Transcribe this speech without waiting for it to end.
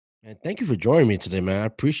And thank you for joining me today, man. I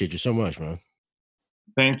appreciate you so much, man.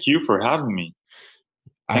 Thank you for having me.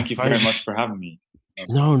 I Thank you find very much for having me.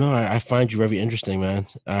 no, I find you very interesting, man.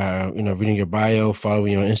 Reading your bio,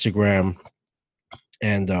 following you on Instagram,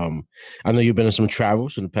 and I know you've been on some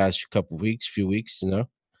travels in the past few weeks.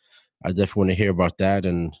 I definitely want to hear about that,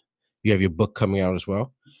 and you have your book coming out as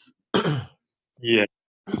well. There Yeah,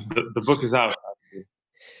 the book is out.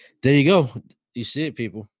 you go. You see it,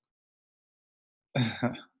 people.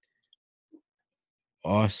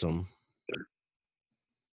 Awesome.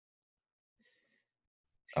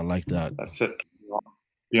 I like that. That's it.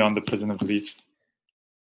 Beyond the prison of beliefs.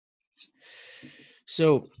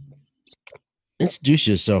 So, introduce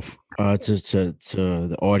yourself to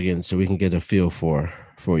the audience so we can get a feel for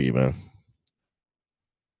you, man.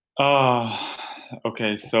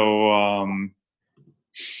 Okay. So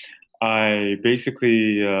I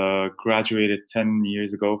basically graduated 10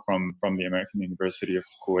 years ago from the American University of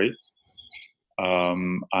Kuwait.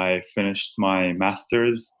 I finished my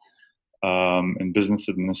master's in business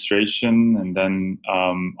administration, and then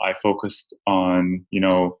I focused on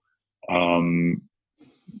um,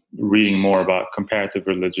 reading more about comparative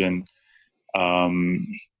religion, um,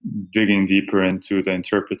 digging deeper into the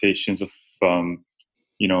interpretations of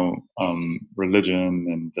religion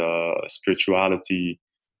and spirituality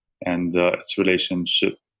and its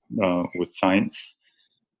relationship with science.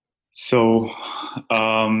 So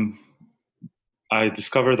I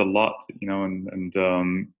discovered a lot, and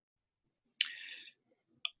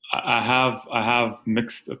I have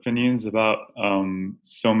mixed opinions about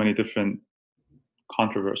so many different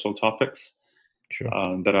controversial topics Sure.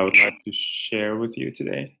 that I would like to share with you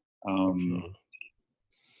today. Um, Sure.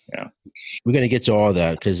 yeah. We're gonna get to all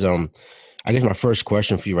that because I guess my first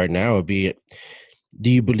question for you right now would be: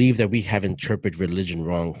 do you believe that we have interpreted religion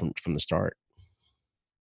wrong from the start?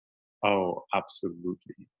 Oh,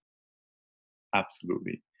 absolutely,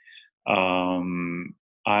 absolutely.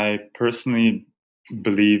 I personally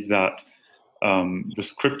believe that the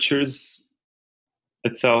scriptures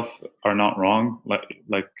itself are not wrong.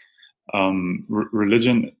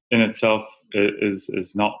 Religion in itself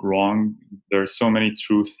is not wrong. There are so many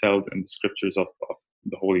truths held in the scriptures of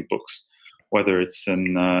the holy books, whether it's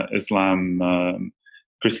in Islam,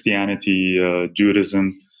 Christianity,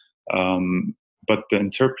 Judaism. But the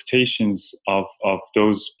interpretations of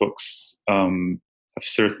those books have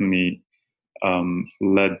certainly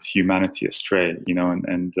led humanity astray,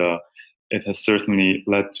 and it has certainly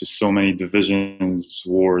led to so many divisions,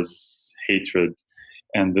 wars, hatred,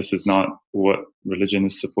 and this is not what religion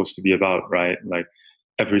is supposed to be about, right? Like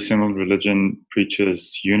every single religion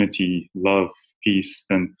preaches unity, love, peace.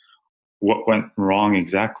 Then what went wrong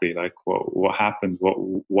exactly? Like what happened?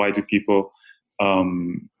 Why do people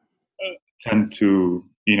um, tend to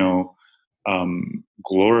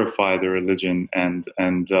glorify the religion and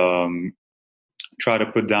try to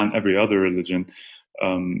put down every other religion?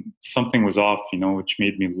 Something was off, which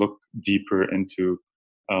made me look deeper into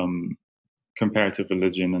um, comparative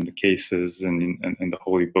religion and the cases and the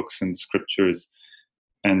holy books and scriptures.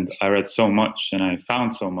 And I read so much and I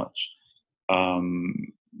found so much, um,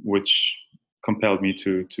 which compelled me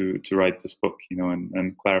to write this book,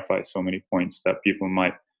 and clarify so many points that people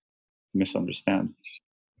might misunderstand.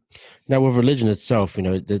 Now, with religion itself,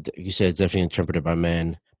 you said it's definitely interpreted by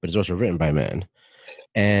man, but it's also written by man,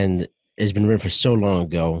 and it's been written for so long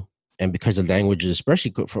ago. And because the languages,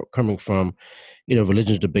 especially coming from,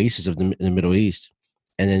 religion is the basis of the Middle East,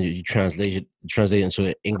 and then you translate it into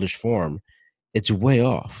the English form, it's way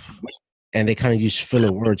off. And they kind of use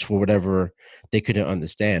filler words for whatever they couldn't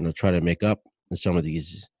understand or try to make up in some of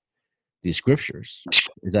these scriptures.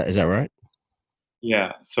 Is that right?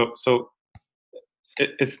 Yeah. So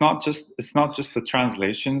it's not just the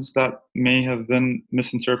translations that may have been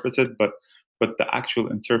misinterpreted, but the actual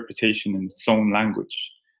interpretation in its own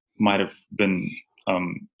language might have been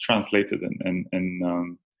translated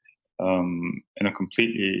in a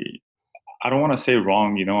completely, I don't want to say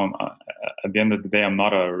wrong. At the end of the day, I'm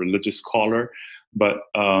not a religious scholar, but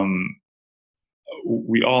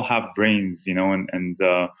we all have brains, and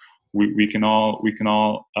we can all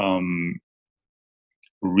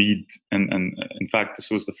read, and in fact,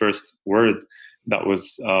 this was the first word that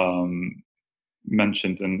was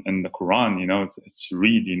mentioned in the Quran. It's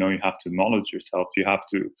read. You have to knowledge yourself. You have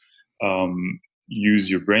to use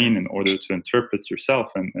your brain in order to interpret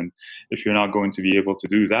yourself. And if you're not going to be able to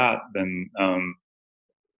do that, then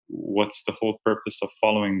what's the whole purpose of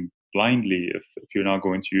following blindly if you're not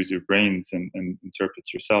going to use your brains and interpret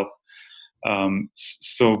yourself?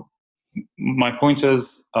 So my point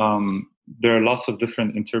is, there are lots of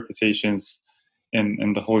different interpretations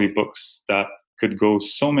in the holy books that could go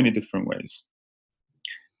so many different ways.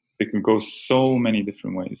 It could go so many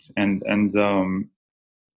different ways, and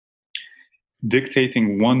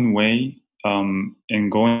dictating one way in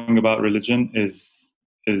going about religion is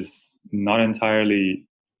not entirely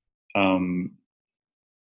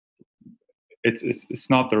it's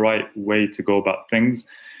not the right way to go about things,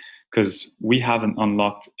 because we haven't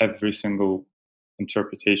unlocked every single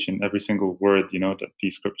interpretation, every single word, that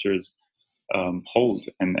these scriptures hold,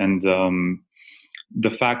 and the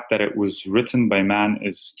fact that it was written by man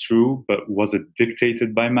is true, but was it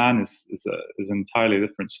dictated by man is an entirely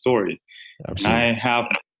different story. Absolutely. And I have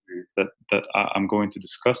that I'm going to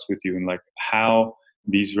discuss with you, and like how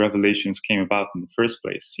these revelations came about in the first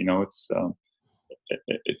place.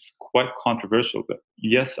 It's quite controversial, but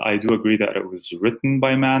yes, I do agree that it was written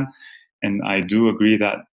by man, and I do agree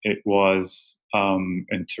that it was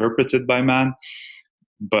interpreted by man.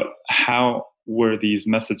 But how were these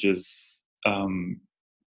messages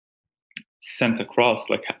sent across?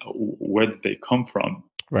 Like, where did they come from?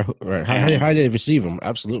 Right. How did they receive them?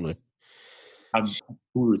 Absolutely.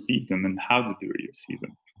 Who received them, and how did they receive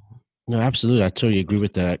them? No, absolutely. I totally agree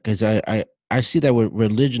with that, because I see that what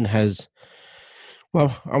religion has.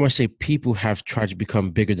 Well, I want to say people have tried to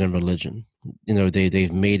become bigger than religion.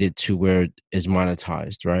 They've made it to where it's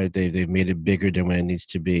monetized, right? They've made it bigger than what it needs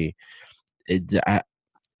to be.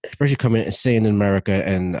 Especially coming and staying in America,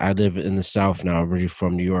 and I live in the South now, originally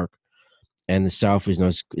from New York, and the South is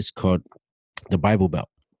called the Bible Belt,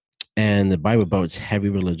 and the Bible Belt is heavy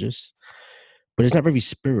religious, but it's not very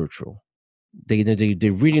spiritual.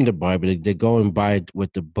 They're reading the Bible, they're going by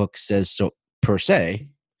what the book says, so per se,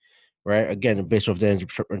 right? Again, based off their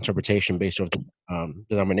interpretation, based off the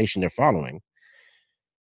denomination they're following.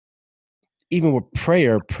 Even with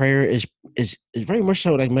prayer is very much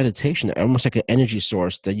so like meditation, almost like an energy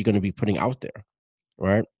source that you're going to be putting out there,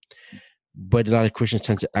 right? But a lot of Christians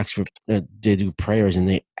tend to ask for, they do prayers and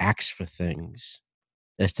they ask for things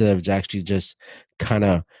instead of actually just kind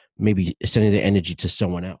of maybe sending their energy to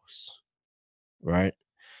someone else, right?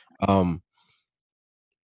 Um,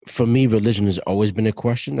 for me, religion has always been a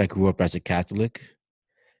question. I grew up as a Catholic,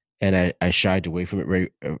 and I shied away from it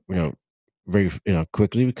very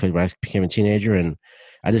quickly, because when I became a teenager, and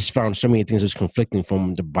I just found so many things that was conflicting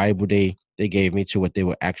from the Bible they gave me to what they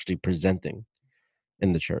were actually presenting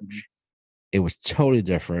in the church. It was totally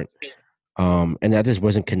different. And I just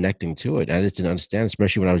wasn't connecting to it. I just didn't understand,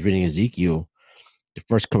 especially when I was reading Ezekiel, the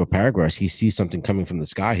first couple of paragraphs, he sees something coming from the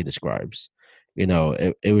sky, he describes.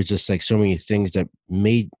 It was just like so many things that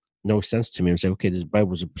made no sense to me. I was like, okay, this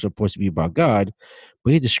Bible is supposed to be about God,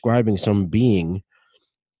 but he's describing some being,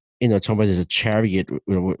 talking about there's a chariot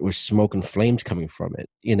with smoke and flames coming from it.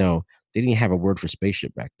 They didn't have a word for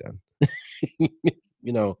spaceship back then.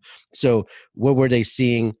 So what were they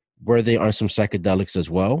seeing? Were they on some psychedelics as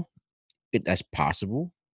well? That's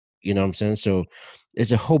possible. You know what I'm saying? So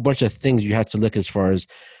it's a whole bunch of things you have to look, as far as,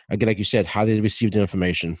 again, like you said, how they receive the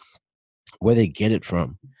information, where they get it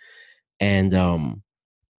from. And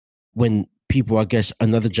when people, I guess,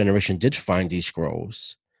 another generation did find these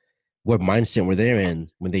scrolls, what mindset were they in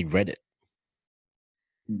when they read it?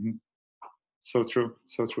 Mm-hmm. So true,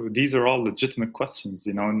 so true. These are all legitimate questions,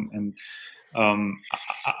 and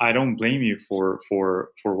I don't blame you for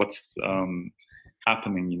what's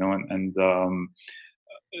happening, and the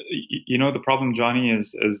problem, Johnny,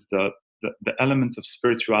 is the element of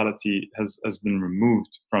spirituality has been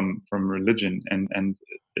removed from religion, and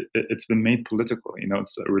it's been made political.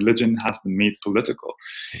 Religion has been made political,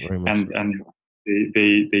 Very much and so. and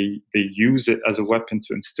they use it as a weapon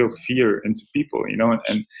to instill fear into people.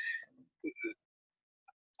 And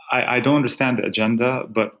I don't understand the agenda,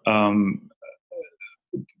 but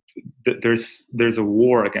there's a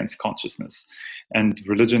war against consciousness, and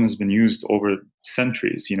religion has been used over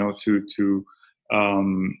centuries, to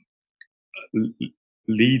um,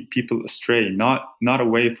 lead people astray, not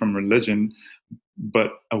away from religion,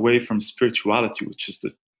 but away from spirituality, which is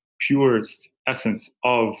the purest essence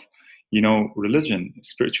of religion,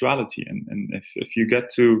 spirituality. And if you get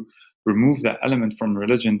to remove that element from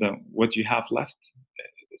religion, then what you have left,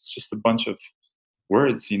 it's just a bunch of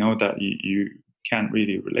words, that you can't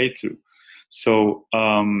really relate to. So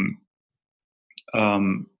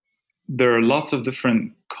there are lots of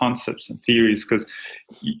different concepts and theories, because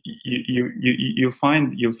you'll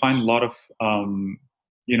find a lot of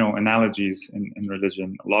analogies in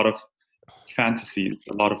religion, a lot of fantasies,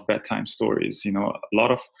 a lot of bedtime stories, a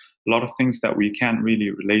lot of things that we can't really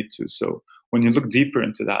relate to. So when you look deeper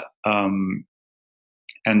into that,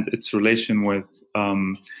 and its relation with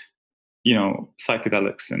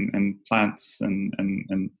psychedelics and plants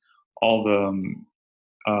and all the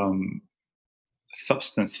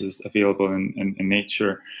substances available in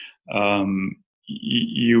nature,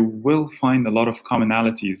 you will find a lot of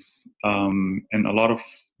commonalities, and a lot of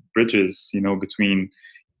bridges, between,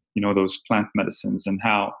 those plant medicines, and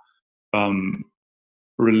how um,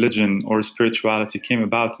 religion or spirituality came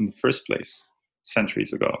about in the first place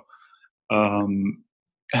centuries ago. Um,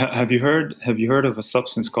 have you heard of a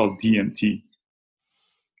substance called DMT,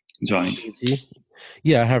 Johnny? DMT?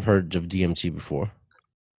 Yeah, I have heard of DMT before.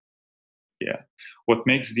 Yeah. What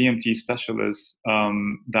makes DMT special is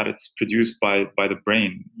that it's produced by the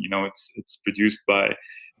brain. It's produced by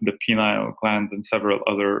the pineal gland and several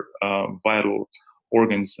other vital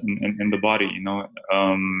organs in the body.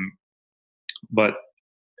 But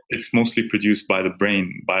it's mostly produced by the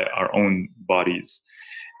brain, by our own bodies.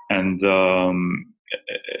 And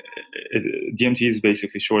DMT is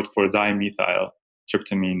basically short for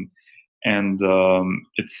dimethyltryptamine, and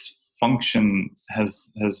its function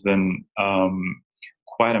has been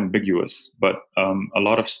quite ambiguous. But a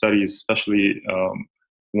lot of studies, especially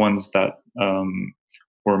ones that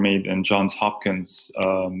were made in Johns Hopkins,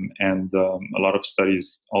 and a lot of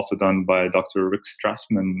studies also done by Dr. Rick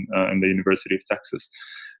Strassman in the University of Texas,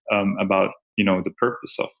 about the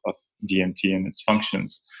purpose of DMT and its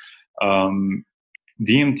functions. Um,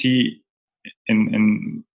 DMT,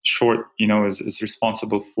 in short, is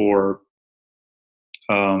responsible for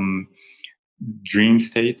um, dream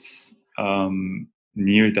states,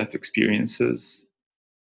 near-death experiences,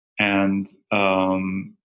 and a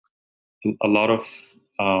lot of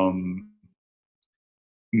um,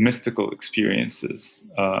 mystical experiences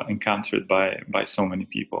encountered by so many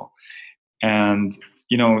people. And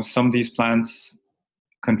some of these plants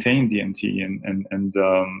contain DMT, and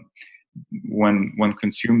when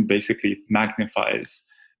consumed, basically it magnifies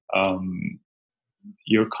um,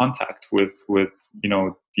 your contact with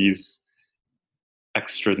these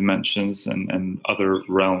extra dimensions and other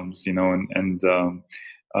realms, and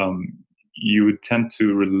you would tend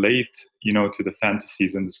to relate, to the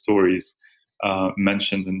fantasies and the stories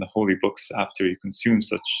mentioned in the holy books after you consume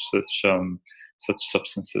such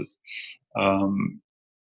substances. Um,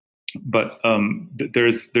 but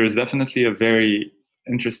there's definitely a very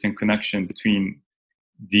interesting connection between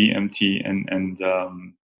DMT and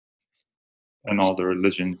all the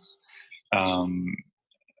religions, um,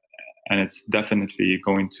 and it's definitely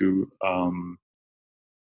going to um,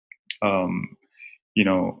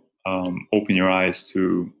 open your eyes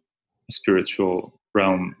to a spiritual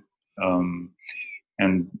realm,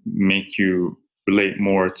 and make you relate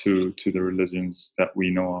more to the religions that we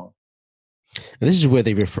know of. And this is where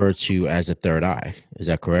they refer to as a third eye. Is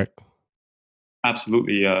that correct?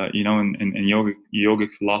 Absolutely. In yogic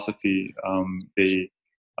philosophy, they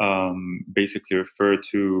basically refer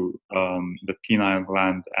to the pineal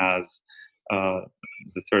gland as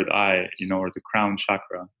the third eye, or the crown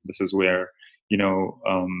chakra. This is where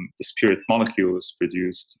the spirit molecule is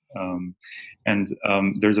produced, and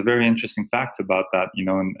there's a very interesting fact about that. The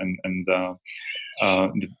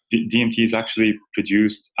DMT is actually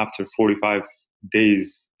produced after 45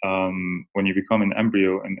 days, when you become an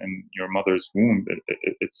embryo in your mother's womb.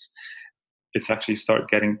 It's actually start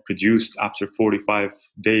getting produced after 45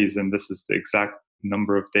 days, and this is the exact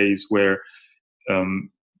number of days where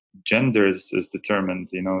um, gender is determined.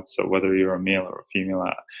 So whether you're a male or a female,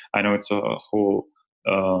 I know it's a whole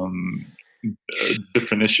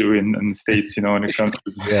different issue in the States, when it comes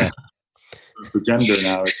to Yeah. gender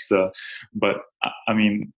now. But I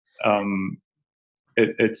mean,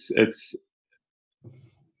 it's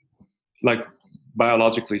like,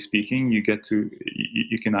 biologically speaking, you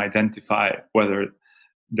can identify whether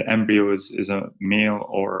the embryo is a male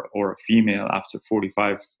or a female after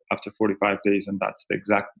 45 days, and that's the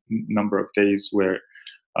exact number of days where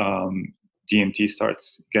DMT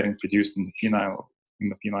starts getting produced in the penile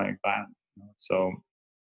gland. So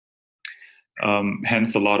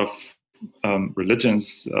hence a lot of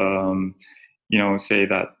religions say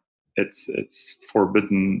that it's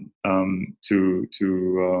forbidden,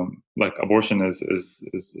 to like abortion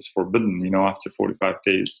is forbidden, after 45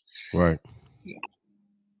 days. Right.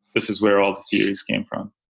 This is where all the theories came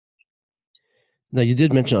from. Now, you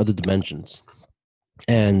did mention other dimensions,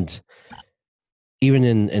 and even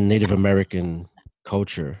in Native American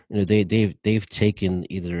culture, they've taken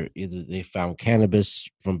either they found cannabis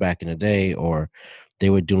from back in the day, or they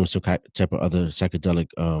were doing some type of other psychedelic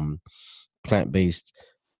plant based,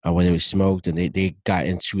 where they were smoked, and they got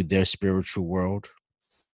into their spiritual world.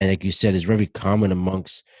 And like you said, it's very common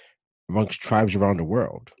amongst tribes around the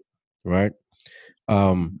world, right?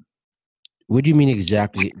 Um, what do you mean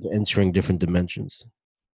exactly entering different dimensions?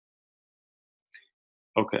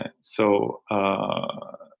 Okay, so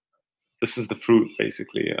this is the fruit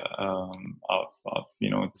basically of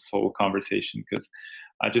this whole conversation, because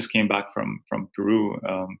I just came back from Peru,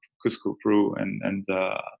 Cusco, Peru, and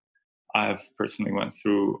I've personally went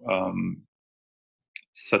through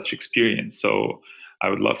such experience. So I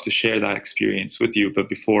would love to share that experience with you. But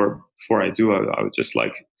before I do, I would just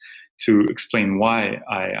like to explain why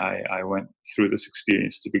I went through this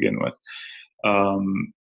experience to begin with.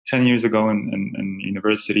 10 years ago in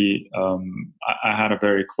university, I had a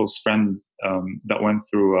very close friend that went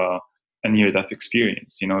through a near-death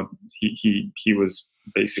experience. He was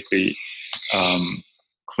basically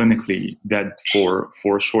clinically dead for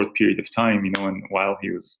a short period of time. And while he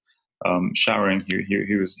was showering,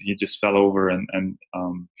 he just fell over, and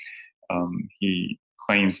he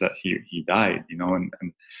claims that he died.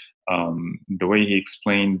 And the way he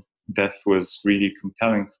explained death was really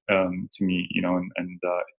compelling to me, and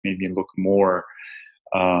it made me look more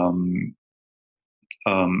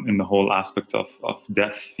in the whole aspect of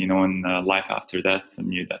death, and life after death and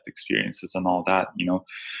near-death experiences and all that.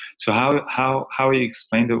 So how he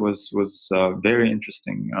explained it was very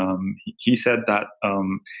interesting. He said that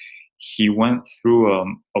he went through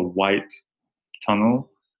a white tunnel,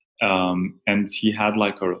 and he had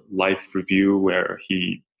like a life review where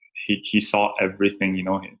he saw everything.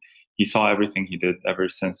 He saw everything he did ever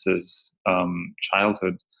since his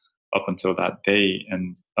childhood up until that day,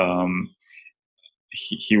 and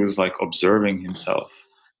he was like observing himself,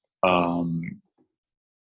 um,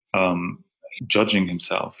 um, judging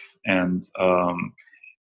himself, and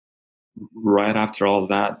right after all of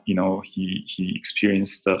that, he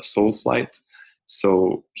experienced the soul flight.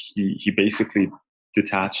 So he basically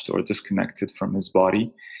detached or disconnected from his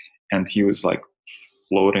body, and he was like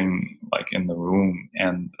floating like in the room,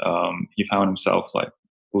 and he found himself like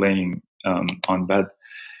laying on bed,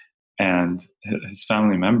 and his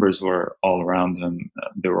family members were all around him.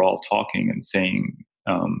 They were all talking and saying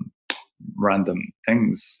random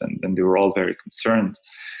things, and they were all very concerned.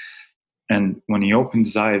 And when he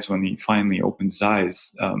finally opened his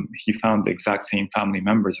eyes, he found the exact same family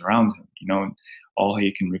members around him. And all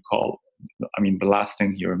he can recall, I mean, the last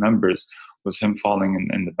thing he remembers was him falling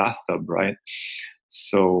in the bathtub, right?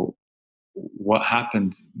 So what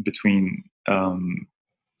happened between the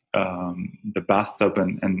bathtub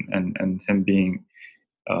and him being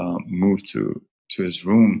moved to his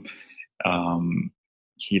room?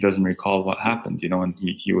 He doesn't recall what happened, and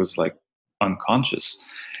he was like unconscious.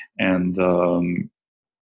 And the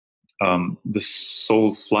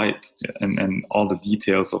soul flight and all the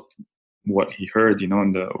details of what he heard,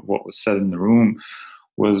 and what was said in the room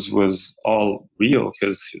was all real,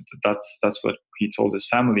 because that's what he told his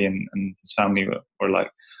family, and his family were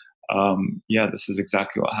like, yeah, this is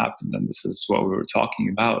exactly what happened, and this is what we were talking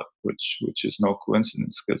about, which is no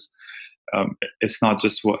coincidence, because it's not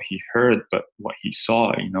just what he heard, but what he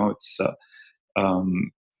saw.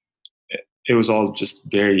 It was all just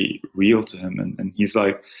very real to him, and he's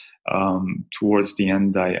like, towards the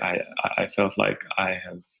end, I felt like I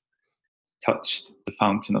have touched the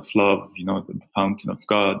fountain of love, the fountain of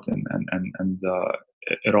God, and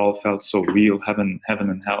it all felt so real. Heaven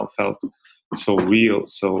and hell felt so real.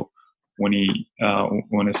 So when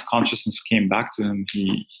his consciousness came back to him,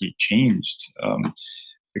 he changed.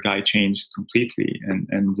 The guy changed completely, and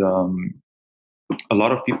a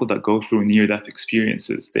lot of people that go through near-death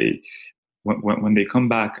experiences, when they come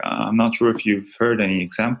back, I'm not sure if you've heard any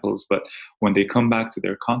examples, but when they come back to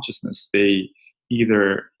their consciousness, they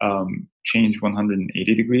either change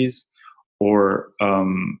 180 degrees, or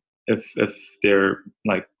if they're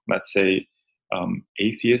like, let's say,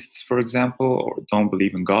 atheists, for example, or don't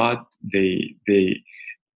believe in God,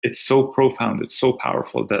 it's so profound, it's so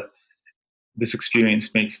powerful, that this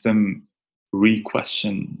experience makes them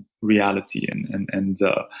re-question reality, and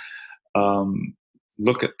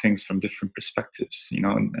look at things from different perspectives,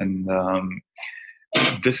 and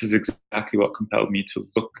this is exactly what compelled me to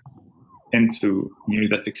look into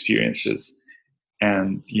near-death experiences,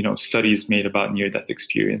 and studies made about near-death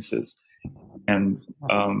experiences. And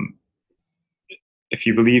if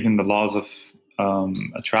you believe in the laws of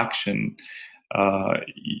attraction,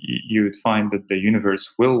 you would find that the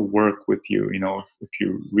universe will work with you. If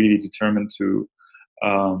you're really determined to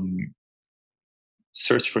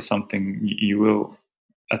search for something, you will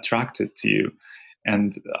attract it to you.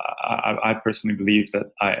 And I personally believe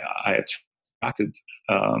that I attracted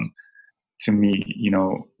to me,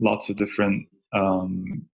 lots of different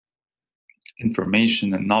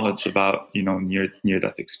information and knowledge about,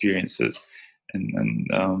 near-death experiences,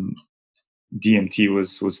 and DMT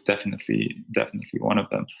was definitely one of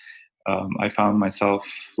them. I found myself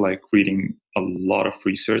like reading a lot of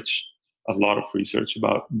research a lot of research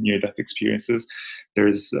about near-death experiences.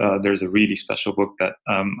 There's a really special book that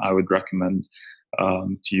I would recommend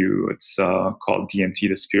to you. It's called DMT,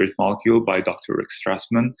 the Spirit Molecule, by Dr. Rick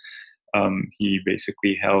Strassman. He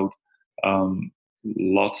basically held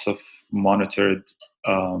lots of monitored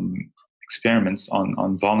experiments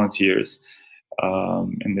on volunteers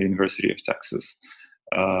in the University of Texas,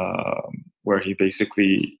 where he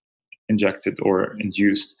basically injected or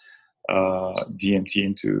induced DMT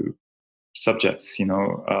into subjects,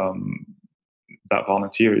 that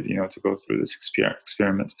volunteered, to go through this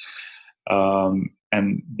experiment.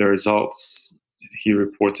 And the results he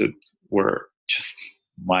reported were just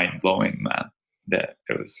mind-blowing, man. That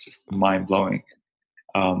it was just mind-blowing.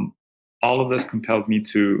 All of this compelled me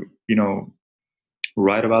to,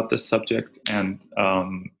 write about this subject and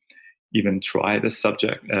even try this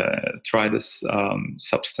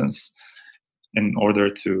substance in order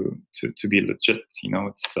to be legit.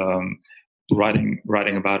 It's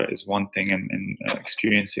writing about it is one thing, and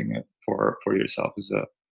experiencing it for yourself is a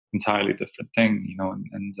entirely different thing.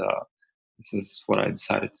 And this is what I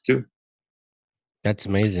decided to do. That's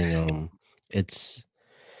amazing. It's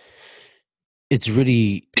it's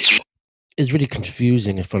really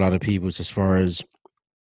confusing for a lot of people as far as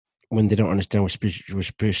when they don't understand what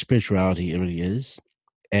spirituality really is,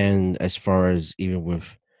 and as far as even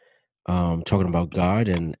with talking about God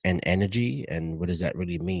and energy and what does that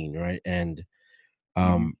really mean, right? And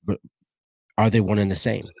but are they one and the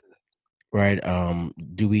same, right?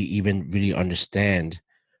 Do we even really understand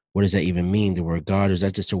what does that even mean, the word God? Or is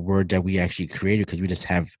that just a word that we actually created because we just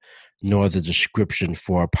have no other description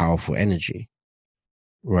for a powerful energy,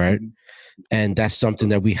 right? Mm-hmm. And that's something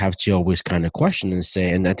that we have to always kind of question and say.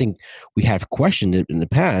 And I think we have questioned it in the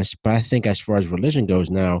past, but I think as far as religion goes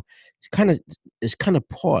now, it's kind of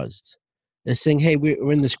paused. It's saying, hey,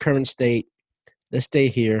 we're in this current state. Let's stay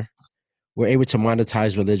here. We're able to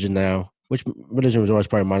monetize religion now, which religion was always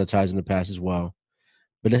probably monetized in the past as well.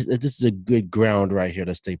 But this is a good ground right here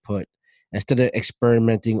to stay put. Instead of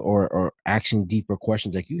experimenting or asking deeper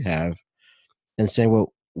questions like you have, and saying,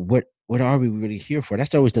 well, what are we really here for?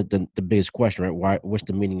 That's always the biggest question, right? What's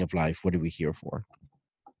the meaning of life? What are we here for?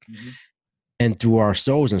 Mm-hmm. And through our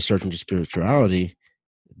souls and searching to spirituality,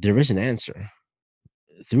 there is an answer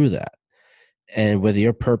through that. And whether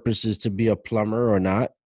your purpose is to be a plumber or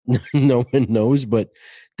not, no one knows, but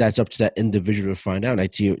that's up to that individual to find out.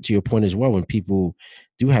 Like to your point as well, when people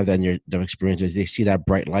do have that in their experiences, they see that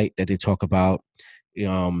bright light that they talk about.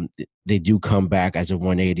 They do come back as a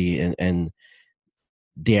 180 and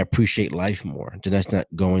they appreciate life more. Then that's not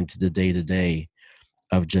going to the day to day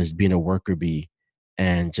of just being a worker bee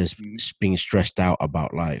and just being stressed out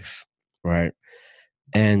about life, right?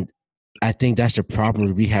 And I think that's the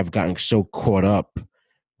problem. We have gotten so caught up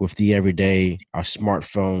with the everyday, our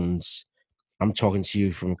smartphones. I'm talking to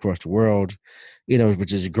you from across the world,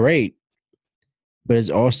 which is great, but it's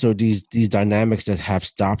also these dynamics that have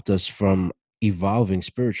stopped us from evolving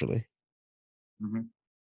spiritually. Mm-hmm.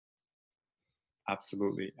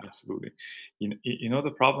 Absolutely.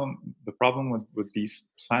 The problem with these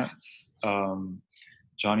plants,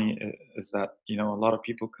 Johnny, is that a lot of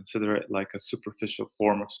people consider it like a superficial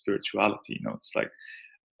form of spirituality. It's like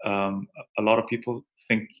a lot of people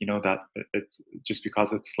think that it's just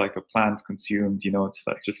because it's like a plant consumed. It's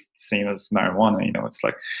like just the same as marijuana. It's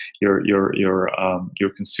like you're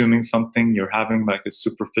consuming something, you're having like a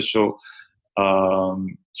superficial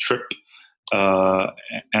trip.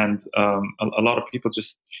 And a lot of people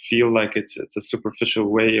just feel like it's a superficial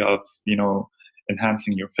way of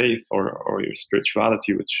enhancing your faith or your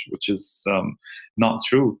spirituality, which is not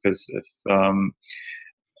true, because if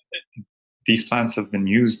these plants have been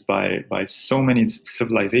used by so many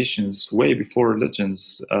civilizations way before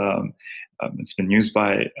religions. It's been used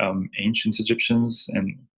by ancient Egyptians,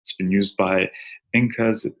 and it's been used by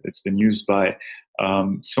Incas. It's been used by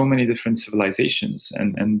so many different civilizations,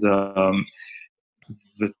 and the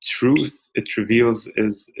truth it reveals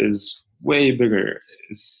is way bigger.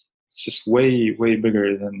 It's just way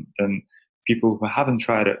bigger than people who haven't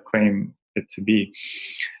tried it claim it to be.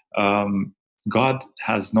 God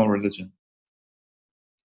has no religion.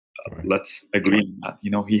 Right. Let's agree on that.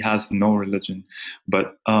 He has no religion,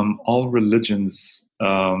 but all religions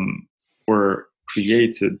were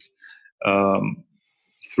created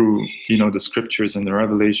through the scriptures and the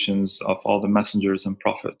revelations of all the messengers and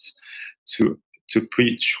prophets to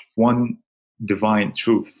preach one divine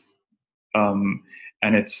truth, and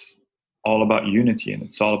it's all about unity, and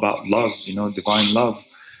it's all about love, divine love.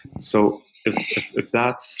 So if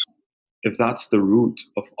that's the root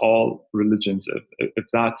of all religions, if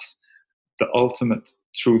that's the ultimate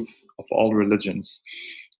truth of all religions,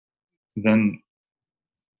 then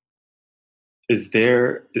is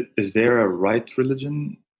there a right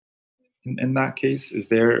religion in that case? Is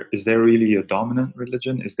there really a dominant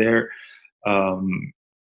religion? Is there um,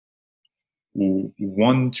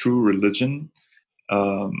 one true religion,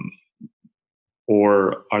 um,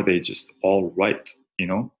 or are they just all right?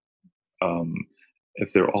 Um,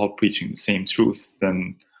 if they're all preaching the same truth,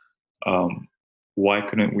 then um, why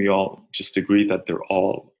couldn't we all just agree that they're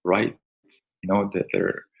all right? That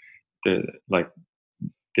they're like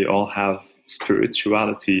they all have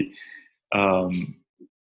spirituality um,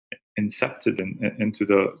 incepted into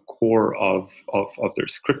the core of their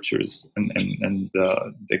scriptures, and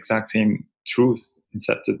the exact same truth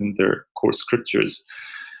incepted in their core scriptures.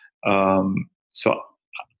 So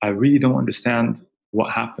I really don't understand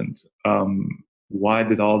what happened. Why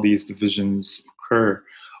did all these divisions occur?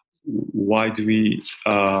 Why do we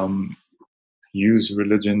use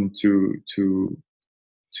religion to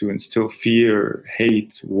instill fear,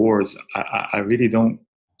 hate, wars? I really don't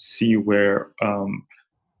see where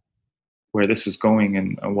this is going,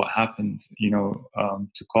 and what happened,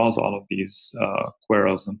 to cause all of these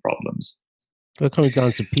quarrels and problems. Well, it comes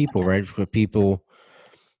down to people, right? For people,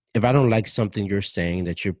 if I don't like something you're saying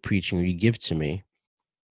that you're preaching or you give to me,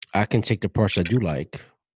 I can take the parts I do like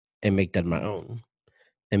and make that my own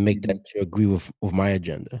and make that Mm-hmm. to agree with my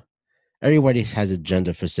agenda. Everybody has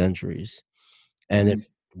agenda for centuries. And if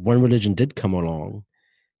Mm-hmm. one religion did come along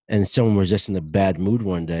and someone was just in a bad mood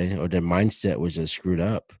one day or their mindset was just screwed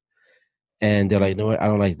up and they're like, you know what, I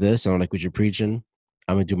don't like this, I don't like what you're preaching,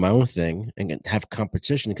 I'm gonna do my own thing and have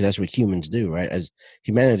competition because that's what humans do, right? As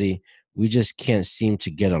humanity, we just can't seem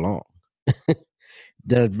to get along.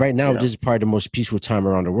 Right now, Yeah. this is probably the most peaceful time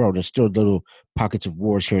around the world. There's still little pockets of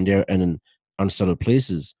wars here and there and in unsettled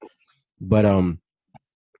places. But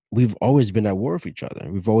we've always been at war with each other.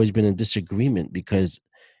 We've always been in disagreement because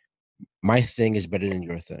my thing is better than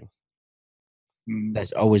your thing. Mm-hmm.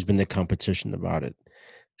 That's always been the competition about it.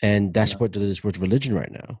 And that's Yeah. what it is with religion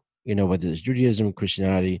right now. Whether it's Judaism,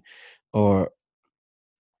 Christianity, or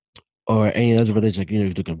any other religion, like if you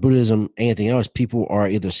look at Buddhism, anything else, people are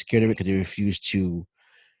either scared of it because they refuse to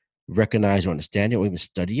recognize or understand it or even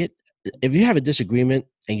study it. If you have a disagreement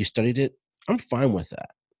and you studied it, I'm fine with that.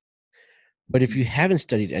 But if you haven't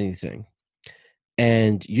studied anything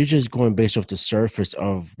and you're just going based off the surface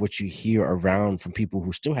of what you hear around from people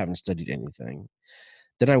who still haven't studied anything,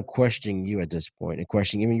 then I'm questioning you at this point and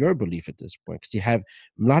questioning even your belief at this point. Because you have a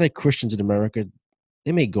lot of Christians in America,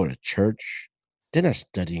 they may go to church, they're not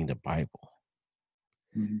studying the Bible.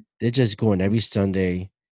 Mm-hmm. They're just going every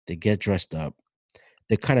Sunday, they get dressed up,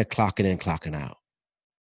 they're kind of clocking in, clocking out.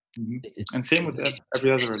 Mm-hmm. And It's same with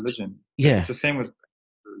every other religion. It's yeah, the same with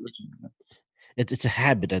religion. it's a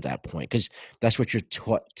habit at that point because that's what you're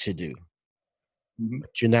taught to do. Mm-hmm.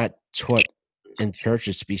 But you're not taught in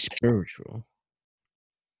churches to be spiritual.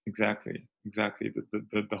 Exactly.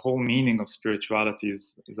 The whole meaning of spirituality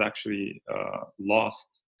is actually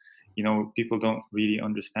lost. People don't really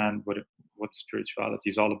understand what spirituality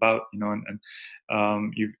is all about. And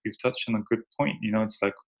you've touched on a good point. It's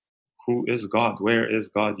like, who is God? Where is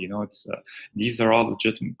God? It's these are all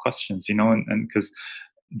legitimate questions. And because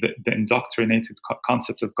the indoctrinated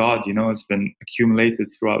concept of God, has been accumulated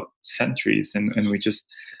throughout centuries, and we just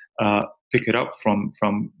pick it up from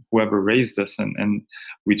whoever raised us, and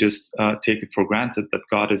we just take it for granted that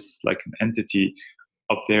God is like an entity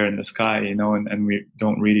up there in the sky, and we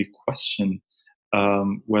don't really question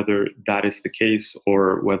whether that is the case,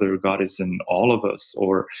 or whether God is in all of us,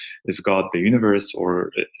 or is God the universe,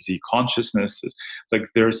 or is he consciousness? Like,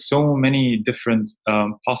 there are so many different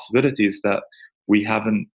possibilities that we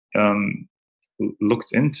haven't um,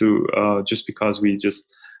 looked into, just because we just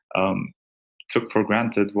um, took for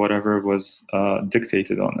granted whatever was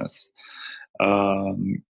dictated on us.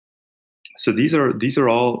 Um, so these are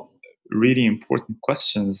all really important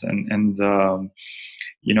questions, and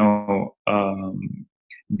you know um,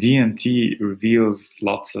 DMT reveals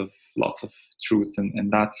lots of truth,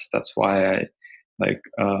 and that's why like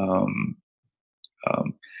um,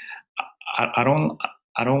 I don't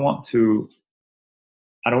I don't want to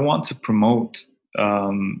I don't want to promote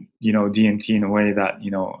DMT in a way that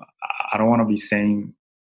I don't want to be saying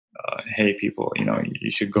hey, people,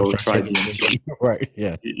 you should Don't go try to try take it DMT. seriously. Right.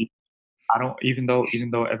 Yeah. I don't, even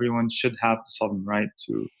though everyone should have the sovereign right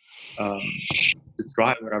um, to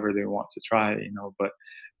try whatever they want to try, but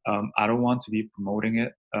I don't want to be promoting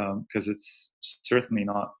it because it's certainly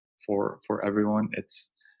not for everyone.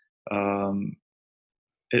 Um,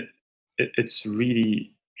 it, it's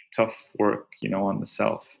really tough work, on the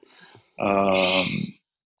self. Um,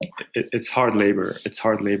 it's hard labor. It's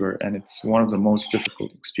hard labor, and it's one of the most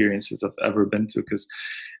difficult experiences I've ever been to, because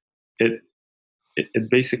it it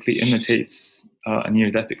basically imitates a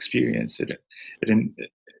near-death experience.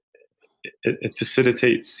 It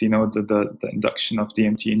facilitates, you know, the induction of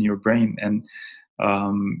DMT in your brain,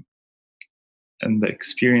 um, and the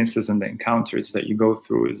experiences and the encounters that you go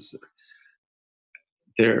through is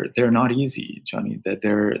they're not easy, Johnny. That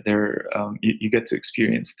they're you get to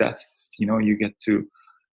experience death. You know, you get to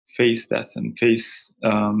face death and face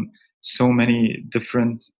so many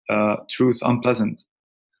different unpleasant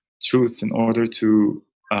truths in order to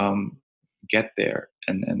get there,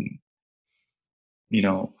 and you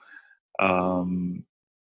know, um,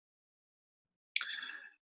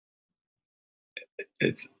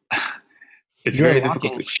 it's it's You're very difficult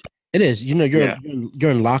unlocking. to explain. It is. You know, Yeah.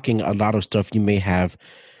 you're unlocking a lot of stuff you may have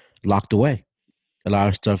locked away. A lot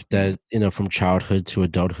of stuff Mm-hmm. that, you know, from childhood to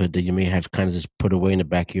adulthood that you may have kind of just put away in the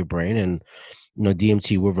back of your brain, and you know,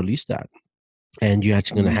 DMT will release that. And you're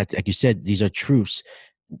actually going to Mm-hmm. have to, like you said, these are truths,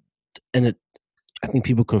 and I think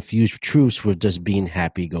people confuse truths with just being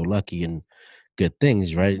happy-go-lucky and good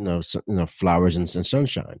things, right? You know, you know, flowers and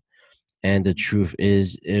sunshine. And the truth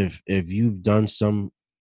is, if you've done some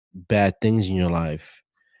bad things in your life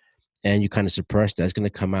and you kind of suppress that, it's going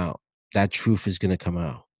to come out. That truth is going to come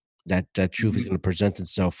out. That truth is Mm-hmm. going to present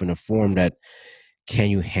itself in a form that,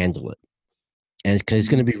 can you handle it? And it's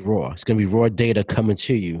going Mm-hmm. to be raw. It's going to be raw data coming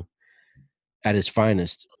to you at its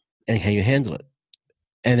finest. And can you handle it?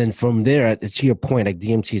 And then from there, to your point, like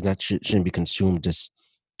DMT is not shouldn't be consumed just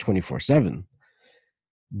 24/7,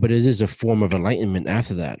 but it is a form of enlightenment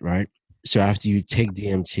after that, right? So after you take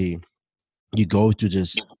DMT, you go through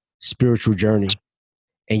this spiritual journey,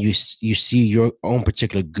 and you see your own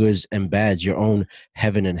particular goods and bads, your own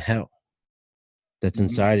heaven and hell that's Mm-hmm.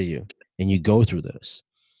 inside of you, and you go through this.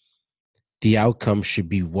 The outcome should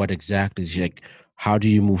be what exactly is like, how do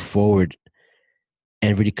you move forward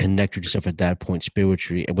and really connect with yourself at that point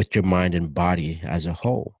spiritually and with your mind and body as a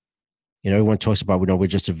whole. You know, everyone talks about, you know, we're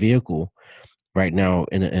just a vehicle right now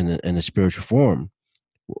in a spiritual form.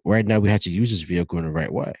 Right now, we have to use this vehicle in the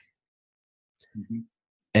right way. Mm-hmm.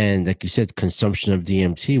 And like you said, consumption of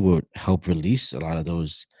DMT will help release a lot of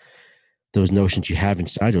those notions you have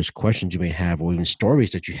inside, those questions you may have, or even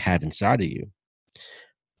stories that you have inside of you.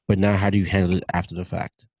 But now, how do you handle it after the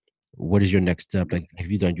fact? What is your next step? Like, have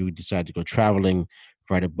you done? You decide to go traveling,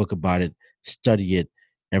 write a book about it, study it,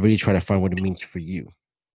 and really try to find what it means for you.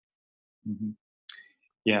 Mm-hmm.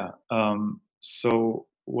 Yeah. So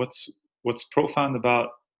what's profound about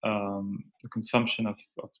the consumption of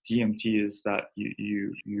DMT is that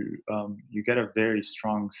you get a very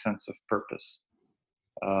strong sense of purpose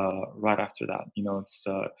right after that. You know, it's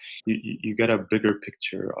you get a bigger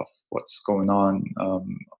picture of what's going on,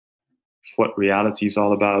 what reality is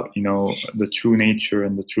all about. You know, the true nature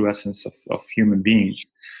and the true essence of human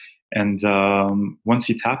beings. And once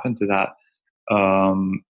you tap into that,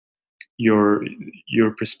 um, your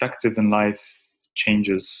your perspective in life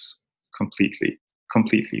changes completely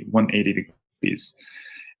 180 degrees.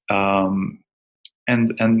 um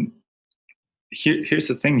and here's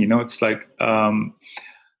the thing, you know, it's like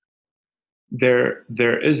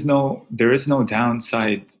there is no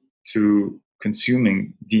downside to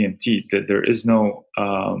consuming DMT, that there is no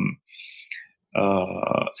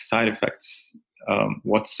side effects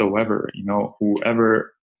whatsoever. You know,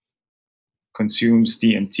 whoever consumes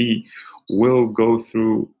DMT will go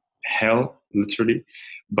through hell, literally,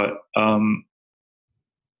 but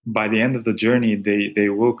by the end of the journey, they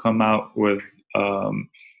will come out with um,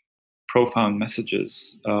 profound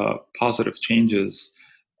messages, positive changes.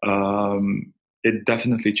 It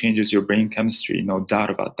definitely changes your brain chemistry, no doubt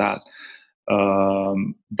about that.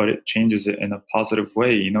 But it changes it in a positive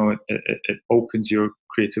way. You know, it opens your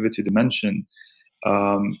creativity dimension.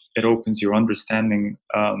 It opens your understanding.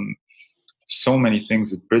 So many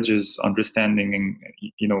things. It bridges understanding, and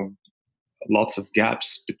you know, lots of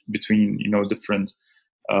gaps between, you know, different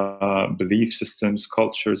belief systems,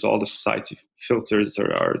 cultures. All the society filters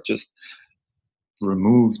are just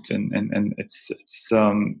removed, and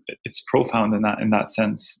it's profound in that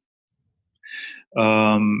sense.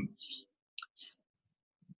 Um,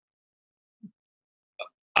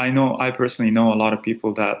 I personally know a lot of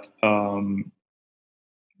people that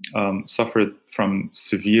suffered from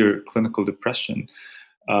severe clinical depression.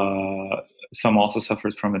 Some also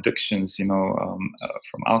suffered from addictions, you know,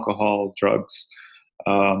 from alcohol, drugs.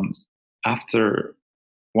 Um, After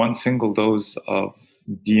one single dose of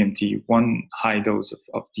DMT, one high dose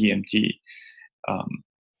of DMT, um,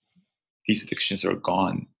 these addictions are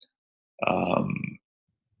gone. Um,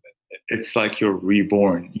 it's like you're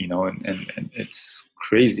reborn, and it's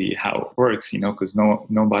crazy how it works, because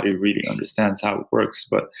nobody really understands how it works,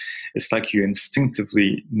 but it's like you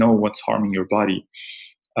instinctively know what's harming your body,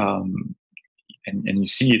 um, and you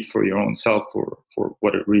see it for your own self for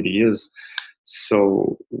what it really is.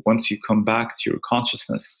 So once you come back to your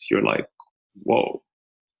consciousness, you're like, whoa,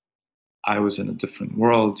 I was in a different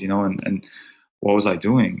world, and what was I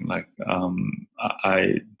doing? Like,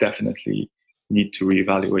 I definitely need to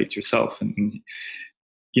reevaluate yourself. And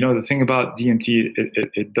the thing about DMT,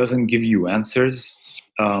 it doesn't give you answers.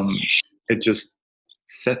 It just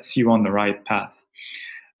sets you on the right path.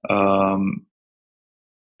 Um,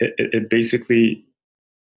 it basically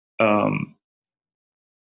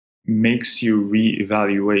makes you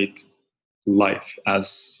reevaluate life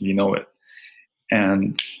as you know it.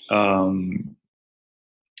 And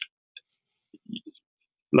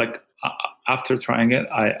like after trying it,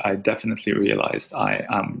 I definitely realized I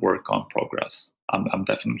am work on progress. I'm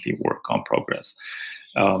definitely work on progress.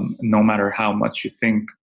 No matter how much you think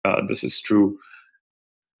this is true,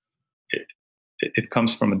 it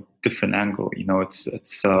comes from a different angle. It's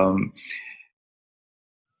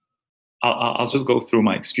I'll just go through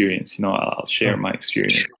my experience. I'll share my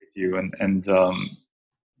experience with you, and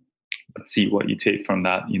let's see what you take from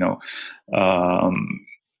that.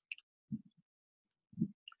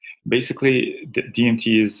 Basically,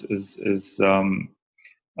 DMT is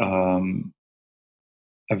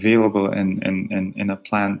available in a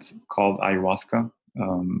plant called ayahuasca.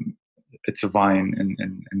 It's a vine in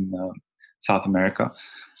South America,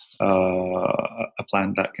 a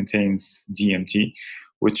plant that contains DMT,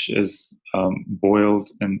 which is boiled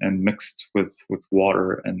and mixed with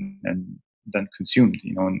water and then consumed.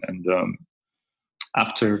 And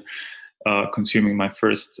after consuming my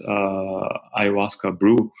first ayahuasca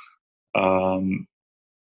brew, um,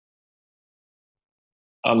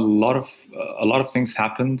 a lot of things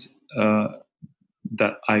happened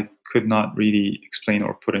that I could not really explain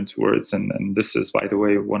or put into words. And this is, by the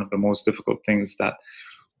way, one of the most difficult things that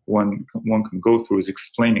one can go through, is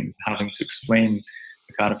having to explain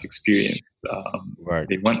the kind of experience Right.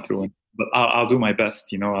 they went through. But I'll do my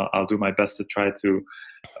best. I'll do my best to try to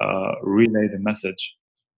relay the message.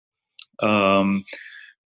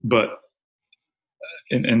 But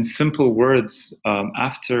in simple words,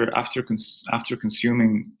 after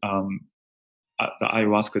consuming the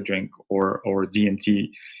ayahuasca drink or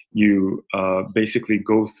DMT, you basically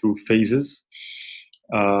go through phases.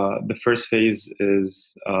 The first phase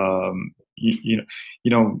is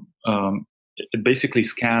it basically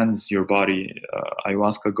scans your body.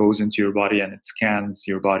 Ayahuasca goes into your body and it scans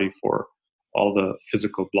your body for all the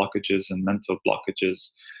physical blockages and mental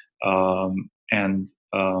blockages, and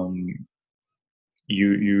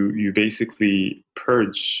you basically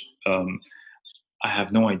purge. I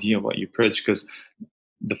have no idea what you purge, because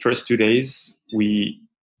the first 2 days we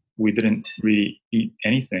didn't really eat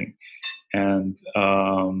anything, and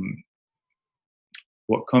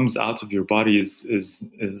what comes out of your body is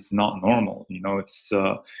not normal. It's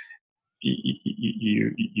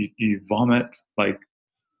you vomit like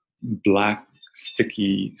black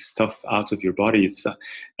sticky stuff out of your body. It's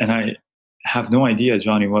and I have no idea,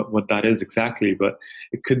 Johnny, what that is exactly, but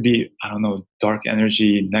it could be, I don't know, dark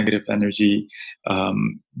energy, negative energy,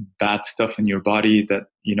 bad stuff in your body that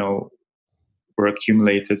were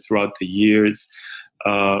accumulated throughout the years.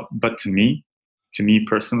 But to me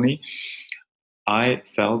personally, I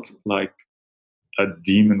felt like a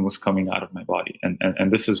demon was coming out of my body,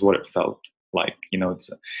 and this is what it felt like. It's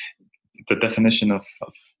the definition of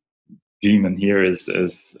demon here is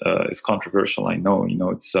controversial. I know.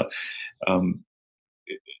 It's um,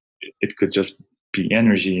 it could just be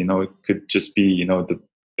energy. It could just be the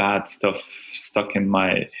bad stuff stuck in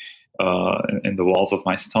my in the walls of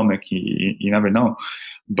my stomach. You never know,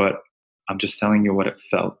 but I'm just telling you what it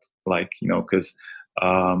felt like. Because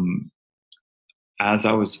as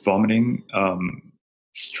I was vomiting,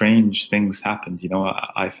 strange things happened.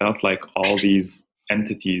 I felt like all these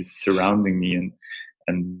entities surrounding me,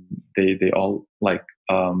 and they all like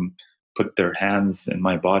put their hands in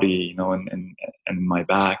my body, and my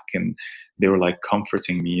back, and they were like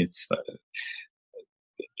comforting me.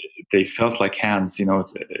 They felt like hands.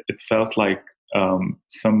 It felt like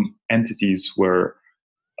some entities were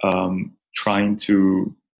trying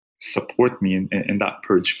to support me in that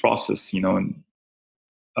purge process.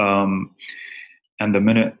 Um, and the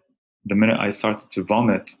minute I started to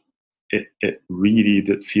vomit, it really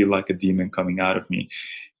did feel like a demon coming out of me.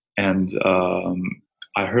 And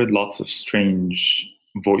I heard lots of strange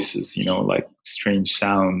voices, like strange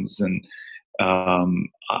sounds, and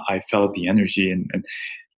I felt the energy, and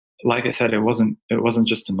like I said, it wasn't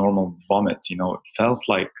just a normal vomit. It felt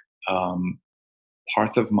like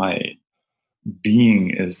part of my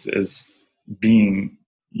being is being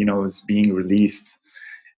is being released.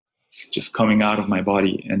 It's just coming out of my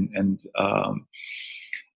body, and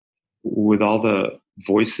with all the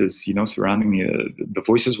voices surrounding me, the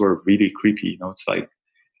voices were really creepy. It's like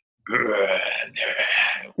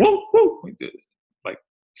whoa, whoa, like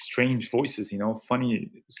strange voices, funny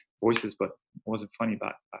voices, but it wasn't funny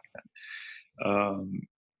back then.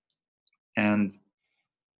 And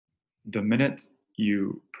the minute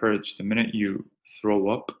you purge, the minute you throw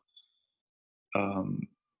up,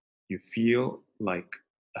 you feel like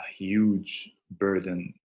a huge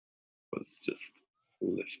burden was just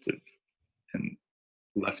lifted and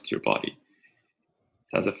left your body.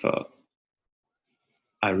 It's as if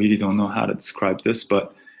I really don't know how to describe this,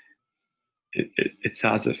 but it's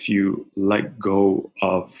as if you let go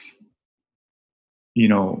of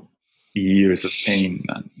years of pain,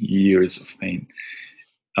 man, years of pain.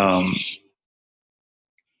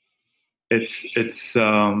 It's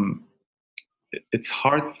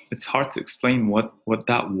hard to explain what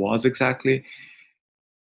that was exactly,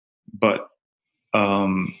 but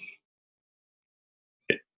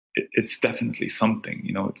it's definitely something.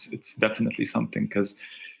 It's definitely something, because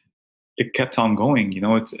it kept on going.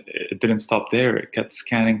 It didn't stop there. It kept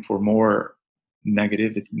scanning for more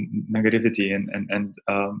negativity and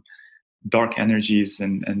dark energies,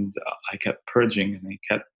 and I kept purging, and I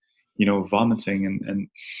kept vomiting, and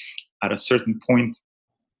at a certain point,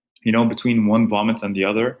 between one vomit and the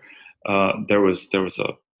other, there was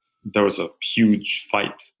a huge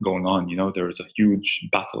fight going on. There was a huge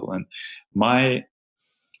battle, and my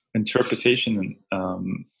interpretation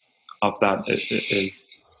of that is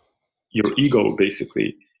your ego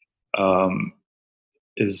basically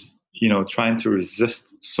is trying to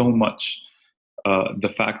resist so much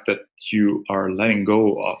the fact that you are letting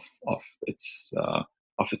go of its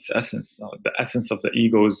essence. The essence of the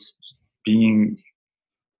ego is being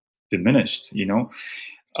diminished, and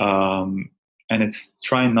it's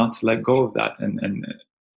trying not to let go of that, and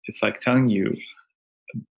it's like telling you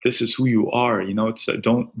this is who you are. It's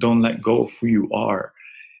don't let go of who you are,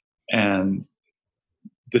 and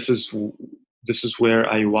this is where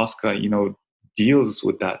ayahuasca deals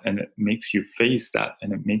with that, and it makes you face that,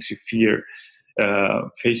 and it makes you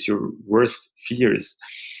face your worst fears.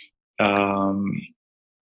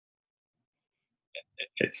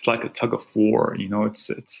 It's like a tug of war.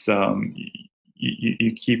 It's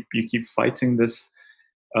you keep fighting this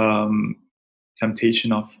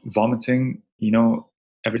temptation of vomiting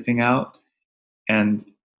everything out, and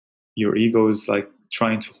your ego is like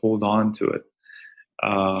trying to hold on to it,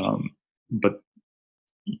 but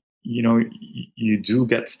you do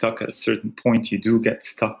get stuck at a certain point. You do get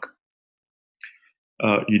stuck.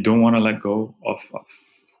 You don't want to let go of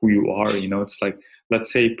who you are. It's like,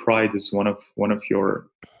 let's say pride is one of your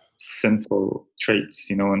sinful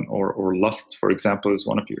traits, or lust, for example, is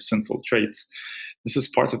one of your sinful traits. This is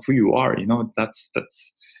part of who you are. That's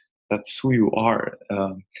who you are.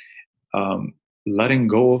 Letting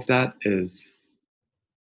go of that is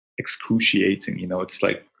excruciating. It's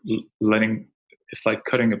like it's like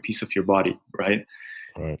cutting a piece of your body, right?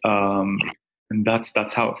 Right. And that's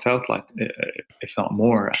how it felt like. It felt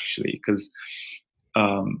more, actually, because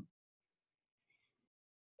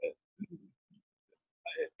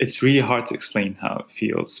it's really hard to explain how it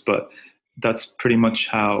feels, but that's pretty much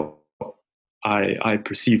how I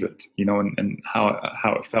perceive it, and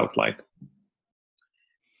how it felt like.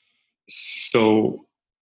 So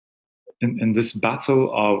in this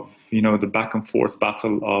battle of the back and forth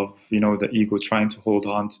battle of the ego trying to hold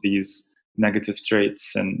on to these negative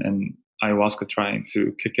traits, and ayahuasca trying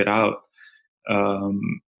to kick it out,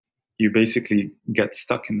 you basically get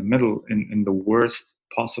stuck in the middle, in the worst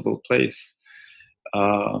possible place.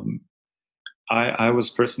 I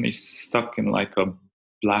was personally stuck in like a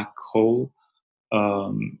black hole,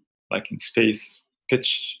 like in space,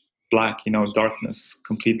 pitch black, darkness,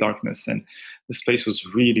 complete darkness, and this place was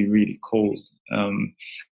really, really cold, and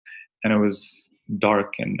it was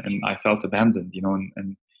dark, and I felt abandoned,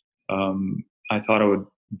 and I thought I would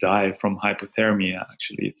die from hypothermia,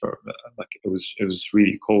 actually. For like, it was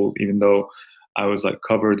really cold, even though I was like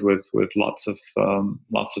covered with lots of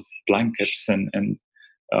blankets, and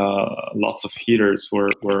lots of heaters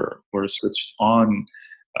were switched on.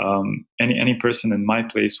 Any person in my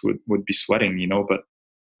place would be sweating, but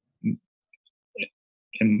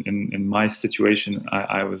in my situation,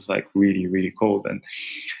 I was like really, really cold. And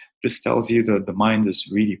this tells you that the mind is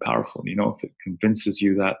really powerful. If it convinces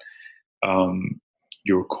you that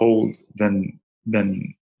you're cold, then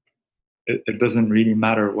it doesn't really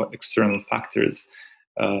matter what external factors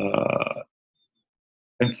uh,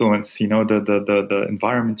 influence, the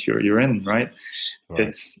environment you're in, right? Right.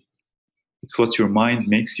 It's what your mind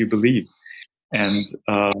makes you believe, and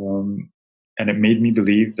it made me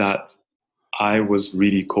believe that I was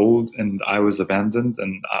really cold and I was abandoned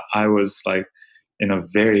and I was like in a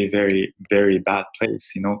very, very, very bad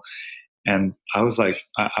place, and I was like,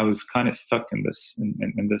 I was kind of stuck in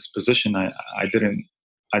this position. I didn't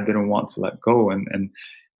want to let go, and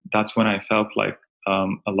that's when I felt like a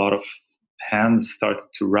lot of hands started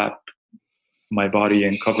to wrap my body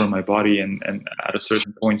and cover my body, and at a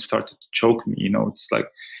certain point started to choke me. It's like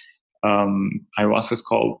ayahuasca is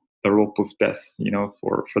called the rope of death,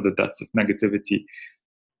 for the death of negativity.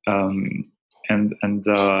 Um, and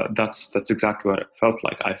that's exactly what it felt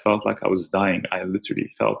like. I felt like I was dying. I literally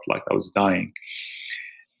felt like I was dying.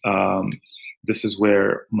 Um, this is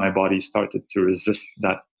where my body started to resist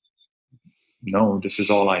that. No, this is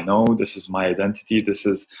all I know. This is my identity. This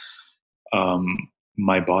is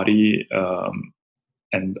my body.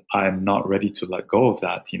 And I'm not ready to let go of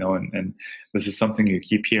that, and this is something you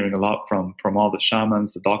keep hearing a lot from all the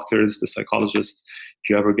shamans, the doctors, the psychologists. If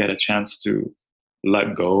you ever get a chance to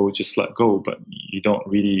let go, just let go, but you don't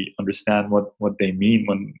really understand what they mean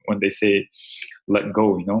when they say let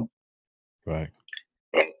go. Right.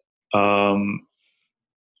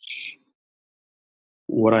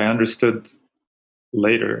 What I understood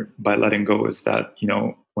later by letting go is that,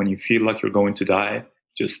 when you feel like you're going to die,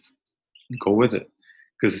 just go with it,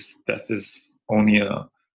 because death is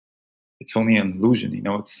it's only an illusion.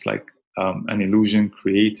 It's like an illusion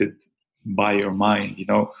created by your mind,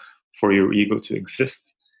 for your ego to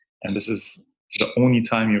exist. And this is the only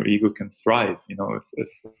time your ego can thrive. If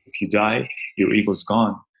you die, your ego's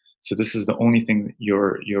gone. So this is the only thing that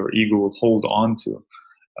your ego will hold on to,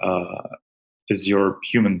 is your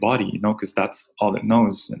human body, because that's all it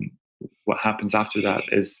knows. And what happens after that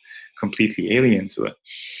is completely alien to it.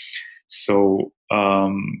 So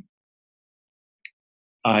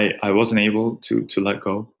I wasn't able to let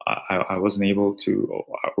go. I wasn't able to,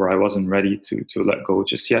 or I wasn't ready to let go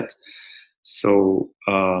just yet. So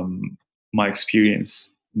my experience,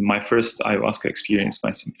 my first ayahuasca experience,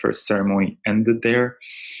 my first ceremony ended there.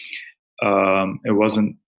 It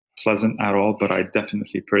wasn't pleasant at all, but I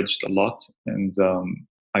definitely purged a lot. And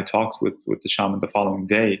I talked with the shaman the following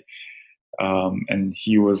day, and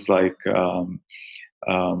he was like, um,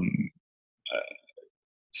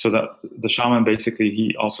 so that the shaman, basically,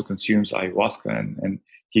 he also consumes ayahuasca, and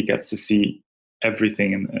he gets to see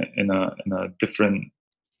everything in a different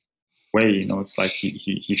way. It's like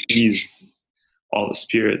he sees all the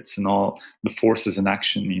spirits and all the forces in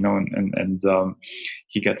action, and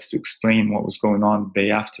he gets to explain what was going on the day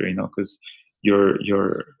after, because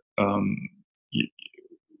you're um, you,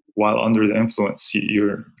 while under the influence,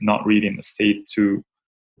 you're not really in a state to,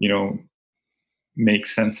 make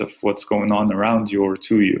sense of what's going on around you or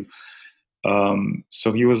to you.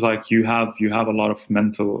 So he was like, you have a lot of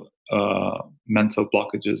mental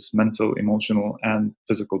blockages, mental, emotional, and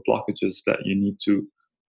physical blockages that you need to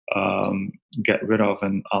get rid of,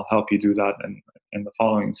 and I'll help you do that in the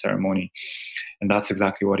following ceremony. And that's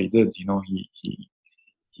exactly what he did.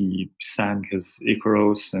 He sang his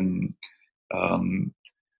Icaros, and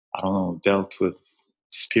I don't know, dealt with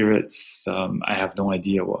spirits. I have no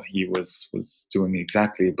idea what he was doing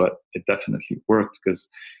exactly, but it definitely worked, because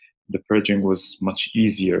the purging was much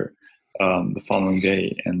easier the following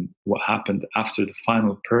day. And what happened after the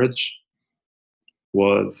final purge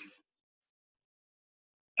was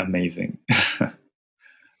amazing.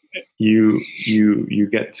 You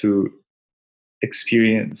get to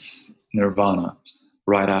experience nirvana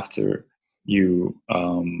right after you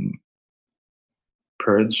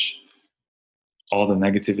purge all the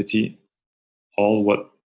negativity, all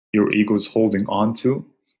what your ego is holding on to.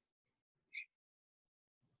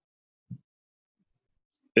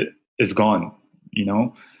 It is gone,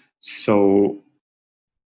 So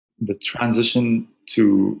the transition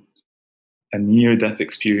to a near-death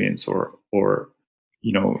experience, or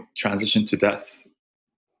transition to death,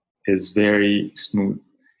 is very smooth,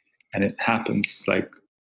 and it happens like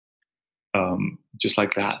just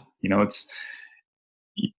like that. It's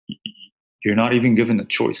you're not even given a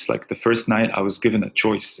choice. Like the first night, I was given a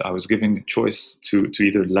choice. I was given a choice to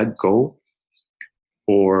either let go,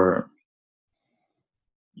 or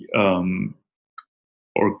um,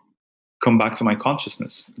 or come back to my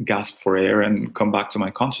consciousness, gasp for air, and come back to my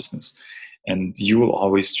consciousness. And you will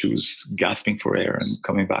always choose gasping for air and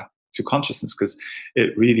coming back to consciousness, because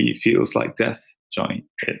it really feels like death, Johnny.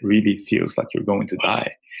 It really feels like you're going to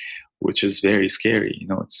die, which is very scary.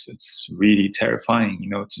 It's really terrifying,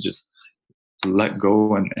 to just let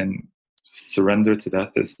go and surrender to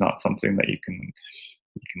death is not something that you can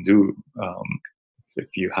do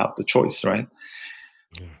if you have the choice, right?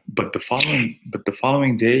 Yeah. But the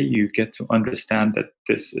following day, you get to understand that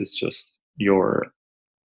this is just your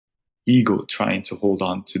ego trying to hold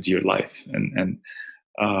on to dear life, and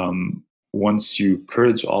once you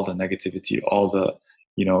purge all the negativity, all the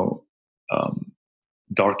you know um,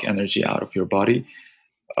 dark energy out of your body,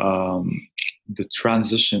 the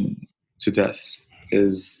transition to death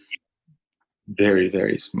is very,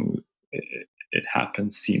 very smooth. It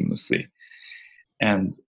happens seamlessly,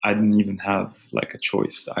 and I didn't even have like a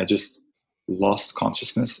choice. I just lost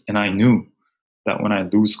consciousness, and I knew that when I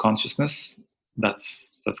lose consciousness, that's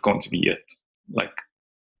going to be it. Like,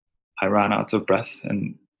 I ran out of breath,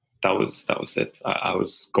 and that was it. I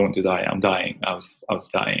was going to die. I'm dying. I was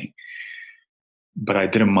dying, but I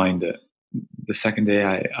didn't mind it. The second day,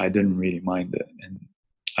 I didn't really mind it, and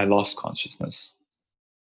I lost consciousness.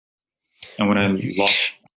 And when I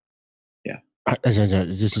lost, yeah.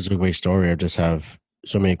 This is a great story. I just have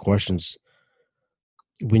so many questions.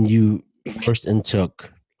 When you first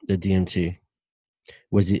intook the DMT,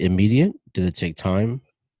 was it immediate? Did it take time?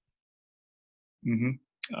 hmm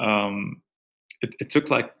Um, it took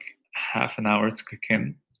like half an hour to kick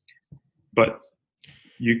in, but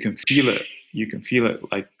you can feel it. You can feel it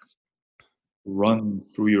like run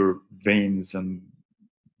through your veins and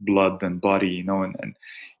blood and body, and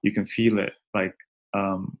you can feel it like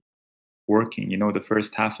um, working. The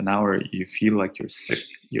first half an hour, you feel like you're sick.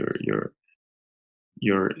 You're.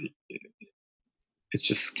 It's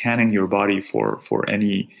just scanning your body for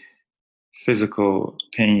any physical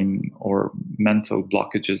pain or mental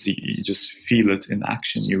blockages. You just feel it in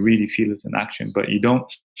action. You really feel it in action, but you don't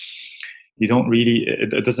really,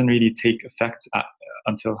 it doesn't really take effect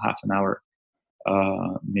until half an hour,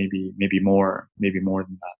 maybe more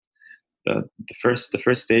than that. The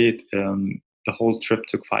first day, the whole trip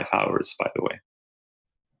took 5 hours, by the way.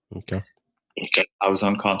 Okay. I was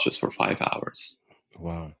unconscious for 5 hours.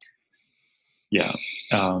 Wow. Yeah.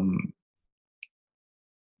 um,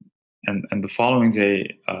 and the following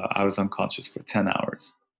day, I was unconscious for 10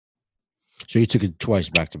 hours. So you took it twice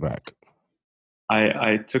back to back.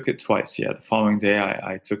 I took it twice. Yeah, the following day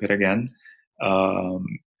I took it again,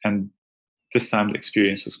 and this time the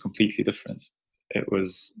experience was completely different. It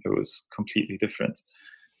was completely different.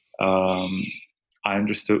 Um, I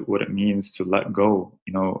understood what it means to let go.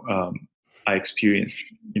 I experienced,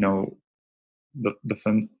 the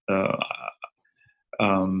fun.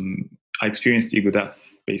 I experienced ego death.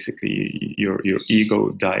 Basically, your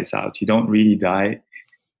ego dies out. You don't really die,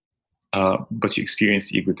 but you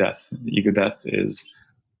experience ego death. Ego death is,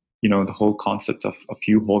 the whole concept of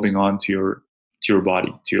you holding on to your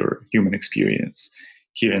body, to your human experience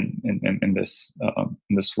here in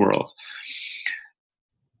this world.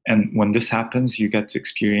 And when this happens, you get to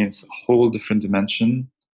experience a whole different dimension,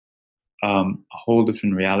 a whole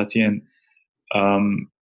different reality. And um,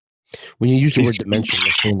 When you use the please, word dimension,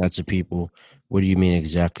 explain that to people. What do you mean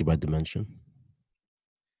exactly by dimension?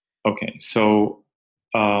 okay, so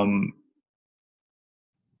um,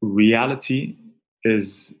 reality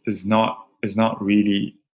is not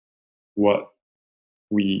really what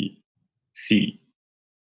we see.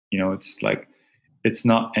 It's like, it's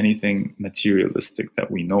not anything materialistic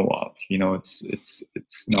that we know of.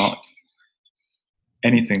 It's not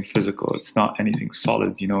anything physical. It's not anything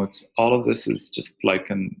solid. It's all of this is just like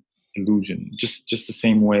an illusion. Just the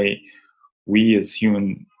same way we as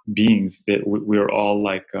human beings, that we're all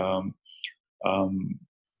like um,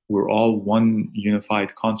 we're all one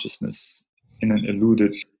unified consciousness in an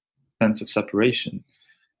eluded sense of separation.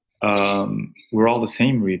 We're all the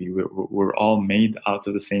same, really. We're all made out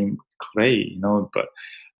of the same clay, but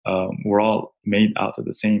we're all made out of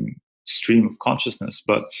the same stream of consciousness.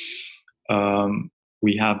 But um,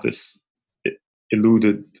 we have this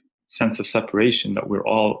eluded sense of separation, that we're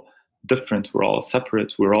all different, we're all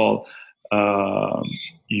separate, we're all um,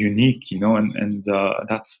 unique, and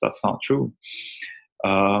that's not true.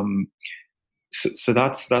 Um, so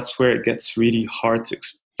that's where it gets really hard to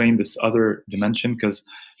explain this other dimension, because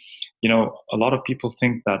a lot of people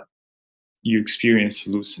think that you experience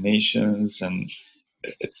hallucinations, and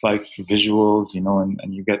it's like visuals,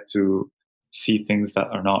 and you get to see things that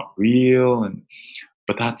are not real,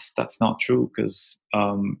 but that's not true, because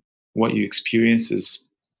what you experience is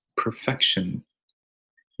perfection.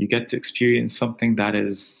 You get to experience something that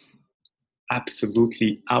is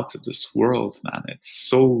absolutely out of this world, man. It's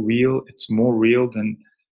so real. It's more real than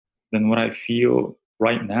what I feel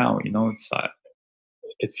right now.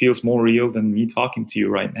 It feels more real than me talking to you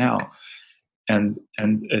right now. And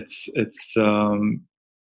it's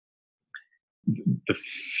the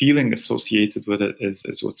feeling associated with it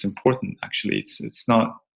is what's important. Actually, it's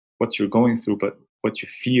not what you're going through, but what you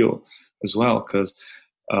feel as well, because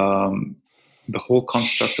the whole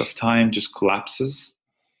construct of time just collapses.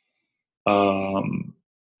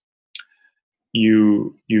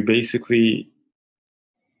 You basically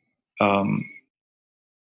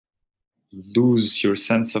lose your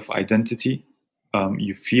sense of identity.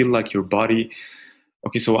 You feel like your body.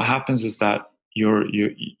 Okay, so what happens is that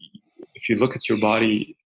if you look at your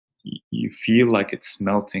body, you feel like it's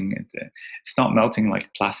melting. It's not melting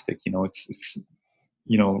like plastic, it's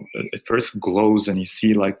at first glows, and you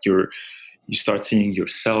see like you start seeing your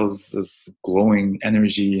cells as glowing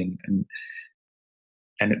energy, and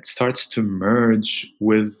it starts to merge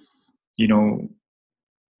with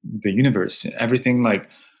the universe. Everything, like,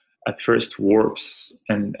 at first warps,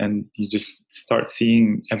 and you just start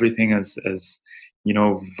seeing everything as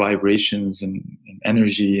vibrations and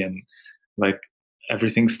energy, and like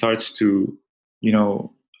everything starts to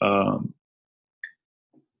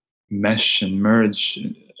mesh and merge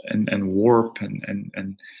and warp,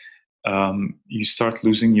 and you start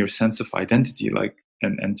losing your sense of identity, like,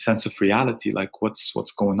 and sense of reality, like what's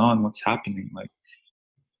going on, what's happening. Like,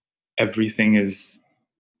 everything is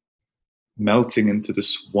melting into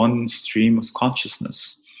this one stream of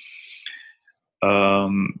consciousness.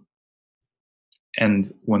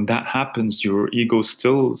 And when that happens, your ego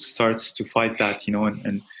still starts to fight that,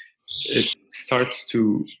 and it starts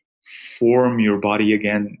to form your body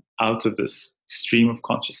again out of this stream of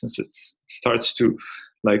consciousness. It starts to,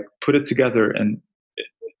 like, put it together, and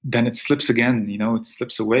then it slips again, it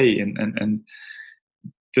slips away, and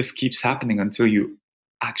this keeps happening until you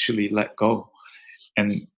actually let go.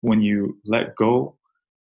 And when you let go,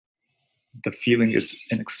 the feeling is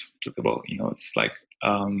inexplicable. It's like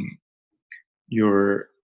your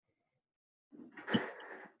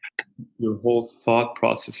whole thought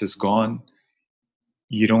process is gone.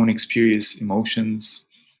 You don't experience emotions.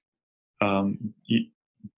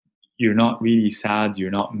 You're not really sad. You're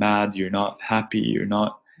not mad. You're not happy. You're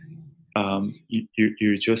not.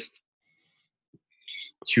 You're just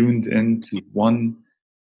tuned into one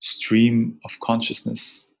stream of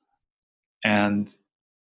consciousness, and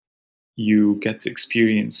you get to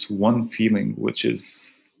experience one feeling, which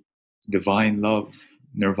is divine love,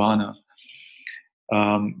 nirvana,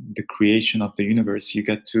 the creation of the universe. You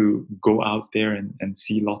get to go out there and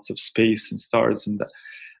see lots of space and stars, and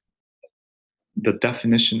the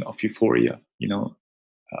definition of euphoria.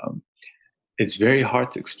 It's very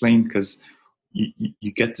hard to explain, because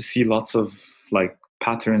you get to see lots of, like,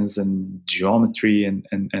 patterns and geometry, and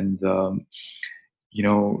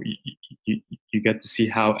you get to see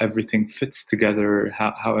how everything fits together,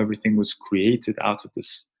 how everything was created out of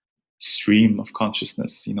this stream of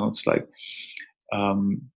consciousness. It's like,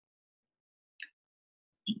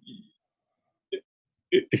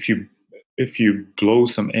 if you blow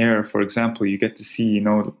some air, for example, you get to see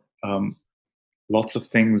lots of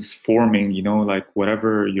things forming. Like,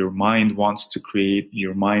 whatever your mind wants to create,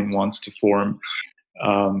 your mind wants to form,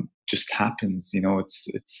 just happens.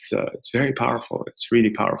 It's very powerful. It's really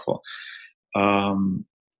powerful. And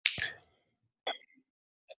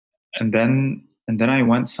then I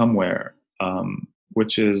went somewhere,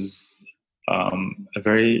 which is a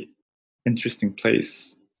very interesting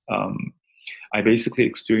place. I basically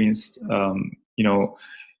experienced, have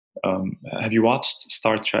you watched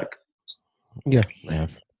Star Trek? Yeah, I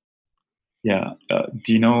have. Yeah.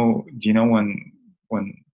 Do you know when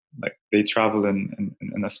like they travel in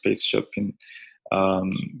a spaceship, and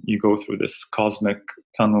you go through this cosmic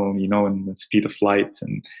tunnel, and the speed of light,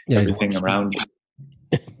 and everything around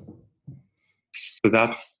you. So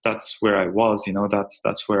that's where I was.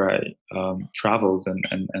 That's where I traveled,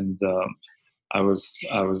 and I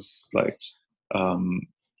was like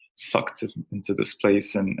sucked into this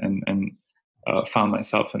place, and found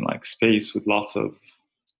myself in, like, space with lots of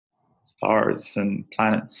stars and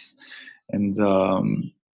planets, and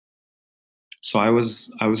so I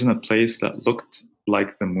was in a place that looked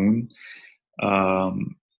like the moon.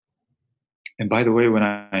 And by the way, when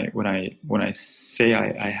I say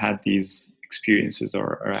I had these experiences,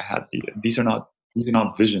 or I had these are not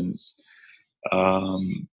visions.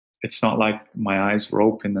 It's not like my eyes were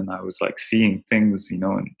open and I was, like, seeing things,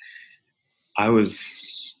 and I was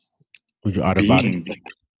out of body?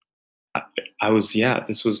 I was, yeah,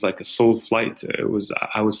 this was like a soul flight.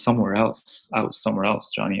 I was somewhere else.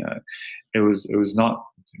 Johnny. It was not,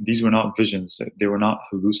 these were not visions. They were not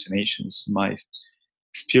hallucinations. My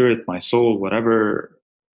spirit, my soul,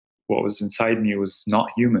 what was inside me was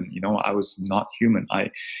not human. I was not human.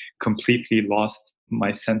 I completely lost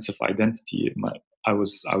my sense of identity.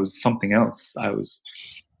 was something else.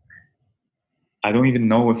 I don't even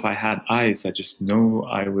know if I had eyes. I just know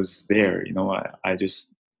I was there. I just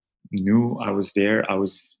knew I was there. I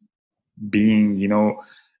was being,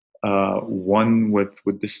 one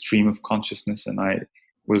with the stream of consciousness, and I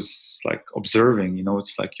was like observing.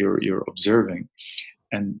 It's like you're observing,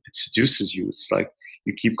 and it seduces you. It's like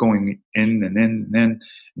you keep going in and in and in,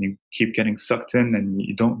 and you keep getting sucked in, and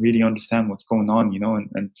you don't really understand what's going on,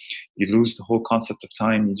 and you lose the whole concept of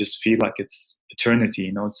time. You just feel like it's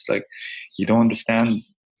eternity. It's like you don't understand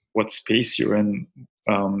what space you're in.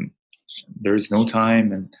 There's no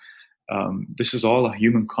time, and this is all a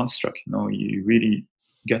human construct. You really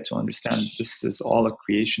get to understand this is all a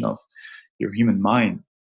creation of your human mind.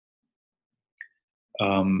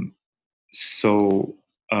 So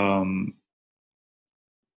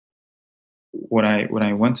when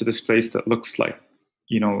I went to this place that looks like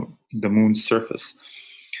the moon's surface,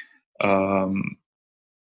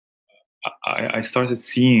 I started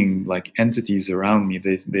seeing like entities around me.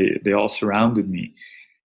 They all surrounded me,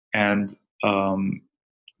 and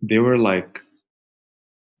they were like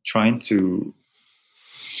trying to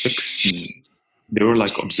fix me. They were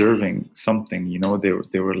like observing something.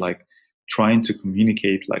 They were like trying to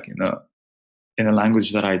communicate like in a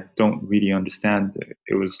language that I don't really understand.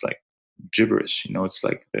 It was like gibberish. It's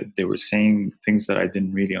like they were saying things that I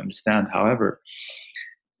didn't really understand. However,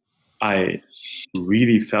 I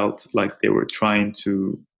really felt like they were trying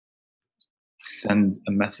to send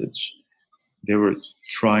a message. They were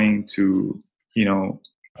trying to,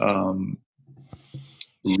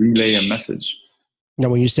 relay a message. Now,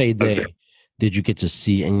 when you say they, Okay. did you get to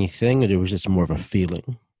see anything, or it was just more of a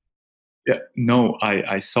feeling? Yeah, no,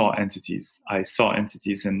 I saw entities. I saw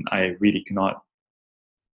entities, and I really cannot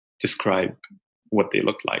describe what they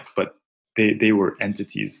looked like, but they were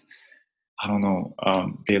entities. I don't know.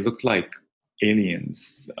 They looked like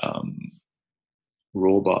aliens,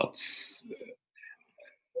 robots.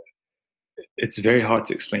 It's very hard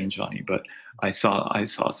to explain, Johnny, but I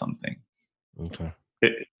saw something. Okay.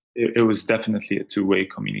 It was definitely a two-way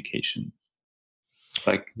communication.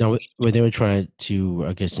 Like, Now, when they were trying to,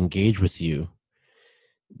 I guess, engage with you,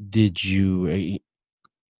 did you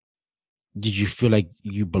did you feel like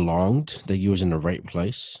you belonged, that you was in the right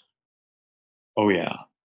place? oh yeah,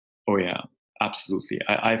 oh yeah, absolutely.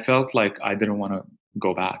 I felt like I didn't want to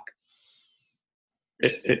go back.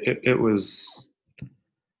 It was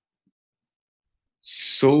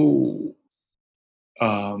so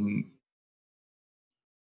um,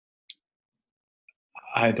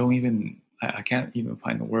 I can't even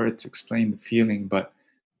find the word to explain the feeling, but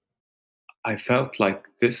I felt like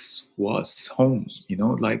this was home.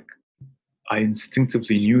 Like I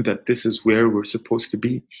instinctively knew that this is where we're supposed to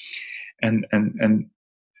be, and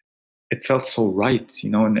it felt so right,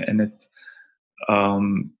 and it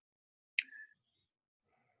um,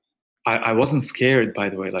 I wasn't scared, by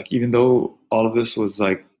the way. Like, even though all of this was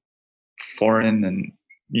like foreign and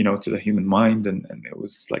to the human mind, and it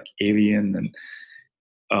was like alien, and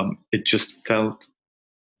it just felt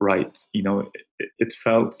right. It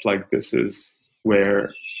felt like this is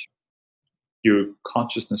where your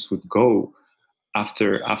consciousness would go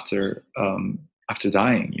after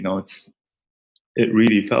dying. It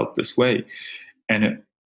really felt this way, and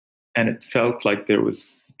it felt like there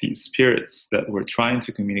was these spirits that were trying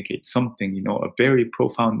to communicate something, a very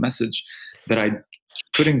profound message that I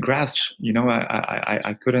couldn't grasp.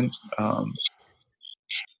 I couldn't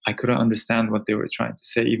I couldn't understand what they were trying to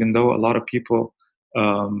say, even though a lot of people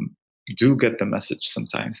um, do get the message.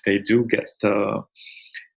 Sometimes they do get they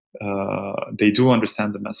do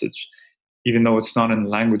understand the message, even though it's not in a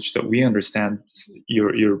language that we understand.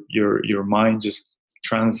 Your mind just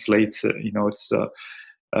translates it. It's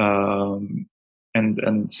and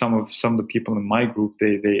some of the people in my group,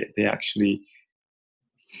 they actually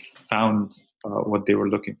found what they were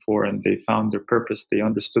looking for, and they found their purpose. They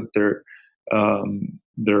understood their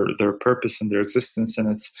purpose and their existence, and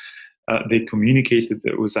it's they communicated.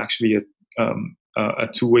 It was actually a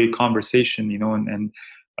two-way conversation, and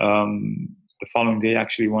the following day,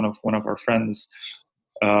 actually, one of our friends,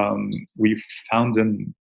 we found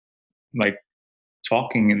him like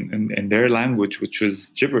talking in their language, which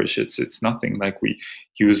was gibberish. It's nothing. Like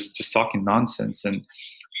he was just talking nonsense, and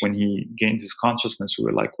when he gained his consciousness, we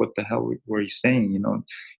were like, "What the hell were you saying?"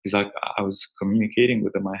 He's like, "I was communicating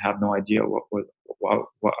with them. I have no idea what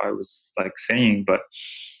I was like saying, but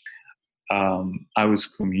I was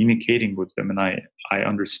communicating with them, and I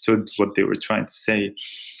understood what they were trying to say."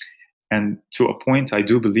 And to a point, I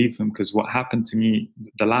do believe him, because what happened to me,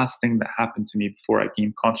 the last thing that happened to me before I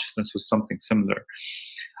gained consciousness, was something similar.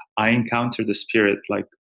 I encountered a spirit like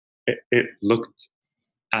it looked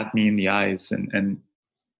at me in the eyes, and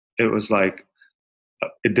it was like,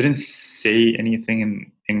 it didn't say anything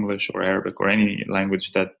in English or Arabic or any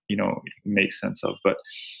language that you can make sense of, but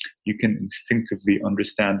you can instinctively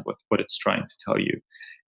understand what it's trying to tell you.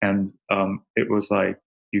 And it was like,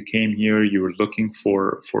 you came here, you were looking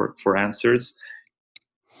for answers.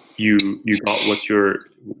 You got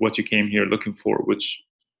what you came here looking for, which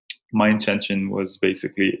my intention was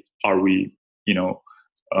basically, are we,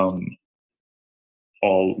 um,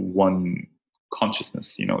 all one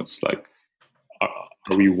consciousness? It's like,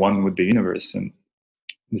 are we one with the universe? And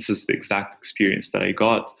this is the exact experience that I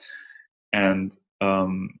got. And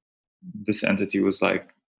this entity was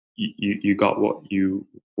like, you got what you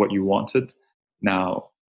wanted. Now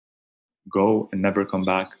go and never come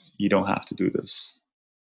back. You don't have to do this.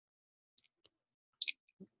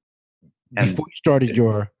 Before you started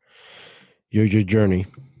your journey,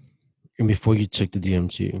 and before you took the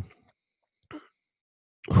DMT,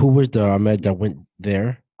 who was the Ahmed that went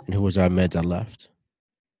there, and who was Ahmed that left?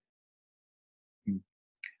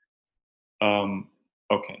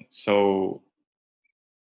 Okay, so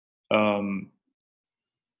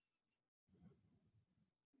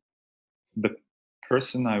the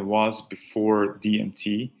person I was before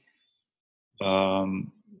DMT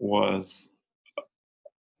was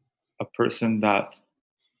a person that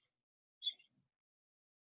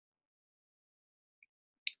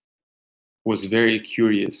was very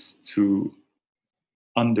curious to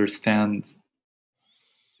understand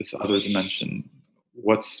this other dimension,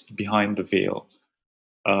 what's behind the veil,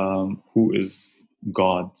 who is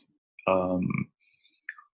God,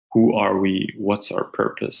 who are we, what's our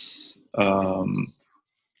purpose,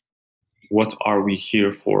 what are we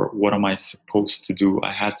here for, what am I supposed to do?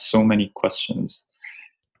 I had so many questions.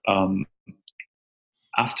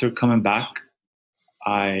 After coming back,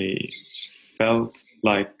 I felt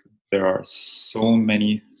like there are so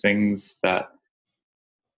many things that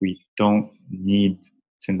we don't need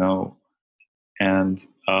to know. And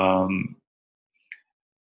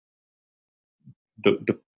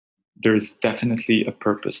there's definitely a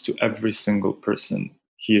purpose to every single person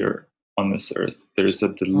here on this earth. There's a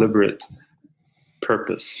deliberate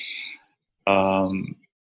purpose.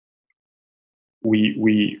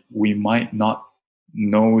 We might not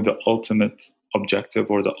know the ultimate objective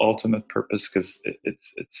or the ultimate purpose, because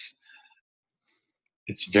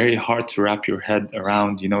it's very hard to wrap your head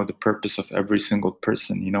around, the purpose of every single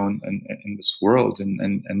person, in this world,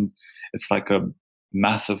 and it's like a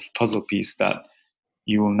massive puzzle piece that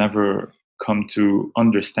you will never come to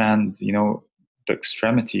understand, the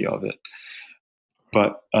extremity of it.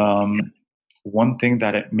 But one thing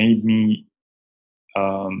that it made me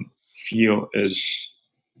feel is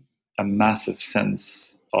a massive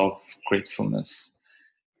sense of gratefulness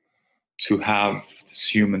to have this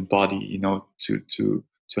human body, to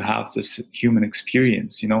have this human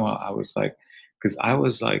experience. I was like, because I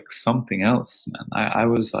was like something else, man. I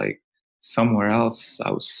was like somewhere else. I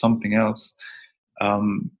was something else.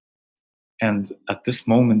 And at this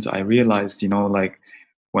moment, I realized, like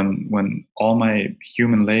when all my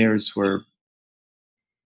human layers were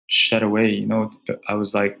shed away, I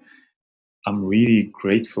was like, I'm really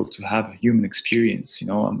grateful to have a human experience.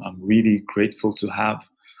 I'm really grateful to have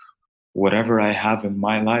whatever I have in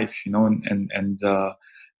my life, and the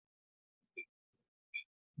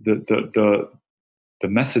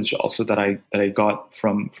message also that I got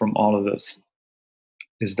from all of this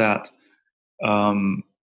is that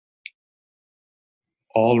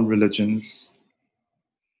all religions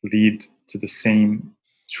lead to the same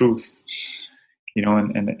truth,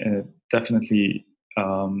 and it definitely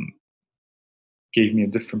gave me a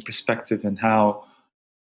different perspective in how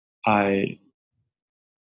I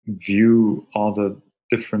view all the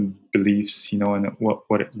different beliefs, and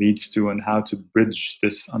what it leads to, and how to bridge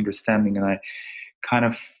this understanding. And I kind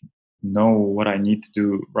of know what I need to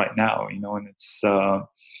do right now, and it's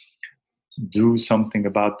do something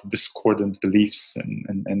about the discordant beliefs and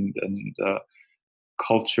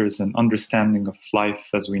cultures and understanding of life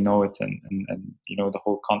as we know it, and the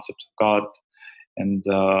whole concept of God, and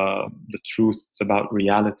the truths about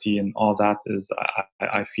reality and all that. Is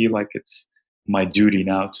I feel like it's my duty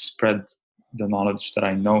now to spread the knowledge that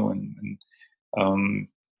I know, and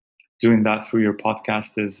doing that through your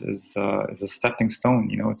podcast is a stepping stone.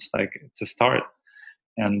 It's like, it's a start,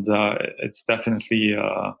 and it's definitely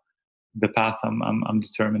the path I'm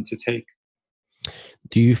determined to take.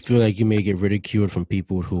 Do you feel like you may get ridiculed from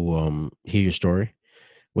people who hear your story,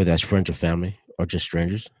 whether that's friends or family or just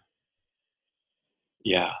strangers?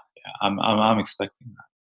 Yeah, I'm expecting that.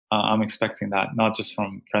 I'm expecting that not just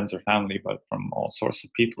from friends or family, but from all sorts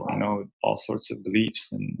of people. All sorts of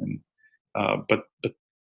beliefs, but the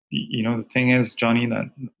thing is, Johnny, that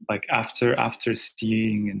like after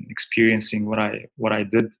seeing and experiencing what I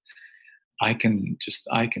did, I can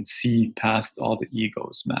see past all the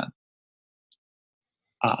egos, man.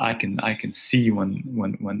 I can see when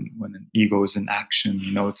an ego is in action.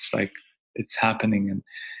 It's like it's happening, and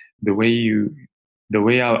the way you the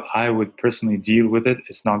way I would personally deal with it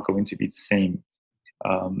is not going to be the same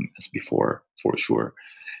as before, for sure.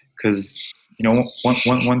 Because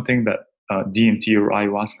one thing that DMT or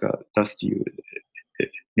ayahuasca does to you, it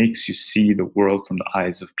makes you see the world from the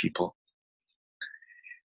eyes of people.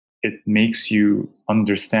 It makes you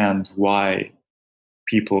understand why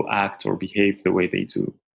people act or behave the way they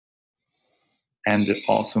do. And it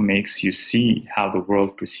also makes you see how the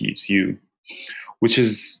world perceives you, which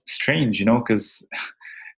is strange, because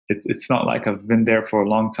it's not like I've been there for a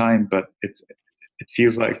long time, but it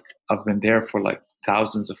feels like I've been there for like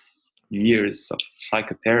thousands of years of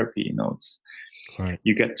psychotherapy. Right.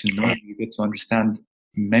 You get to know, you get to understand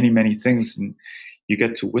many things, and you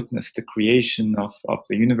get to witness the creation of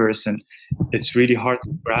the universe, and it's really hard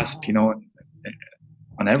to grasp,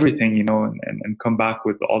 on everything, and come back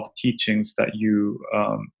with all the teachings that you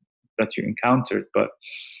encountered, but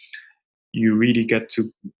you really get to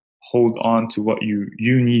hold on to what you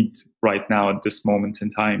need right now at this moment in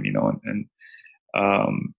time, and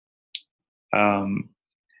um, um,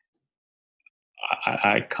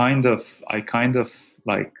 I kind of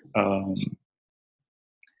like um,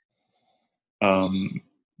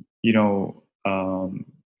 you know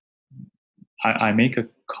I make a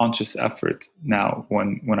conscious effort now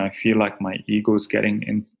when I feel like my ego is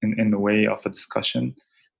getting in the way of a discussion,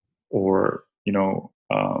 or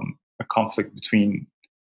a conflict between,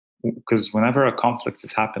 because whenever a conflict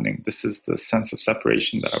is happening, this is the sense of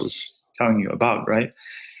separation that I was telling you about, right?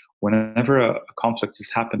 Whenever a conflict is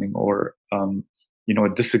happening, or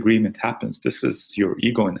a disagreement happens, this is your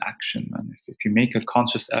ego in action, man. If you make a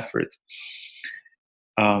conscious effort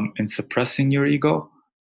in suppressing your ego,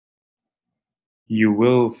 you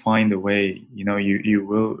will find a way. You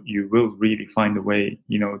will really find a way,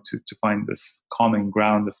 to find this common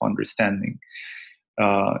ground of understanding,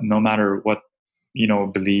 no matter what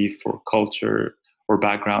belief or culture or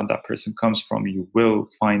background that person comes from. You will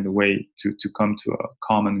find a way to come to a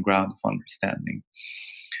common ground of understanding,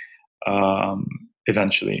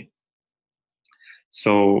 eventually.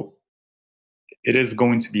 So it is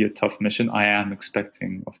going to be a tough mission. I am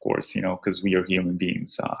expecting, of course, because we are human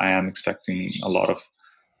beings, I am expecting a lot of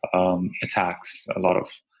attacks, a lot of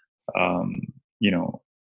um, you know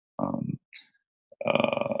um,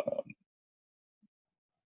 uh,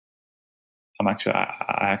 I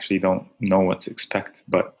actually don't know what to expect,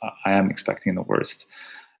 but I am expecting the worst.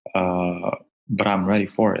 But I'm ready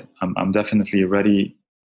for it. I'm definitely ready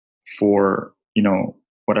for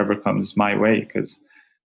whatever comes my way, because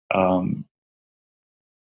um,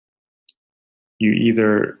 you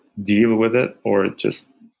either deal with it or just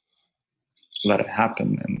let it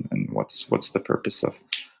happen. And what's the purpose of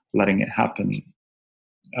letting it happen,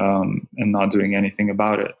 and not doing anything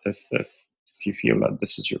about it, if you feel that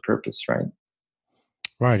this is your purpose, right?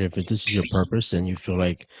 Right. If this is your purpose and you feel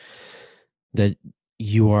like that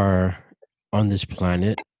you are on this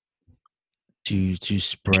planet to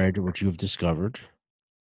spread what you have discovered,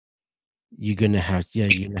 you're gonna have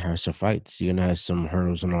some fights. You're gonna have some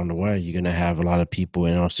hurdles along the way. You're gonna have a lot of people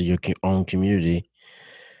and also your own community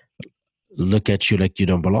look at you like you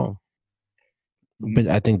don't belong. But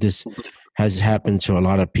I think this has happened to a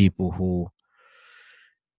lot of people who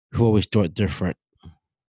always thought different,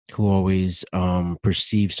 who always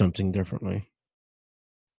perceive something differently.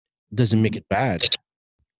 Doesn't make it bad.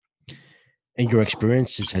 And your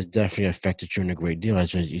experiences has definitely affected you in a great deal.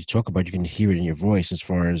 As you talk about, you can hear it in your voice as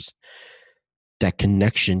far as that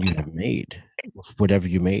connection you have made with whatever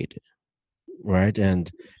you made, right?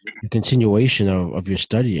 And the continuation of your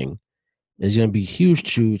studying is going to be huge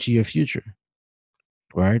to your future,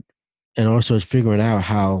 right? And also it's figuring out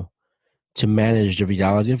how to manage the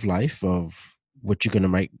reality of life, of what you're going to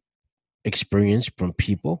might experience from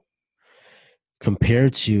people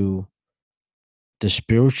compared to the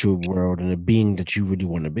spiritual world and the being that you really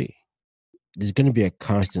want to be. There's going to be a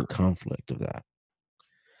constant conflict of that.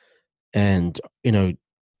 And,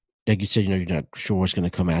 like you said, you're not sure what's going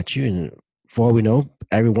to come at you. And for all we know,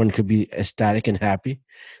 everyone could be ecstatic and happy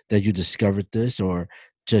that you discovered this, or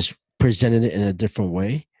just presented it in a different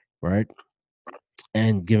way, right?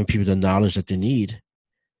 And giving people the knowledge that they need.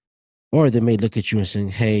 Or they may look at you and saying,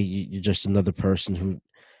 "Hey, you're just another person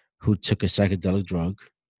who took a psychedelic drug,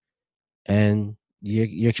 and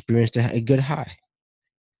you experienced a good high.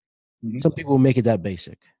 Hmm. Some people make it that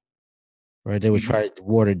basic, right? They would Hmm. try to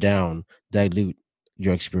water down, dilute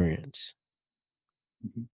your experience.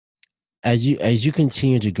 Hmm. As you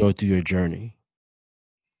continue to go through your journey,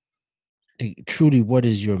 truly, what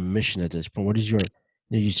is your mission at this point? What is your,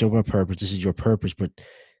 you talk about purpose? This is your purpose, but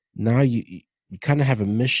now you kind of have a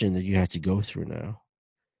mission that you have to go through now.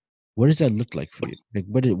 What does that look like for you? Like,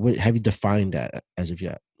 what have you defined that as of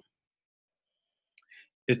yet?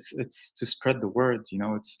 It's to spread the word.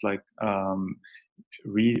 It's like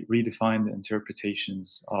redefine the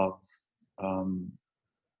interpretations of um,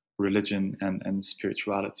 religion and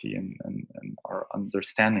spirituality and our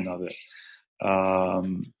understanding of it.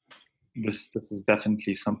 Um, this is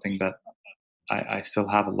definitely something that I still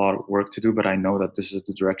have a lot of work to do, but I know that this is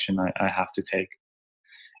the direction I have to take.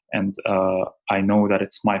 And I know that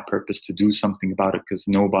it's my purpose to do something about it because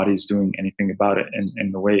nobody's doing anything about it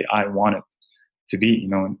in the way I want it to be,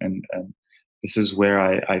 and this is where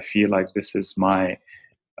I feel like this is my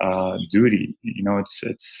duty.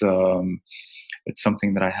 It's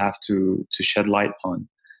something that I have to shed light on.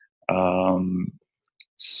 Um,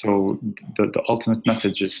 so the ultimate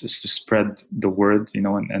message is to spread the word,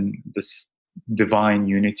 and this divine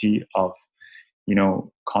unity of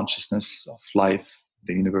consciousness, of life,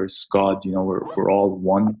 the universe, God. We're all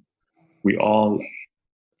one. We all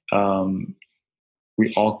um,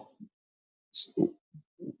 we all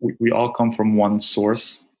we all come from one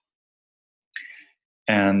source,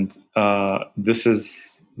 and this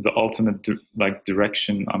is the ultimate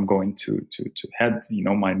direction I'm going to head.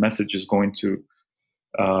 My message is going to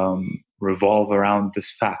revolve around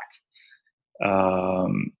this fact.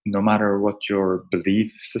 No matter what your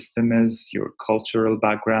belief system is, your cultural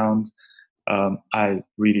background, I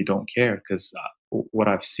really don't care, because what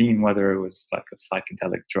I've seen, whether it was like a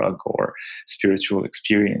psychedelic drug or spiritual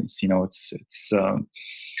experience,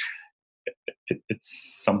 it's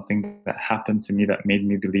something that happened to me that made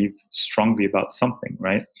me believe strongly about something,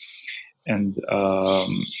 right? And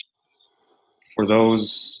for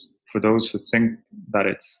those who think that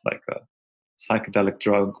it's like a psychedelic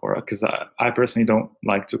drug, or because I personally don't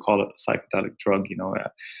like to call it a psychedelic drug,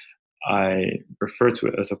 I refer to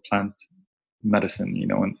it as a plant medicine,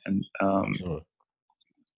 Sure.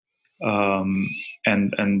 um,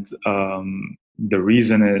 and the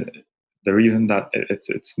reason that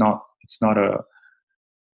it's not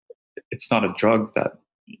a drug that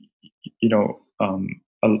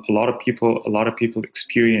a lot of people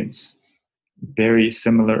experience very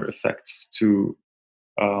similar effects to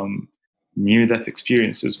um, near death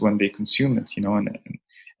experiences when they consume it,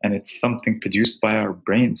 and it's something produced by our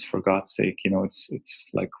brains, for God's sake. It's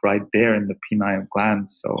like right there in the pineal gland.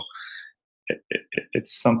 So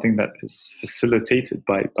it's something that is facilitated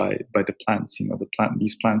by the plants.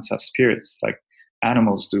 These plants have spirits like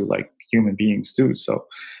animals do, like human beings do. So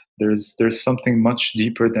there's something much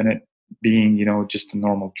deeper than it being just a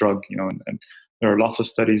normal drug. And there are lots of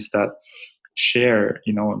studies that share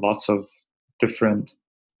lots of different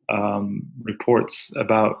reports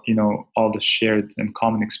about all the shared and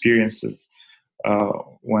common experiences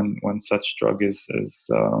when such drug is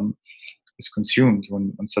consumed,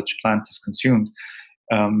 when such plant is consumed.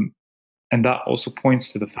 Um, and that also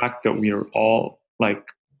points to the fact that we are all like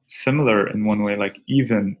similar in one way. Like,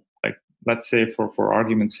 even like, let's say for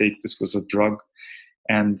argument's sake, this was a drug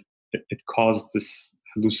and it caused this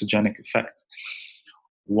hallucinogenic effect.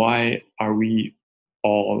 Why are we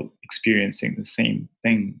all experiencing the same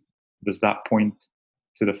thing? Does that point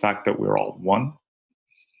to the fact that we're all one?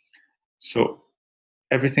 So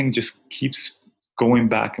everything just keeps going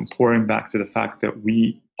back and pouring back to the fact that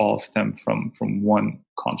we all stem from one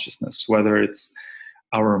consciousness, whether it's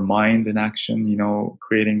our mind in action,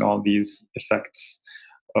 creating all these effects,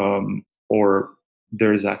 or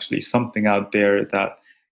there's actually something out there that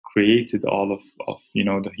created all of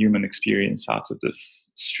the human experience out of this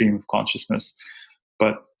stream of consciousness.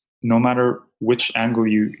 But no matter which angle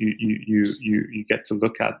you get to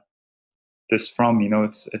look at this from,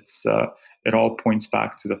 it all points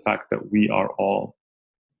back to the fact that we are all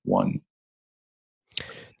one.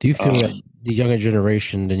 Do you feel that Um, the younger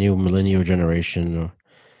generation, the new millennial generation,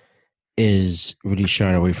 is really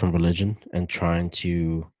shying away from religion and trying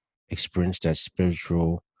to experience that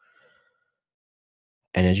spiritual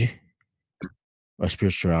energy or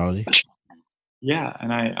spirituality? yeah,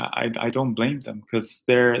 and I don't blame them, because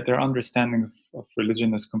their understanding of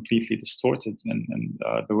religion is completely distorted, and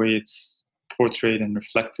the way it's portrayed and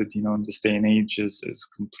reflected, in this day and age is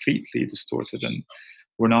completely distorted, and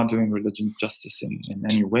we're not doing religion justice in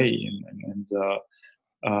any way, and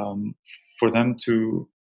for them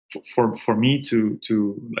for me to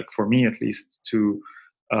like, for me at least, to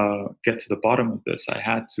get to the bottom of this, I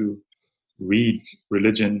had to read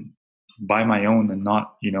religion by my own, and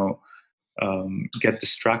not, get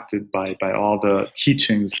distracted by all the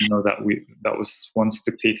teachings, that was once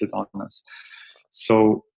dictated on us.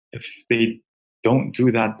 So if they don't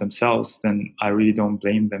do that themselves, then I really don't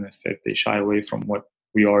blame them if they shy away from what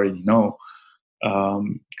we already know.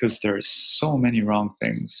 Because there's so many wrong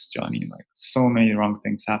things, Johnny, like so many wrong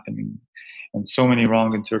things happening, and so many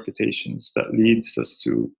wrong interpretations that leads us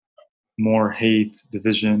to more hate,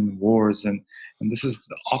 division, wars, and this is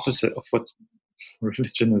the opposite of what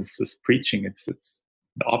religion is preaching. It's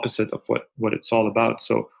the opposite of what it's all about.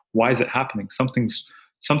 So why is it happening? Something's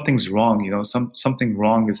wrong. Something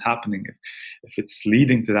wrong is happening. If it's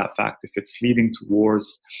leading to that fact, if it's leading to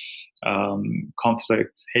wars,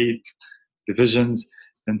 conflict, hate, divisions,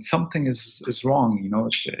 then something is wrong.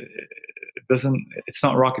 It doesn't. It's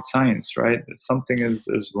not rocket science, right? Something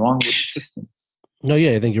is wrong with the system. No,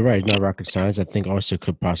 yeah, I think you're right. Not rocket science. I think also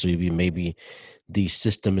could possibly be maybe the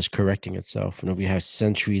system is correcting itself. We have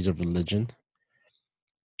centuries of religion.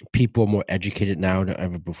 People are more educated now than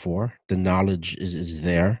ever before. The knowledge is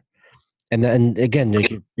there, and again,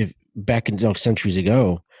 if back in centuries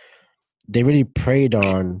ago, they really preyed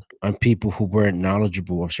on people who weren't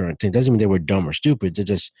knowledgeable of certain things. Doesn't mean they were dumb or stupid. They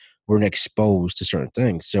just weren't exposed to certain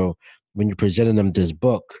things. So when you presented them this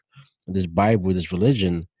book, this Bible, this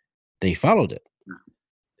religion, they followed it.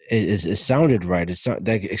 It sounded right.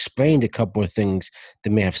 They explained a couple of things they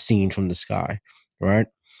may have seen from the sky, right?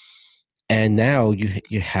 And now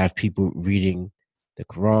you have people reading the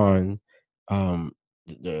Quran, um,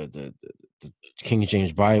 the King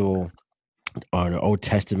James Bible, or the Old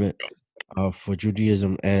Testament for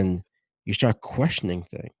Judaism, and you start questioning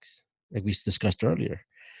things like we discussed earlier.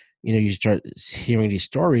 You start hearing these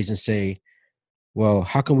stories and say, "Well,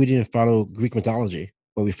 how come we didn't follow Greek mythology,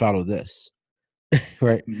 but we follow this?"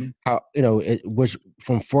 Right? Mm-hmm. How it was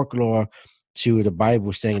from folklore to the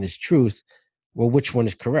Bible saying it's truth. Well, which one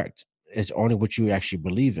is correct? It's only what you actually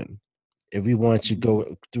believe in. If we wanted to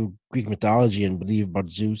go through Greek mythology and believe about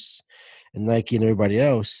Zeus and Nike and everybody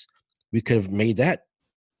else, we could have made that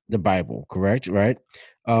the Bible, correct? Right?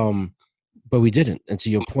 But we didn't. And to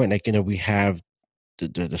your point, like we have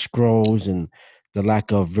the scrolls and the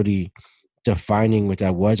lack of really defining what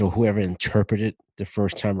that was, or whoever interpreted the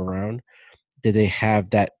first time around. Did they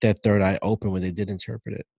have that third eye open when they did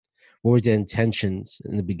interpret it? What were their intentions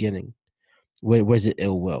in the beginning? Was it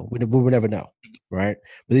ill will? We will never know, right?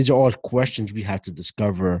 But these are all questions we have to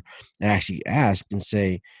discover and actually ask and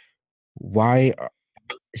say, why,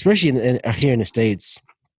 especially here in the States,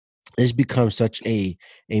 it's become such a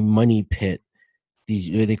money pit.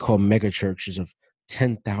 These what they call mega churches of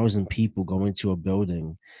 10,000 people going to a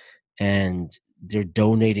building, and they're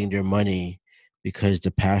donating their money because the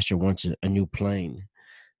pastor wants a new plane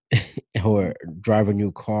or drive a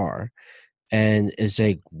new car. And it's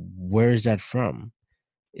like, where is that from?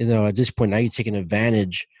 At this point, now you're taking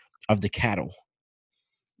advantage of the cattle.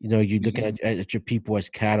 You're looking at your people as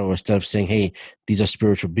cattle instead of saying, hey, these are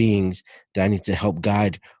spiritual beings that I need to help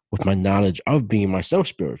guide with my knowledge of being myself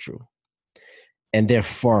spiritual. And they're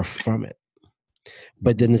far from it.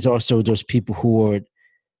 But then there's also those people who would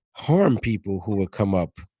harm people who would come up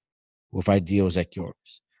with ideals like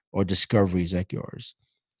yours, or discoveries like yours,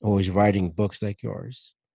 or is writing books like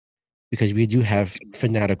yours. Because we do have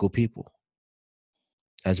fanatical people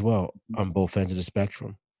as well on both ends of the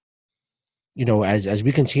spectrum. As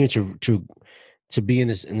we continue to be in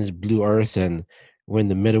this blue earth, and we're in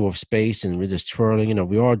the middle of space and we're just twirling,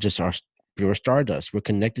 we all just are pure stardust. We're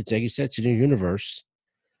connected to, like you said, to the universe.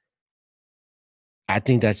 I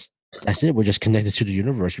think that's it. We're just connected to the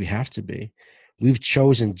universe. We have to be. We've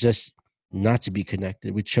chosen just not to be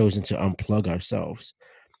connected. We've chosen to unplug ourselves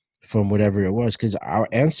from whatever it was, because our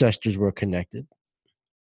ancestors were connected.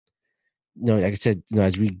 Like I said,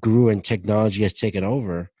 as we grew and technology has taken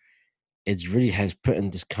over, it really has put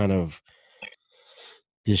in this kind of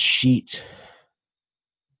this sheet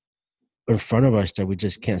in front of us that we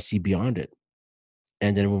just can't see beyond it.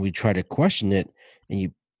 And then when we try to question it and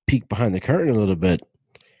you peek behind the curtain a little bit,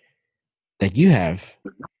 like you have,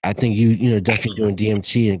 I think definitely doing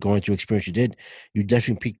DMT and going through experience you did, you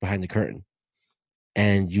definitely peeked behind the curtain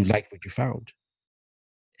and you liked what you found.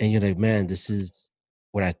 And you're like, man, this is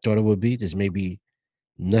what I thought it would be. There's maybe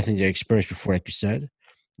nothing that I experienced before, like you said.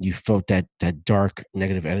 You felt that dark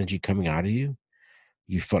negative energy coming out of you.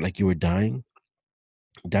 You felt like you were dying.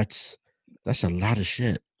 That's a lot of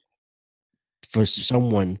shit for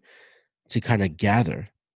someone to kind of gather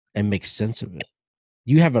and make sense of it.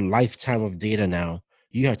 You have a lifetime of data now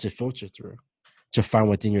you have to filter through. to find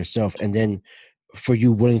within yourself, and then for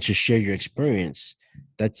you willing to share your experience,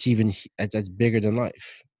 that's bigger than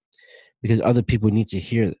life, because other people need to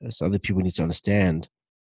hear this. Other people need to understand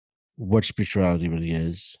what spirituality really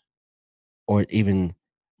is, or even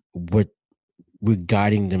what we're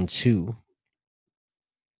guiding them to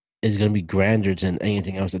is going to be grander than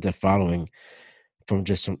anything else that they're following from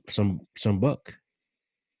just some book.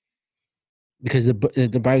 Because the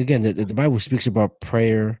Bible, again, the Bible speaks about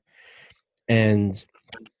prayer, and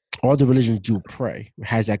all the religions do pray,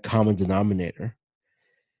 has that common denominator.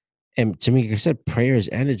 And to me, like I said, prayer is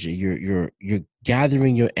energy. You're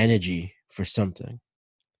gathering your energy for something,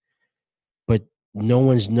 but no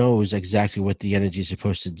one knows exactly what the energy is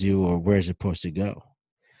supposed to do or where it's supposed to go. or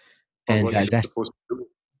And what you're that's supposed to do.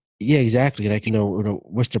 yeah, exactly. Like,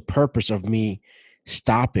 what's the purpose of me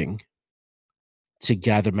stopping to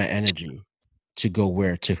gather my energy to go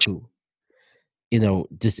where, to who?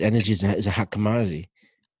 This energy is a hot commodity.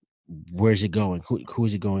 Where's it going? Who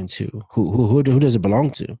is it going to? Who does it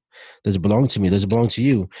belong to? Does it belong to me? Does it belong to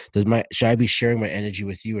you? Should I be sharing my energy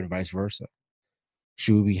with you and vice versa?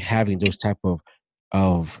 Should we be having those type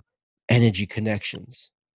of energy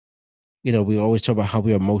connections? We always talk about how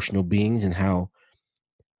we are emotional beings and how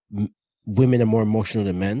m- women are more emotional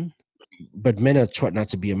than men, but men are taught not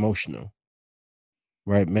to be emotional,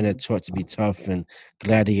 right? Men are Mhm. taught to be tough and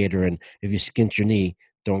gladiator, and if you skint your knee,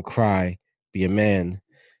 don't cry, be a man.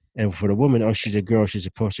 And for the woman, oh, she's a girl, she's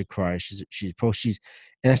supposed to cry.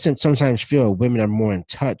 And I sometimes feel women are more in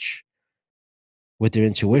touch with their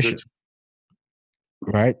With it. intuition,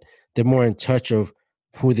 right? They're more in touch of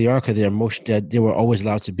who they are because that they were always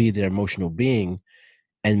allowed to be their emotional being,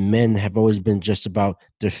 and men have always been just about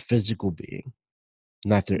their physical being,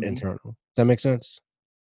 not their Mhm. internal. That makes sense?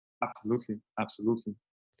 Absolutely, absolutely.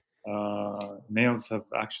 Males have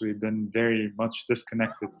actually been very much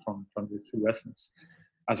disconnected from their true essence,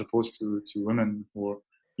 as opposed to women who,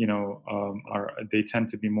 are they tend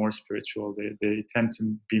to be more spiritual. They tend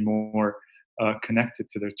to be more connected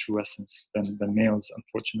to their true essence than males,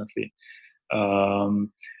 unfortunately.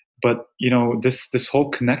 Um, but this whole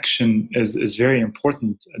connection is very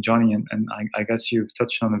important, Johnny, and I guess you've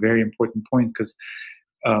touched on a very important point, because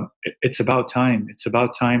it's about time. It's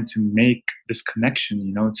about time to make this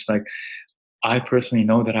connection. It's like, I personally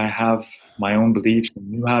know that I have my own beliefs,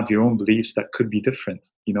 and you have your own beliefs that could be different.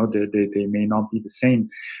 They may not be the same,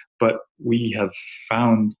 but we have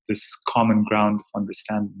found this common ground of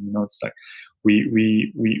understanding. It's like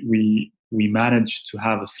we managed to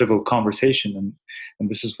have a civil conversation, and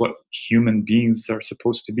this is what human beings are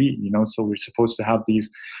supposed to be. So we're supposed to have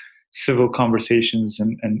these civil conversations,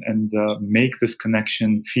 and make this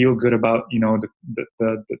connection, feel good about the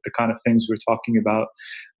kind of things we're talking about.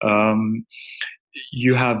 um,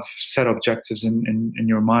 you have set objectives in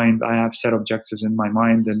your mind, I have set objectives in my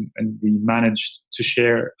mind, and we managed to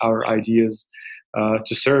share our ideas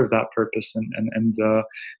to serve that purpose, and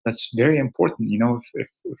that's very important.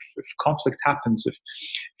 If conflict happens, if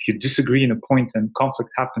you disagree in a point and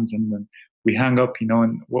conflict happens, and then we hang up,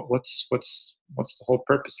 and what's the whole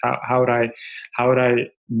purpose? How would I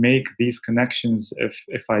make these connections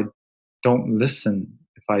if I don't listen,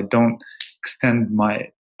 if I don't extend my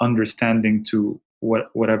understanding to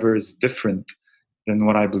whatever is different than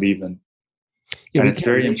what I believe in? Yeah, And we it's can't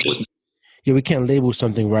very label. important. Yeah, we can't label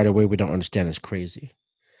something right away we don't understand as crazy,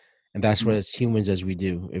 and that's what Mhm. as humans as we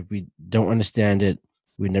do. If we don't understand it,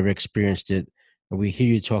 we never experienced it, and we hear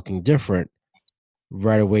you talking different,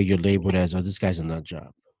 right away you're labeled as, oh, this guy's a nut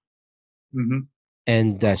job. Mhm.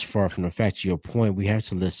 And that's far from the fact. To your point, we have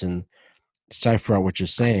to listen, decipher out what you're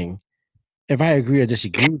saying. If I agree or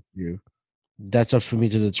disagree with you, that's up for me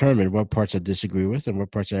to determine what parts I disagree with and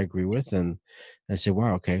what parts I agree with. And I say,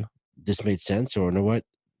 wow, okay, this made sense, or you know what,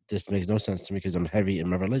 this makes no sense to me because I'm heavy in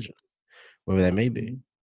my religion, whatever that may be. Mhm.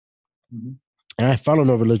 Mhm. And I follow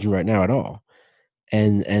no religion right now at all.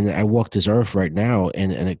 And I walk this earth right now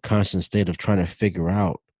in a constant state of trying to figure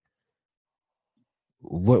out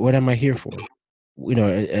what am I here for?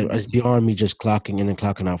 It's Mhm. beyond me just clocking in and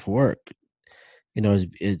clocking out for work. And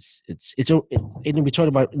we talked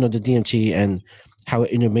about the DMT and how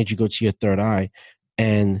it made you go to your third eye,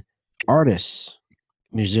 and artists,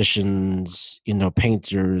 musicians,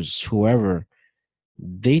 painters, whoever,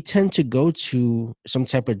 they tend to go to some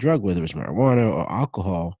type of drug, whether it's marijuana or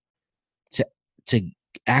alcohol, to to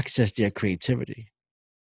access their creativity,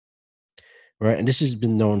 right? And this has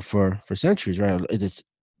been known for centuries, right?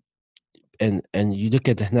 And you look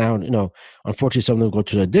at now, unfortunately, some of them go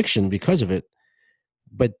to addiction because of it.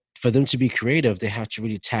 But for them to be creative, they have to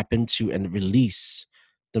really tap into and release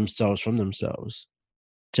themselves from themselves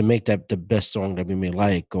to make that the best song that we may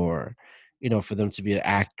like, or for them to be an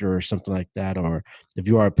actor or something like that, or if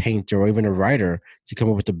you are a painter or even a writer, to come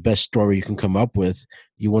up with the best story you can come up with,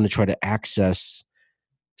 you want to try to access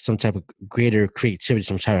some type of greater creativity,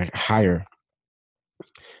 some type of higher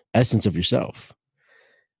essence of yourself.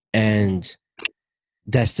 And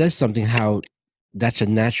that says something how that's a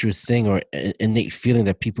natural thing or innate feeling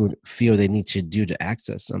that people feel they need to do to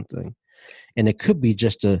access something. And it could be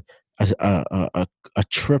just a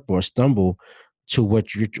trip or a stumble to what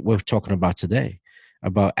we're talking about today,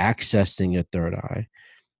 about accessing your third eye,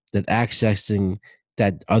 that accessing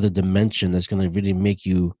that other dimension that's going to really make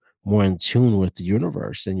you more in tune with the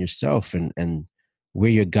universe and yourself, and where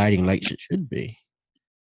your guiding light should be.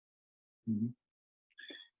 Mhm.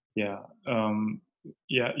 Yeah.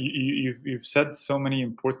 Yeah. You've said so many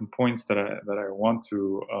important points that I want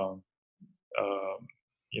to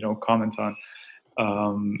comment on.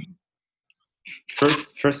 Um,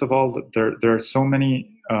 first of all, there are so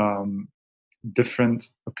many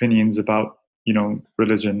different opinions about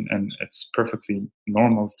religion, and it's perfectly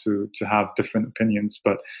normal to have different opinions.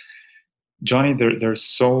 But Johnny, there's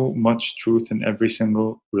so much truth in every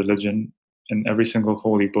single religion, in every single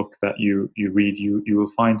holy book that you read. You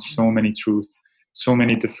will find so many truth, so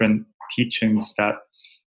many different teachings that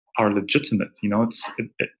are legitimate.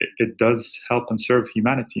 It does help and serve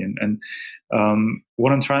humanity. And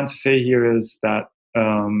what I'm trying to say here is that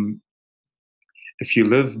if you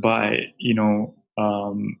live by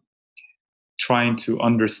trying to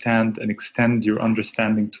understand and extend your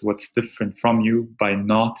understanding to what's different from you by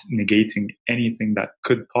not negating anything that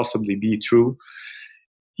could possibly be true,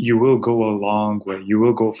 you will go a long way. You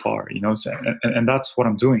will go far. So, and that's what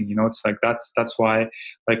I'm doing. It's like that's why,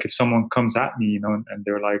 like, if someone comes at me, and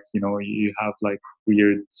they're like, you have like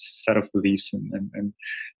weird set of beliefs, and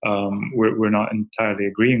we're not entirely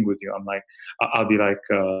agreeing with you. I'm like, I'll be like,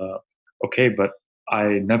 okay, but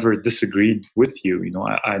I never disagreed with you.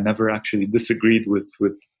 I never actually disagreed with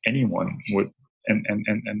anyone.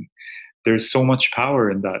 And there's so much power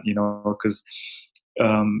in that. Because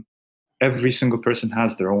every single person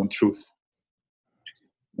has their own truth.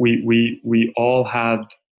 We all had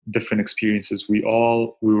different experiences. We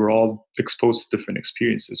were all exposed to different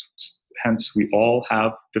experiences. Hence, we all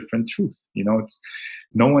have different truth.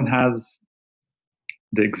 No one has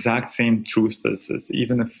the exact same truth as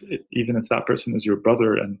even if that person is your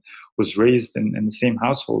brother and was raised in the same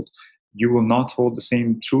household, you will not hold the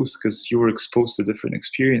same truth because you were exposed to different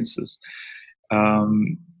experiences.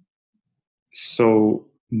 So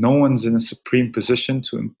no one's in a supreme position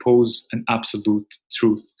to impose an absolute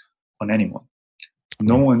truth on anyone.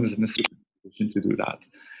 No one's in a supreme position to do that.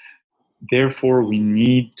 Therefore, we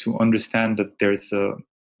need to understand that there's a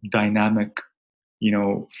dynamic,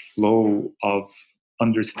 flow of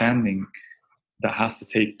understanding that has to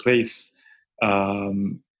take place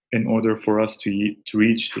in order for us to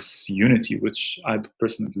reach this unity, which I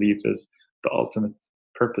personally believe is the ultimate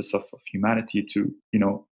purpose of humanity, to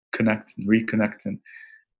connect and reconnect and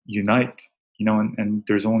unite. And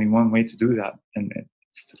there's only one way to do that, and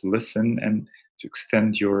it's to listen and to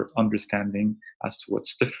extend your understanding as to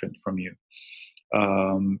what's different from you.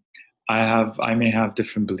 I may have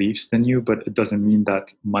different beliefs than you, but it doesn't mean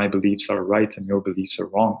that my beliefs are right and your beliefs are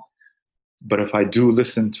wrong. But if I do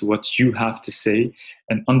listen to what you have to say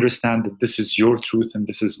and understand that this is your truth and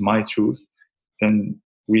this is my truth, then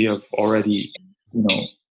we have already,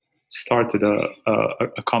 started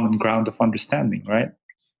a common ground of understanding, right?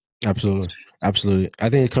 Absolutely. Absolutely. I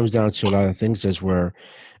think it comes down to a lot of things as where,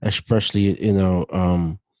 especially,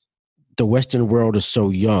 the Western world is so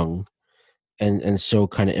young and so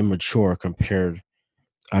kind of immature compared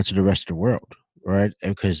to the rest of the world, right?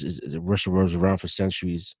 Because the rest of the world was around for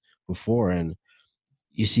centuries before, and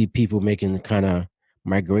you see people making kind of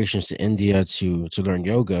migrations to India to learn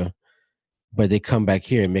yoga, but they come back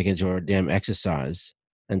here and make it into a damn exercise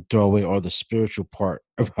and throw away all the spiritual part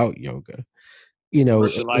about yoga.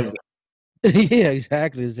 Commercialize Yeah,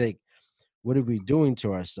 exactly. It's like, what are we doing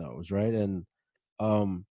to ourselves, right? And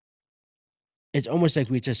um, it's almost like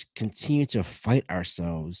we just continue to fight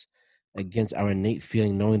ourselves against our innate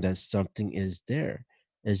feeling, knowing that something is there.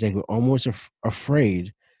 It's like we're almost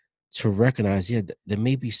afraid to recognize, yeah, there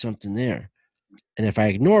may be something there. And if I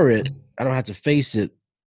ignore it, I don't have to face it.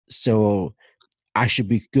 So I should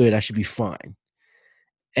be good. I should be fine.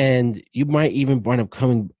 And you might even wind up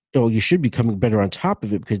you should be coming better on top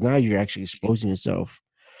of it, because now you're actually exposing yourself.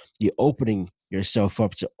 You're opening yourself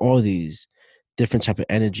up to all these different type of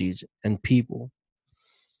energies and people.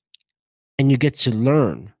 And you get to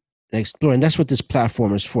learn and explore. And that's what this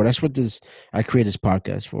platform is for. That's what I created this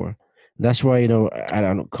podcast for. That's why, I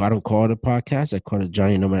don't call it a podcast. I call it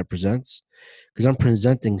Johnny Nomad Presents, because I'm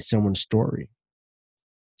presenting someone's story.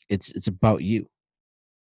 It's about you.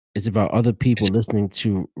 It's about other people listening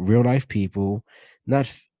to real life people,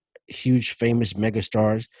 not huge famous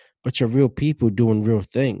megastars, but you're real people doing real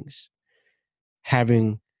things,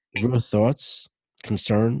 having real thoughts,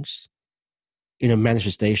 concerns,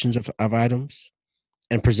 manifestations of items,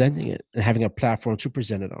 and presenting it and having a platform to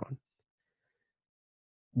present it on,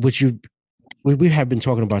 which we have been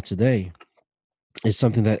talking about today, is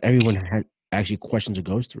something that everyone had actually questions or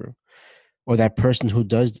goes through. Or that person who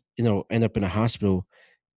does, end up in a hospital,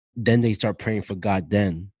 then they start praying for God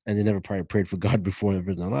then, and they never probably prayed for God before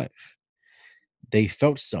ever in their life. They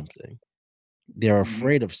felt something. They're Mhm.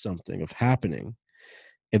 afraid of something, of happening.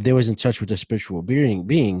 If they was in touch with their spiritual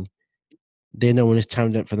being, they know when it's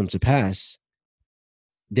time for them to pass,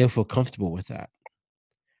 they'll feel comfortable with that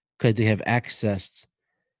because they have accessed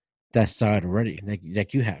that side already,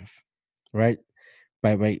 like you have, right?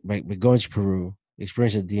 By going to Peru,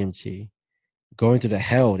 experiencing DMT, going through the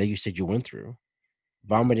hell that you said you went through,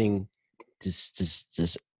 vomiting this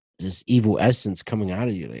evil essence coming out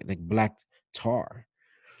of you, like black tar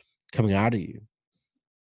coming out of you.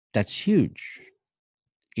 That's huge.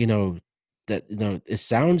 You know that it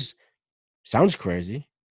sounds crazy,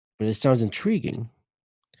 but it sounds intriguing.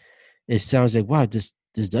 It sounds like, wow, this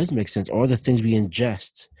does make sense. All the things we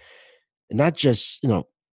ingest, and not just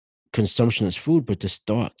consumption as food, but just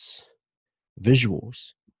thoughts,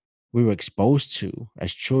 visuals we were exposed to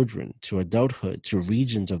as children, to adulthood, to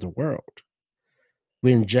regions of the world.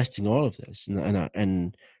 We're ingesting all of this,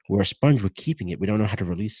 and we're a sponge. We're keeping it. We don't know how to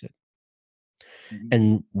release it, Mhm.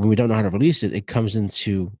 and when we don't know how to release it, it comes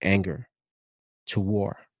into anger, to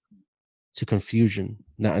war, to confusion,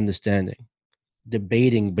 not understanding,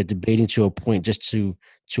 debating, but debating to a point just to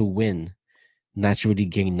win, not to really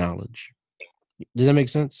gain knowledge. Does that make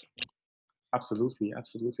sense? Absolutely,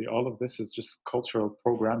 absolutely. All of this is just cultural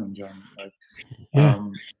programming, John. Like Yeah.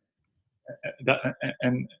 um, that,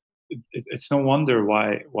 and it's no wonder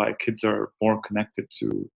why kids are more connected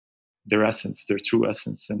to their essence, their true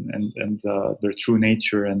essence, and their true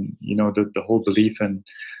nature, and the whole belief in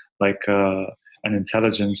like an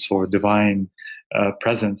intelligence or divine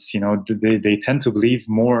presence. They tend to believe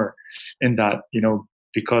more in that.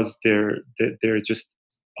 Because they're just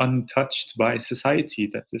untouched by society.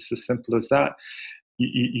 That's just as simple as that.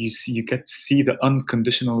 You get to see the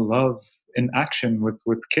unconditional love in action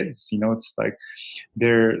with kids. It's like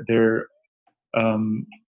they're um,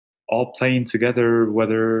 all playing together,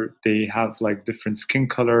 whether they have like different skin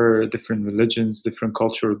color, different religions, different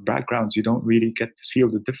cultural backgrounds. You don't really get to feel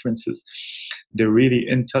the differences. They're really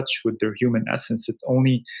in touch with their human essence. It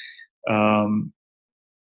only um,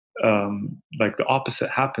 like the opposite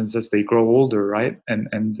happens as they grow older, right?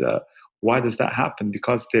 And why does that happen?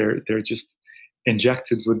 Because they're just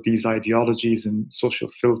injected with these ideologies and social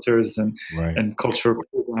filters and Right. and cultural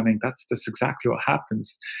programming. That's exactly what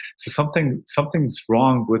happens. So something's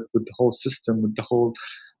wrong with the whole system, with the whole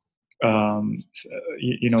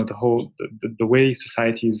the whole the way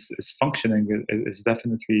society is functioning is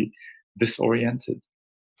definitely disoriented.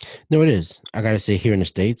 No, it is. I gotta say, here in the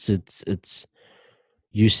States, it's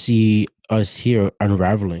you see us here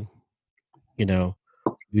unraveling. You know,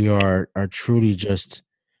 we are truly just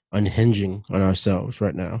unhinging on ourselves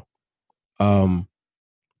right now. Um,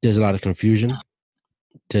 there's a lot of confusion.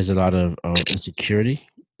 There's a lot of insecurity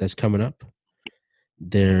that's coming up.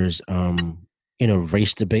 There's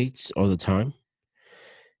race debates all the time.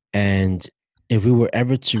 And if we were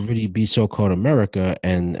ever to really be so-called America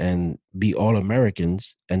and be all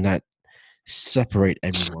Americans and not separate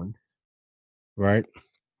everyone, right?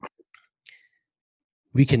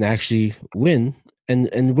 We can actually win,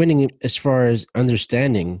 and winning as far as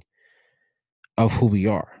understanding of who we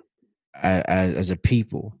are as a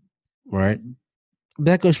people, right? Mhm.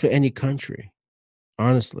 That goes for any country,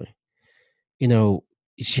 honestly. You know,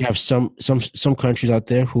 you have some countries out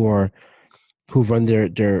there who run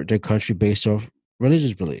their country based off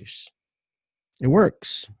religious beliefs. It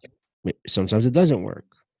works. Sometimes it doesn't work.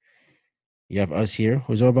 You have us here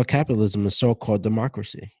who's all about capitalism and so-called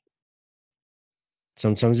democracy.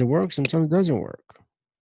 Sometimes it works, sometimes it doesn't work.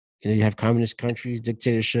 You have communist countries,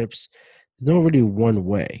 dictatorships. There's no really one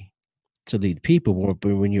way to lead people,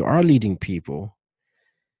 but when you are leading people,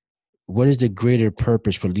 what is the greater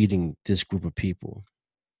purpose for leading this group of people?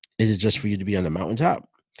 Is it just for you to be on the mountaintop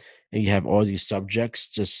and you have all these subjects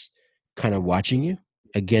just kind of watching you?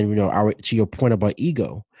 Again, to your point about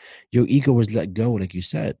ego, your ego was let go, like you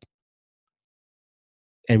said.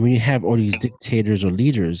 And when you have all these dictators or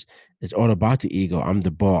leaders, it's all about the ego. I'm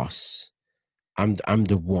the boss. I'm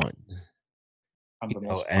the one, I'm the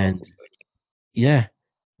most and powerful. yeah,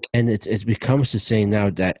 and it's becomes the saying now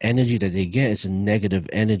that energy that they get is a negative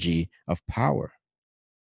energy of power.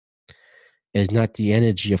 It's not the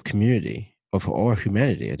energy of community of or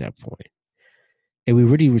humanity at that point. And we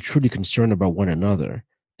really were truly concerned about one another,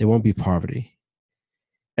 there won't be poverty.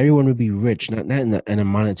 Everyone will be rich, not in a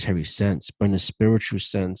monetary sense, but in a spiritual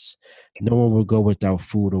sense. No one will go without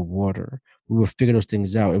food or water. We will figure those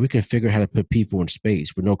things out. And we can figure out how to put people in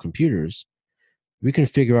space with no computers. We can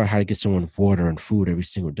figure out how to get someone water and food every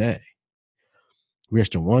single day. We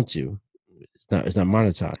just don't want to. It's not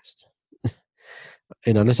monetized.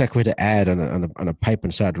 Unless I create an ad on a pipe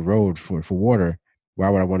inside the road for water, why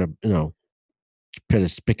would I want to, put a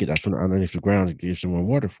spigot that's underneath the ground to give someone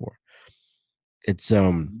water for? It's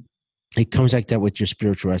Mhm. it comes like that with your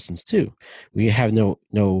spiritual essence too. When you have no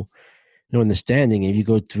understanding, and you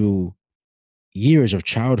go through years of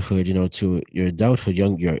childhood, to your adulthood,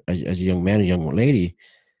 as a young man or young lady,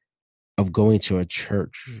 of going to a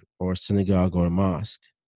church or a synagogue or a mosque,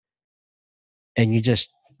 and you just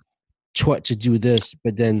taught to do this,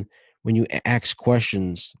 but then when you ask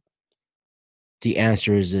questions, the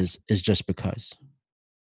answer is just because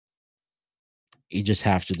you just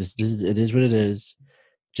have to. This is it is what it is.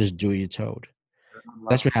 Just do what you're told.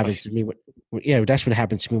 That's what Last happened to question. me. Yeah, that's what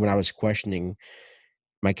happened to me when I was questioning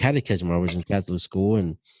my catechism. I was in Catholic school,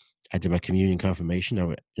 and I did my communion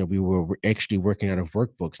confirmation. We were actually working out of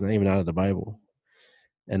workbooks, not even out of the Bible,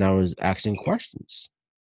 and I was asking questions,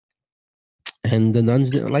 and the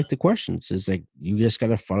nuns didn't like the questions. It's like, you just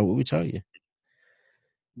gotta follow what we tell you,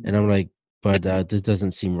 and I'm like, but this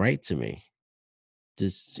doesn't seem right to me.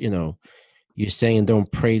 This, you're saying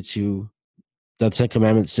don't pray to the Ten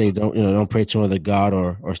Commandments say don't pray to another god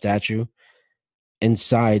or statue.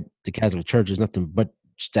 Inside the Catholic Church, there's nothing but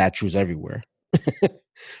statues everywhere.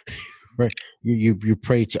 Right? You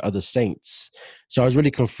pray to other saints. So I was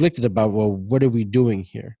really conflicted about, well, what are we doing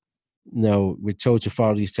here? No, we're told to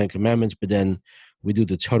follow these 10 commandments, but then we do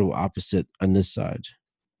the total opposite on this side.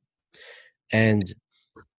 And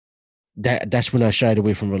that's when I shied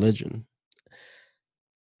away from religion.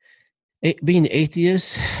 Being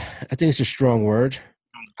atheist, I think it's a strong word.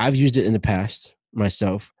 I've used it in the past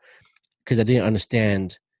myself because I didn't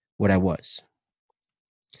understand what I was.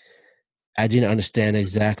 I didn't understand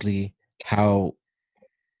exactly how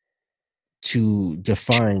to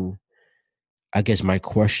define, I guess, my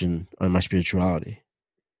question on my spirituality.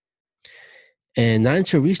 And not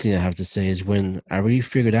until recently, I have to say, is when I really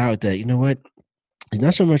figured out that, you know what, it's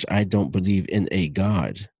not so much I don't believe in a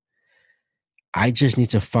God. I just need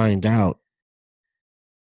to find out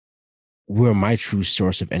where my true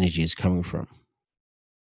source of energy is coming from.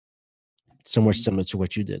 Somewhat Mhm. similar to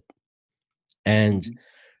what you did. And Mhm.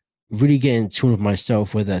 really get in tune with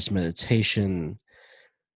myself, whether that's meditation.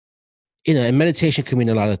 And meditation can mean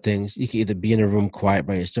a lot of things. You can either be in a room quiet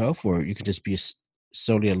by yourself, or you can just be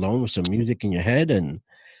solely alone with some music in your head and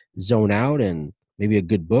zone out, and maybe a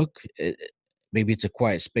good book. Maybe it's a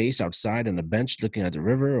quiet space outside on a bench looking at the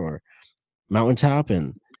river or mountaintop.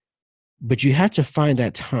 But you have to find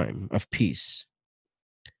that time of peace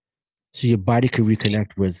so your body could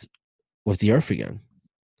reconnect with the earth again.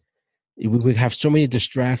 We have so many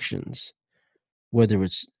distractions, whether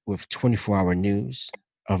it's with 24-hour news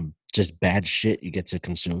of just bad shit you get to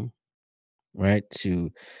consume, right?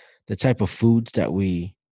 To the type of foods that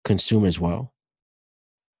we consume as well.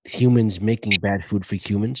 Humans making bad food for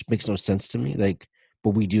humans makes no sense to me. Like,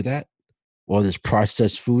 but we do that. All this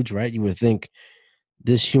processed foods, right? You would think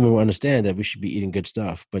this human will understand that we should be eating good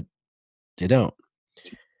stuff, but they don't.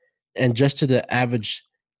 And just to the average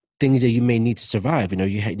things that you may need to survive, you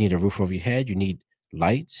need a roof over your head, you need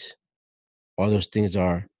light. All those things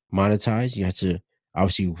are monetized. You have to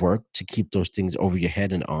obviously work to keep those things over your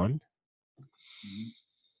head and on. Mhm.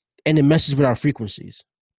 And it messes with our frequencies.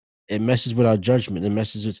 It messes with our judgment. It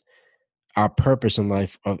messes with our purpose in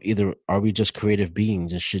life of either are we just creative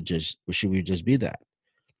beings and should we just be that?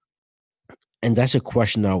 And that's a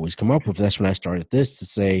question I always come up with. That's when I started this to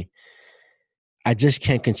say, I just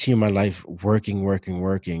can't continue my life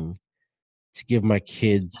working to give my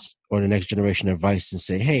kids or the next generation advice and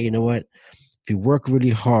say, hey, you know what? If you work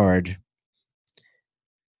really hard,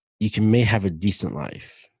 you may have a decent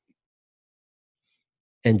life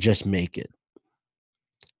and just make it.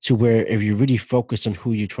 To where if you really focus on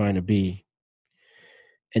who you're trying to be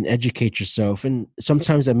and educate yourself, and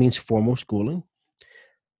sometimes that means formal schooling,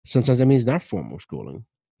 sometimes that means not formal schooling.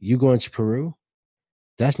 You going to Peru,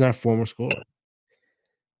 that's not formal schooling.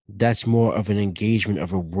 That's more of an engagement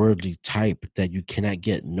of a worldly type that you cannot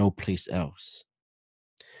get no place else.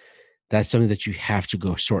 That's something that you have to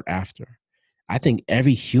go sort after. I think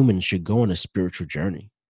every human should go on a spiritual journey.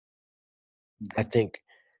 I think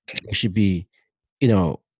they should be,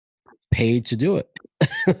 paid to do it.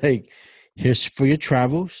 Like, here's for your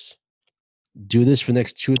travels. Do this for the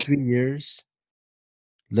next 2 or 3 years.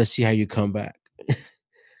 Let's see how you come back.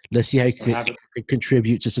 Let's see how you or have it could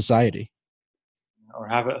contribute to society. or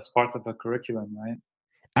have it as part of a curriculum, right?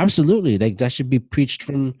 Absolutely, like that should be preached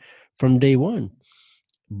from day one.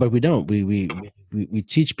 But we don't. We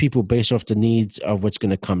teach people based off the needs of what's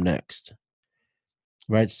going to come next,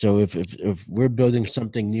 right? So if we're building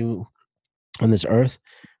something new on this earth,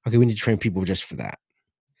 okay, we need to train people just for that.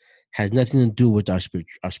 Has nothing to do with our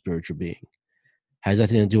spiritual being. Has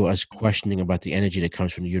nothing to do with us questioning about the energy that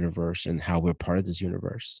comes from the universe and how we're part of this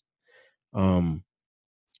universe.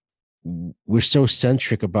 We're so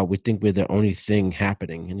centric about we think we're the only thing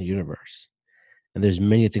happening in the universe, and there's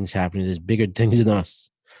many things happening. There's bigger things in us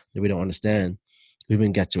that we don't understand, we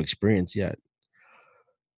haven't got to experience yet.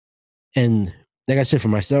 And like I said, for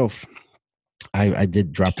myself, I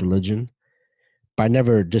did drop religion, but I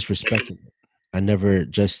never disrespected it. I never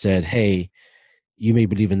just said, hey, you may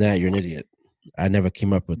believe in that, you're an idiot. I never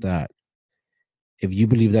came up with that. If you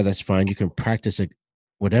believe that, that's fine. You can practice it,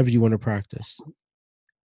 whatever you want to practice.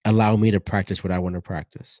 Allow me to practice what I want to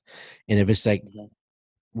practice. And if it's like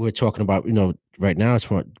we're talking about, right now it's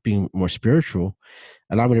being more spiritual,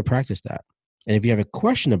 allow me to practice that. And if you have a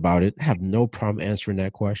question about it, I have no problem answering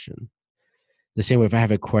that question. The same way, if I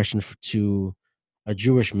have a question to a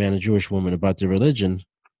Jewish man, a Jewish woman about their religion,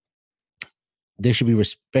 they should be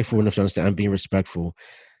respectful enough to understand I'm being respectful.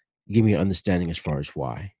 Give me an understanding as far as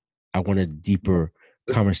why. I want a deeper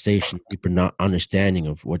conversation, deeper not understanding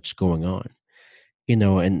of what's going on.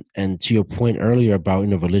 And to your point earlier about,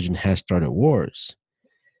 religion has started wars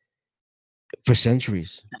for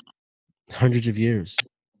centuries, hundreds of years.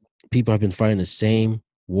 People have been fighting the same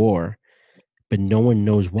war, but no one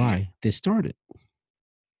knows why they started.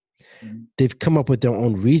 They've come up with their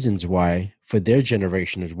own reasons why for their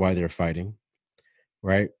generation is why they're fighting,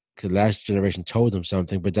 right? Because the last generation told them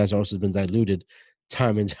something, but that's also been diluted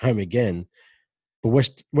time and time again. But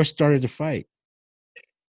what started the fight?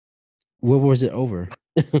 What was it over?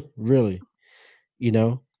 Really?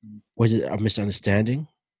 Was it a misunderstanding,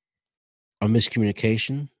 a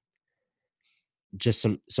miscommunication, just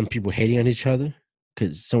some people hating on each other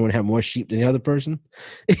because someone had more sheep than the other person?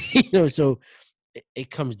 So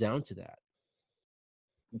it comes down to that.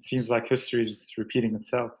 It seems like history is repeating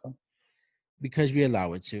itself. Huh? Because we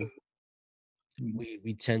allow it to.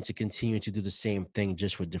 We tend to continue to do the same thing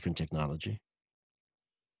just with different technology.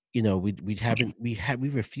 We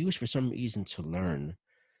refuse for some reason to learn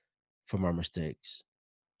from our mistakes,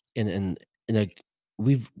 and like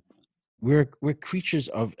we're creatures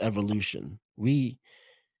of evolution.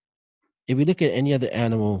 If we look at any other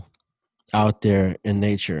animal out there in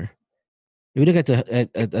nature, if we look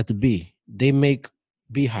at the bee, they make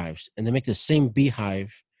beehives and they make the same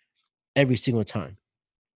beehive every single time.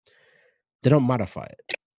 They don't modify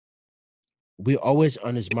it. We're always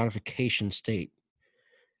on this modification state.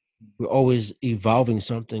 We're always evolving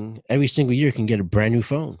something. Every single year, you can get a brand new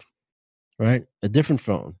phone, right? A different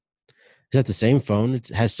phone. It's not the same phone. It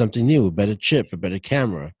has something new, a better chip, a better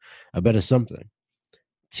camera, a better something.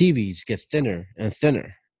 TVs get thinner and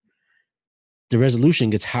thinner. The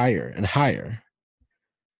resolution gets higher and higher.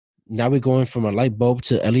 Now we're going from a light bulb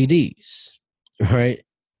to LEDs, right?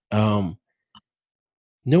 No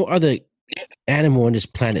other animal on this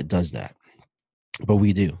planet does that, but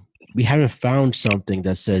we do. We haven't found something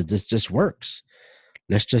that says this just works.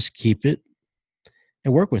 Let's just keep it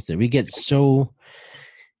and work with it. We get so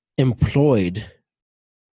employed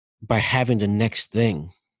by having the next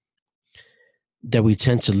thing that we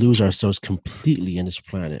tend to lose ourselves completely in this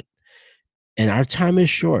planet. And our time is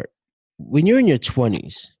short. When you're in your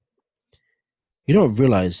 20s, you don't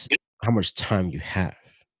realize how much time you have.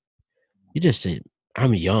 You just say,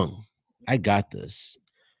 I'm young. I got this.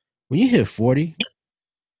 When you hit 40,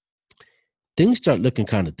 things start looking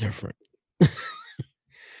kind of different.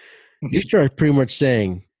 You start pretty much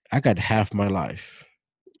saying, I got half my life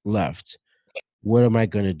left. What am I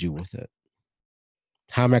going to do with it?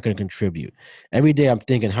 How am I going to contribute? Every day I'm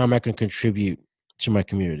thinking, how am I going to contribute to my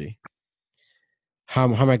community? How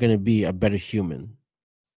am I going to be a better human?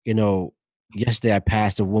 Yesterday I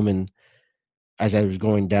passed a woman as I was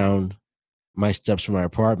going down my steps from my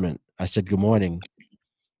apartment. I said, good morning.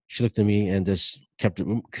 She looked at me and just kept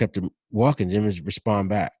walking, didn't respond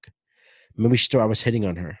back. Maybe she thought I was hitting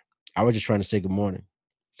on her. I was just trying to say good morning.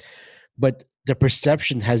 But the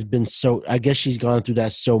perception has been so, I guess she's gone through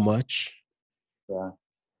that so much. Yeah.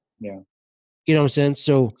 You know what I'm saying?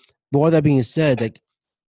 So, but all that being said, like,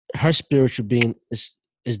 her spiritual being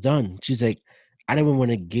is done. She's like, I don't even want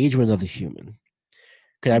to engage with another human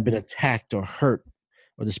because I've been attacked or hurt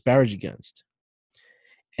or disparaged against.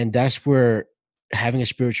 And that's where having a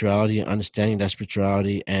spirituality and understanding that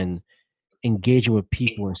spirituality and engaging with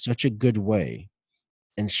people in such a good way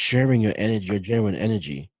and sharing your energy, your genuine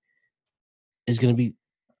energy, is going to be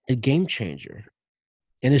a game changer.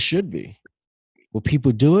 And it should be. Will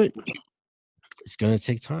people do it? It's going to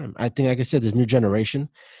take time. I think, like I said, this new generation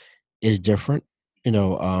is different,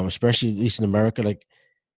 especially at least in America. Like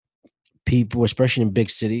people, especially in big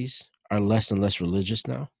cities, are less and less religious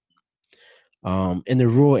now. In the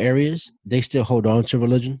rural areas, they still hold on to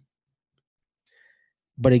religion.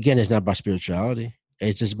 But again, it's not about spirituality.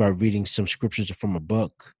 It's just about reading some scriptures from a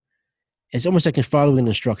book. It's almost like following an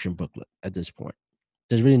instruction booklet at this point.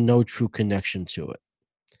 There's really no true connection to it.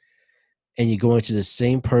 And you go into the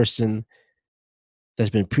same person that's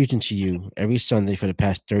been preaching to you every Sunday for the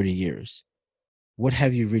past 30 years. What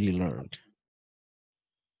have you really learned?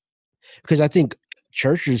 Because I think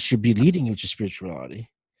churches should be leading you to spirituality.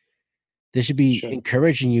 They should be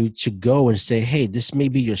encouraging you to go and say, hey, this may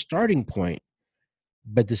be your starting point,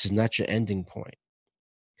 but this is not your ending point.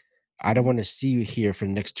 I don't want to see you here for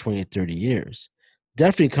the next 20 or 30 years.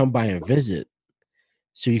 Definitely come by and visit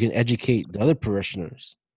so you can educate the other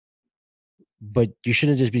parishioners. But you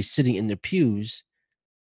shouldn't just be sitting in the pews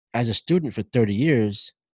as a student for 30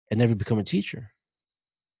 years and never become a teacher.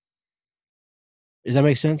 Does that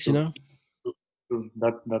make sense? True.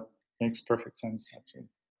 That makes perfect sense, actually.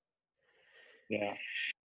 Yeah.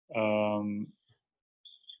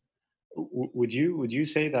 Would you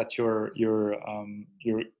say that you're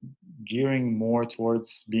gearing more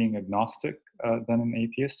towards being agnostic than an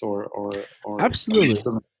atheist, or absolutely?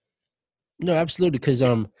 No, absolutely. Because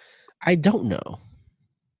I don't know.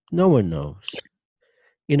 No one knows.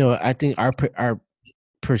 I think our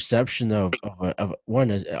perception of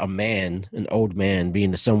one is a man, an old man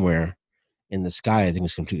being somewhere in the sky, I think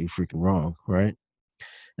is completely freaking wrong, right?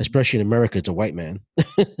 Especially in America, it's a white man,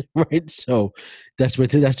 right? So that's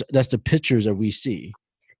the pictures that we see,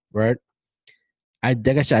 right? Like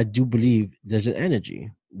I said, I do believe there's an energy.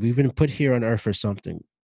 We've been put here on Earth for something.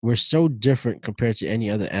 We're so different compared to any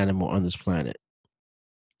other animal on this planet,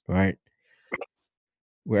 right?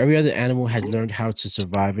 Where every other animal has learned how to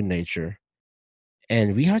survive in nature,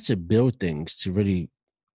 and we had to build things to really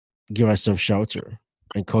give ourselves shelter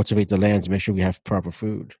and cultivate the land to make sure we have proper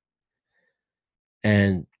food.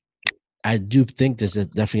 And I do think there's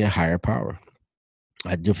definitely a higher power.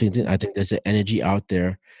 I think there's an energy out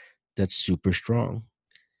there that's super strong.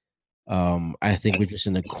 I think we're just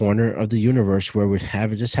in a corner of the universe where we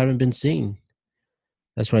haven't been seen.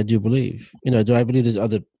 That's what I do believe. Do I believe there's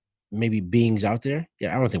other maybe beings out there?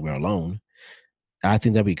 Yeah, I don't think we're alone. I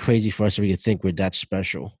think that'd be crazy for us to really think we're that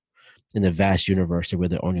special in the vast universe that we're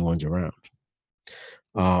the only ones around.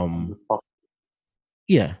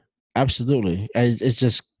 Yeah, absolutely. It's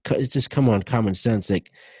just come on, common sense.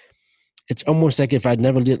 Like it's almost like if I'd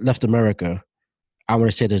never left America, I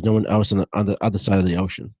want to say there's no one else on the other side of the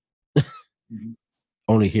ocean.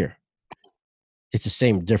 Only here. It's the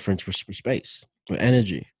same difference with space, with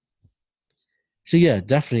energy. So yeah,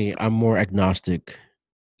 definitely I'm more agnostic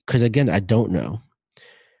because again, I don't know.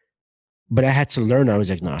 But I had to learn I was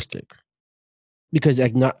agnostic because you're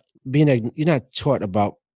not taught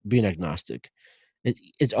about being agnostic.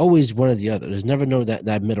 It's always one or the other. There's never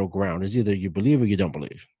that middle ground. It's either you believe or you don't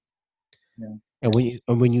believe. Yeah.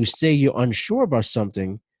 And when you say you're unsure about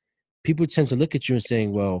something, people tend to look at you and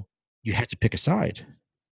saying, "Well, you have to pick a side."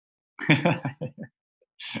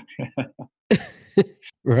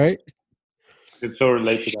 Right? It's so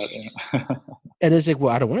related to that. Yeah. And it's like,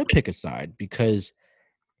 well, I don't want to pick a side because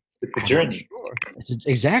it's a journey.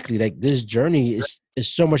 Exactly. Like this journey is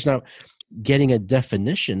so much now getting a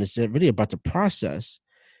definition. It's really about the process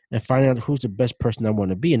and finding out who's the best person I want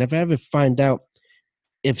to be. And if I ever find out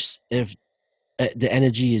if the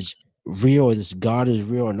energy is real or this God is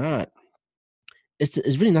real or not, it's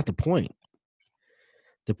really not the point.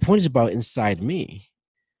 The point is about inside me.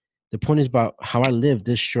 The point is about how I live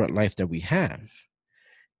this short life that we have.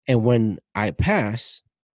 And when I pass,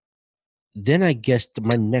 then I guess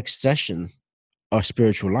my next session of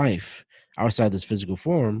spiritual life outside this physical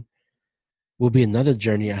form will be another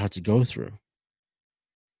journey I have to go through.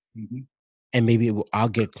 And maybe I'll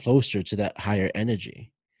get closer to that higher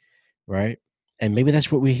energy, right? And maybe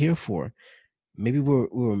that's what we're here for. Maybe we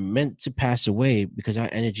were meant to pass away because our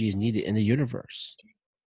energy is needed in the universe.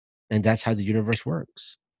 And that's how the universe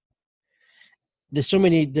works. There's so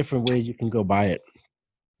many different ways you can go by it.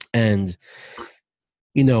 And,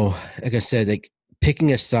 like I said, like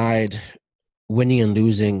picking a side winning and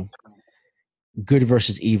losing, good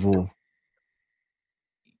versus evil.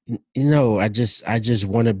 I just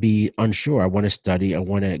want to be unsure. I want to study. I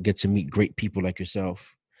want to get to meet great people like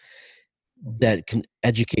yourself that can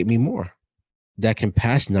educate me more, that can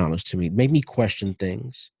pass knowledge to me, make me question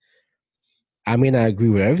things. I may not agree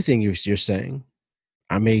with everything you're saying.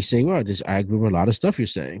 I may say, well, I agree with a lot of stuff you're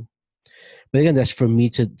saying. But again, that's for me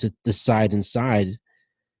to decide inside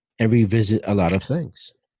and revisit a lot of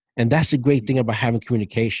things. And that's the great thing about having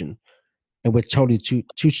communication. And we're totally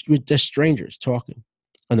we're just strangers talking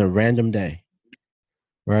on a random day,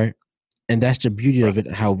 right? And that's the beauty of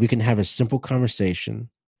it, how we can have a simple conversation,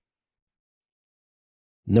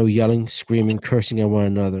 no yelling, screaming, cursing at one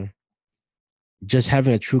another, just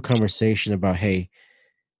having a true conversation about, hey,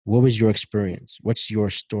 what was your experience? What's your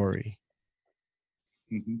story?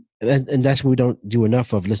 Mm-hmm. And that's what we don't do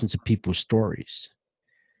enough of, listen to people's stories.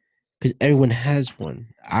 Because everyone has one.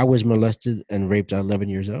 I was molested and raped at 11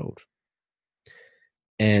 years old.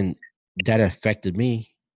 And that affected me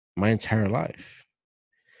my entire life.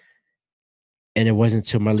 And it wasn't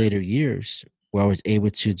until my later years where I was able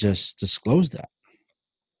to just disclose that.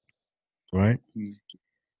 Right? Mm-hmm.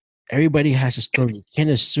 Everybody has a story. You can't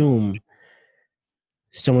assume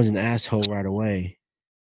someone's an asshole right away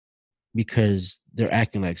because they're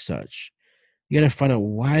acting like such. You got to find out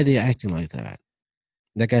why they're acting like that.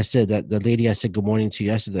 Like I said, that the lady I said good morning to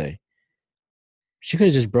yesterday, she could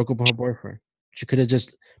have just broke up with her boyfriend. She could have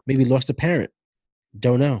just maybe lost a parent.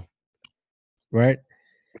 Don't know. Right?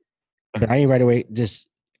 But I ain't right away just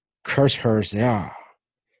curse her and say,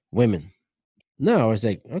 women. No, I was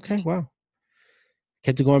like, okay, wow.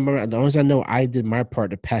 Kept it going. As long as I know I did my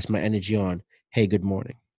part to pass my energy on, hey, good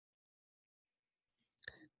morning.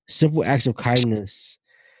 Simple acts of kindness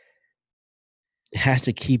has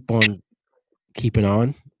to keep on keeping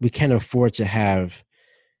on. We can't afford to have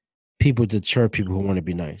people deter people who want to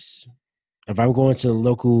be nice. If I'm going to the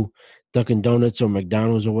local Dunkin' Donuts or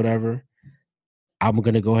McDonald's or whatever, I'm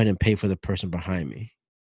going to go ahead and pay for the person behind me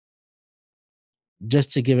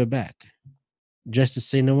just to give it back. Just to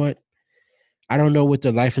say, you know what? I don't know what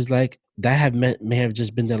their life is like. That may have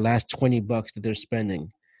just been the last $20 that they're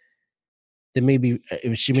spending. There may be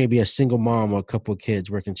she may be a single mom or a couple of kids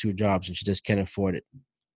working 2 jobs and she just can't afford it.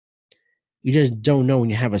 You just don't know when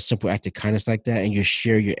you have a simple act of kindness like that and you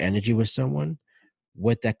share your energy with someone,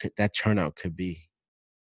 what that turnout could be.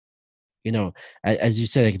 As you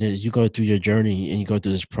said, like, as you go through your journey and you go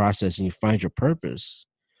through this process and you find your purpose,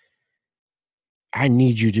 I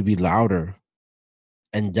need you to be louder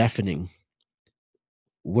and deafening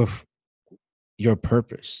with your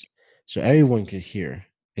purpose so everyone can hear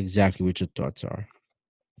exactly what your thoughts are.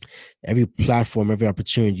 Every platform, every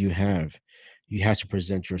opportunity you have to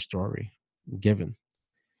present your story. Given,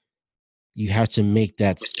 you have to make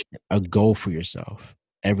that a goal for yourself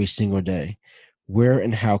every single day. Where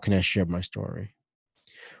and how can I share my story?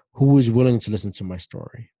 Who is willing to listen to my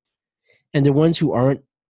story? And the ones who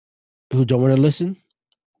don't want to listen,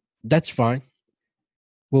 that's fine.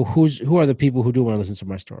 Well, who are the people who do want to listen to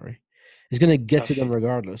my story? It's going to get to them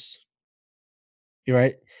regardless. You're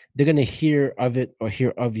right. They're going to hear of it or hear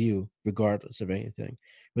of you regardless of anything,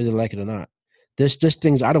 whether they like it or not. There's just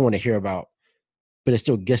things I don't want to hear about, but it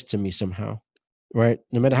still gets to me somehow, right?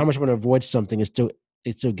 No matter how much I want to avoid something, it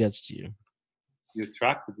still gets to you. You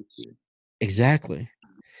attracted it to you. Exactly.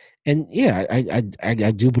 And yeah,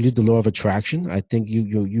 I do believe the law of attraction. I think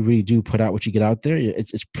you really do put out what you get out there.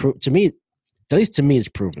 It's to me, at least to me, it's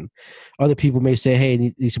proven. Other people may say, hey,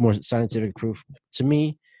 it needs some more scientific proof. To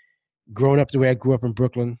me, growing up the way I grew up in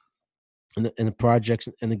Brooklyn, in the projects,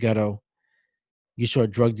 in the ghetto, you saw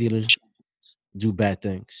drug dealers do bad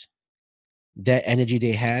things. That energy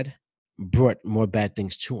they had brought more bad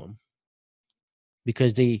things to them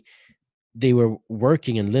because they were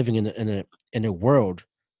working and living in a world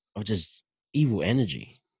of just evil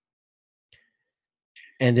energy.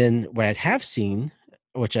 And then what I have seen,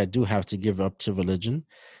 which I do have to give up to religion,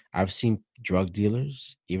 I've seen drug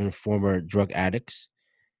dealers, even former drug addicts,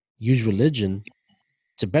 use religion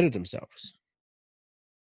to better themselves.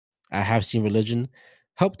 I have seen religion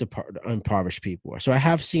help the impoverished people. So I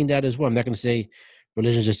have seen that as well. I'm not going to say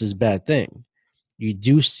religion is just this bad thing. You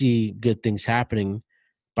do see good things happening,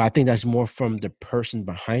 but I think that's more from the person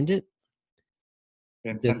behind it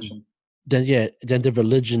The intention. than the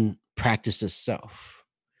religion practice itself.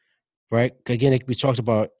 Right? Again, we talked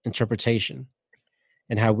about interpretation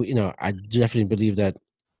and how I definitely believe that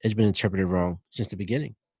it's been interpreted wrong since the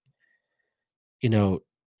beginning.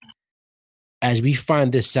 As we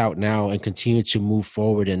find this out now and continue to move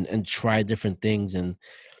forward and try different things and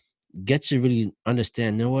get to really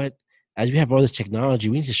understand, you know what? As we have all this technology,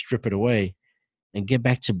 we need to strip it away and get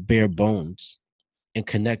back to bare bones and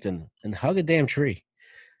connect and hug a damn tree.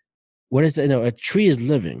 What is that? No, a tree is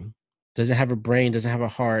living. Doesn't have a brain, doesn't have a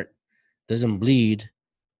heart, doesn't bleed,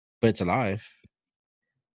 but it's alive.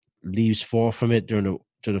 Leaves fall from it to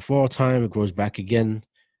the fall time. It grows back again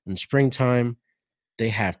in springtime. They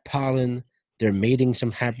have pollen. They're mating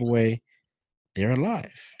some happy way. They're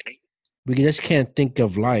alive. We just can't think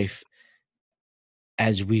of life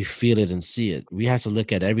as we feel it and see it. We have to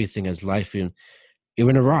look at everything as life. And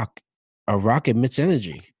even a rock. A rock emits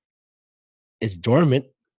energy. It's dormant.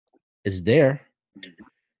 It's there.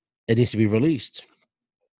 It needs to be released.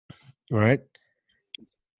 Right?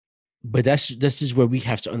 But this is where we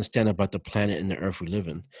have to understand about the planet and the earth we live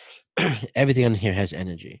in. Everything on here has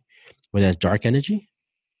energy. Whether that's dark energy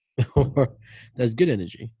or that's good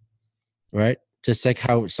energy. Right? Just like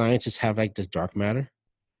how scientists have like this dark matter.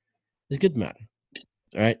 It's good matter.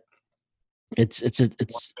 Right? It's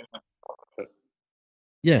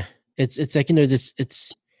yeah. It's like, this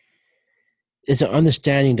it's an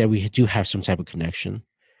understanding that we do have some type of connection.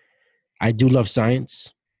 I do love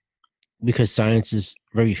science because science is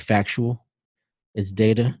very factual. It's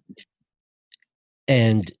data.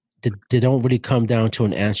 And they don't really come down to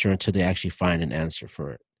an answer until they actually find an answer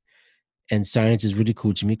for it. And science is really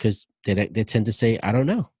cool to me because they tend to say, I don't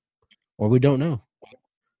know, or we don't know.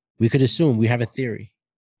 We could assume we have a theory,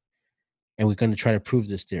 and we're going to try to prove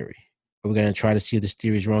this theory. Or we're going to try to see if this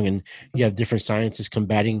theory is wrong. And you have different scientists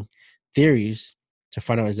combating theories to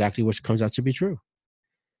find out exactly which comes out to be true.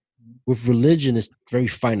 With religion, it's very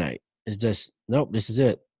finite. It's just, nope, this is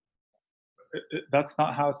it. That's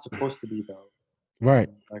not how it's supposed to be, though. Right.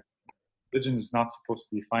 Like, religion is not supposed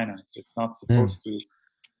to be finite. It's not supposed to,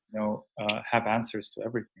 have answers to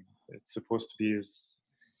everything. It's supposed to be as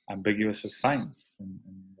ambiguous as science, and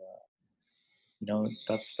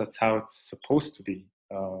that's how it's supposed to be.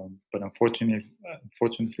 But unfortunately,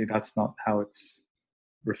 that's not how it's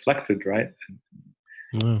reflected, right?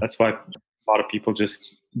 And that's why a lot of people just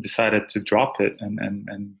decided to drop it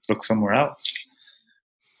and look somewhere else.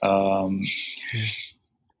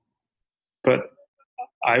 But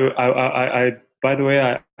I by the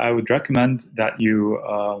way, I would recommend that you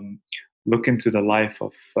look into the life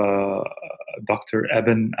of Dr.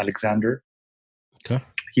 Eben Alexander. Okay.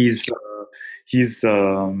 He's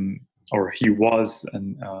or he was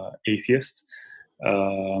an atheist.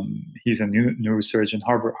 He's a neurosurgeon,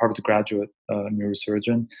 Harvard graduate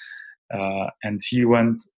neurosurgeon, and he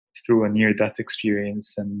went through a near-death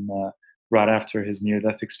experience. And right after his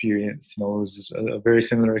near-death experience, it was a very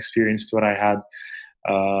similar experience to what I had.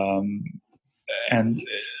 And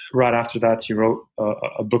right after that, he wrote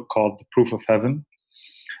a book called The Proof of Heaven.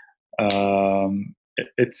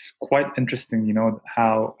 It's quite interesting,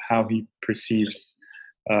 how he perceives,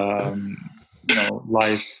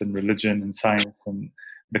 life and religion and science and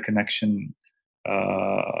the connection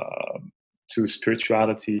to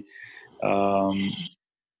spirituality.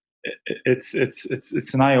 It's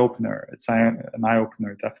an eye opener. It's an eye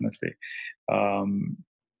opener, definitely.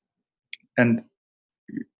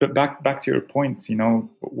 But back to your point,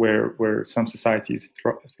 where some societies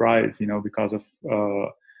thrive, because of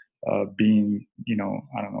being,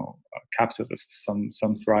 I don't know, capitalists.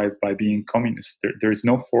 Some thrive by being communists. There is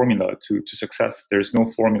no formula to success. There's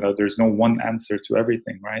no formula. There's no one answer to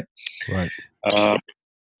everything, right? Right.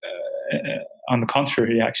 On the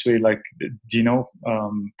contrary, actually, like, do you know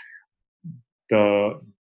the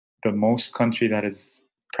most country that is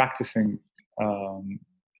practicing,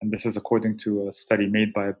 and this is according to a study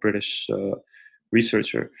made by a British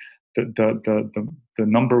researcher, the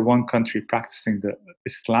number one country practicing the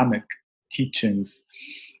Islamic teachings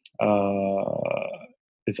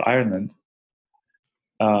is Ireland,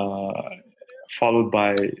 followed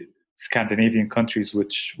by Scandinavian countries,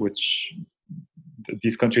 which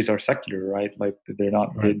these countries are secular, right? Like, they're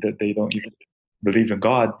not, right. They don't even believe in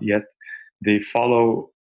God, yet they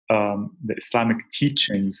follow the Islamic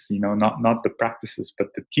teachings, not the practices,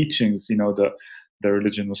 but the teachings, the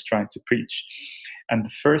religion was trying to preach. And the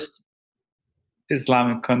first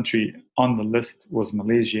Islamic country on the list was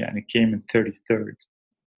Malaysia, and it came in 33rd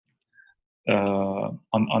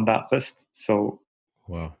on that list. So,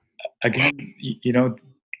 wow. Again,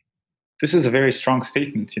 this is a very strong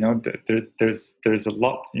statement. There's a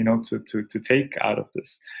lot, to take out of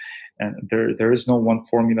this, and there is no one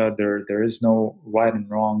formula. There is no right and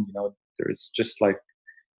wrong. There is just, like,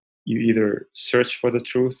 you either search for the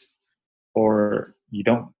truth or you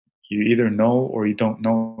don't. You either know or you don't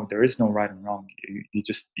know. There is no right and wrong. You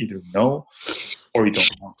just either know or you don't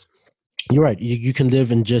know. You're right. You can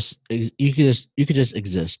live and you could just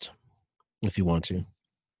exist if you want to,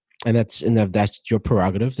 and that's your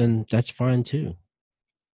prerogative. Then that's fine too.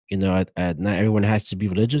 You know, not everyone has to be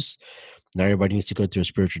religious. Not everybody needs to go through a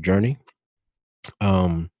spiritual journey.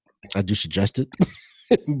 I do suggest it,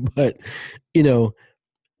 but you know,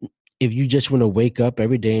 if you just want to wake up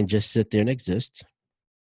every day and just sit there and exist,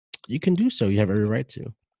 you can do so. You have every right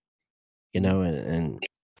to. You know, and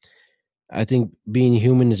I think being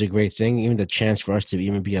human is a great thing. Even the chance for us to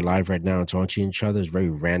even be alive right now and talking to each other is very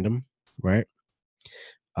random, right?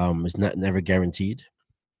 It's not never guaranteed,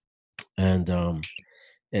 and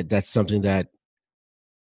that's something that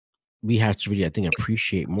we have to really, I think,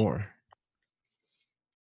 appreciate more.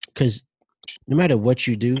 Because no matter what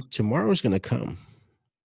you do, tomorrow is going to come,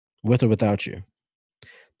 with or without you.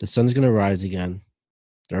 The sun's going to rise again.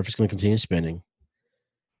 The earth is going to continue spinning.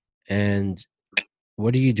 And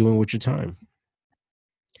what are you doing with your time?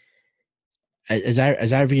 As I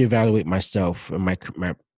reevaluate myself and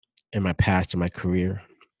my past and my career,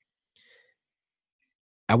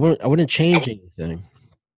 I wouldn't change anything,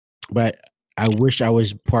 but I wish I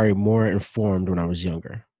was probably more informed when I was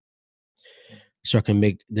younger, so I can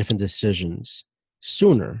make different decisions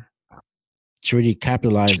sooner to really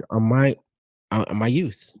capitalize on my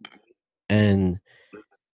youth and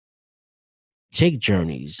take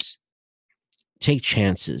journeys, take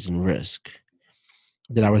chances and risk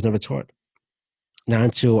that I was never taught. Not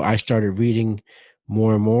until I started reading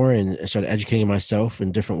more and more and started educating myself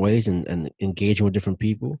in different ways and engaging with different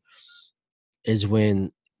people is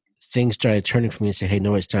when things started turning for me and say, hey,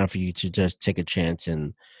 no, it's time for you to just take a chance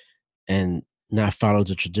and not follow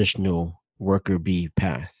the traditional worker bee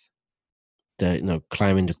path, the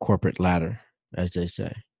climbing the corporate ladder, as they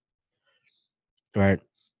say. Right.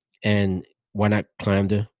 And why not climb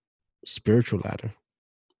the spiritual ladder?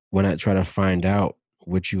 Why not try to find out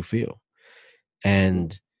what you feel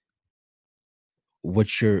and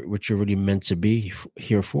what you're really meant to be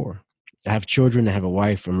here for? I have children, I have a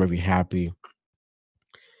wife, I'm very happy.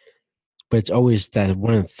 But it's always that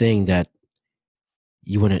one thing that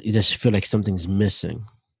you just feel like something's missing,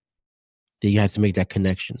 that you have to make that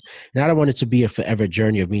connection. And I don't want it to be a forever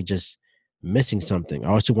journey of me just missing something. I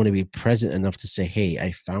also want to be present enough to say, hey,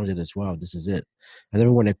 I found it as well. This is it. I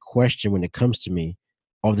never want to question when it comes to me,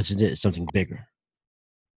 oh, this is it, it's something bigger.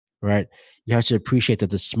 Right? You have to appreciate that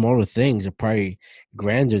the smaller things are probably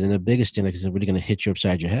grander than the biggest thing that's really going to hit you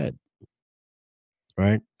upside your head.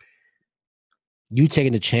 Right? You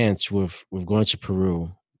taking a chance with going to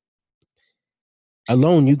Peru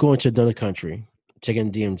alone, you going to another country,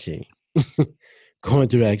 taking DMT, going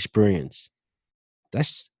through that experience.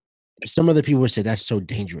 That's some other people would say that's so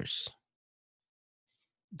dangerous.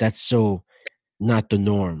 That's so not the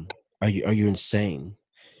norm. Are you insane?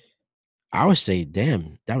 I would say,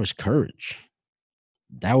 damn, that was courage.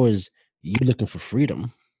 That was you looking for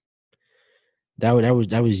freedom. That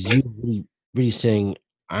was you really, really saying,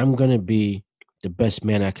 I'm gonna be the best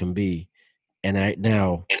man I can be, and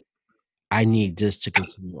now I need this to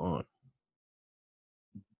continue on.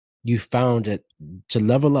 You found that to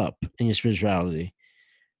level up in your spirituality,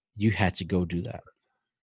 you had to go do that.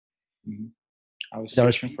 Mm-hmm. I was That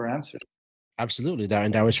was searching for answers. absolutely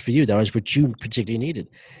that was for you. That was what you particularly needed,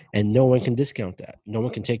 and no one can discount that. No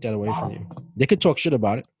one can take that away from you. They could talk shit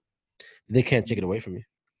about it. They can't take it away from you.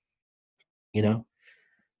 You know,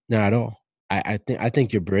 not at all. I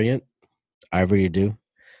think you're brilliant. I really do.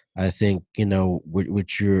 I think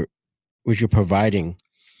what you're providing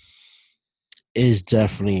is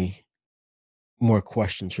definitely more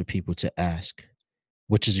questions for people to ask,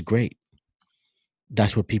 which is great.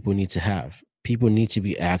 That's what people need to have. People need to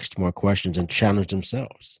be asked more questions and challenge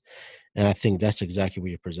themselves. And I think that's exactly what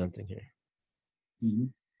you're presenting here. Mm-hmm.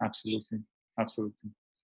 Absolutely. Absolutely.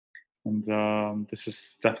 And this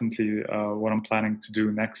is definitely what I'm planning to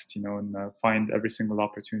do next, and find every single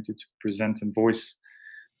opportunity to present and voice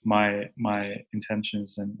my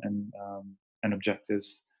intentions and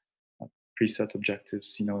objectives, preset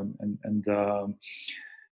objectives, and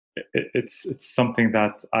it's something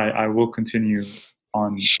that I will continue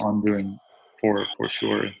on doing for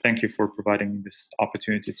sure. Thank you for providing me this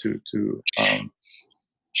opportunity to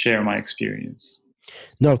share my experience.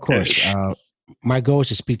 No, of course. My goal is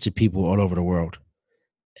to speak to people all over the world,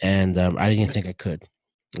 and I didn't think I could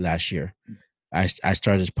last year. I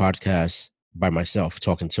started this podcast by myself,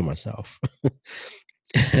 talking to myself,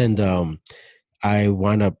 and I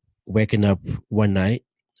wound up waking up one night.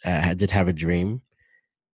 I did have a dream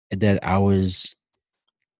that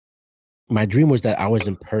my dream was that I was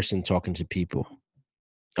in person talking to people,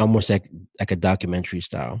 almost like a documentary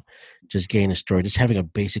style, just getting a story, just having a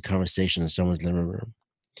basic conversation in someone's living room.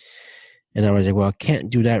 And I was like, well, I can't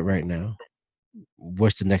do that right now.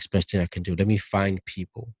 What's the next best thing I can do? Let me find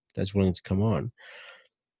people that's willing to come on.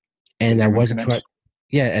 And I Human wasn't trying. connection.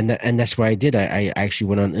 Yeah, and that's what I did. I actually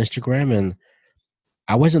went on Instagram, and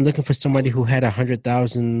I wasn't looking for somebody who had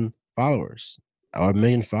 100,000 followers or 1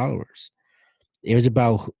 million followers. It was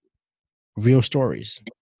about real stories,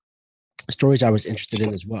 stories I was interested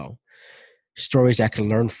in as well, stories I could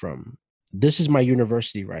learn from. This is my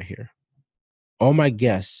university right here. All my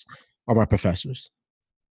guests are my professors.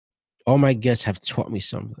 All my guests have taught me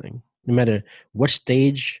something, no matter what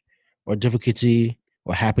stage or difficulty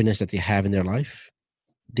or happiness that they have in their life.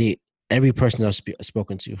 They Every person I've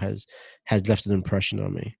spoken to has left an impression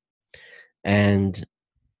on me, and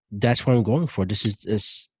that's what I'm going for. This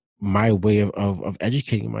is my way of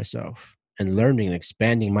educating myself and learning and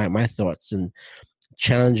expanding my thoughts and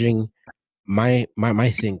challenging my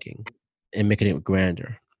thinking and making it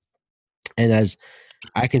grander. And as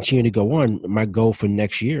I continue to go on, my goal for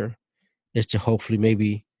next year is to hopefully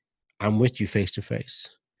maybe I'm with you face to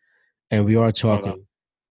face and we are Oh, that, talking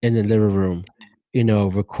in the living room,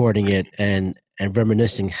 recording it and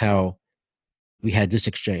reminiscing how we had this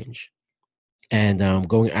exchange. And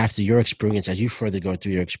going after your experience as you further go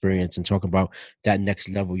through your experience and talk about that next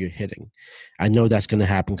level you're hitting. I know that's going to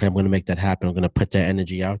happen because I'm going to make that happen. I'm going to put that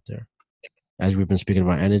energy out there as we've been speaking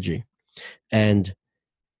about energy. And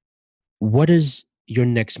what is your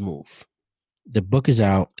next move? The book is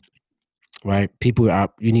out, right? People are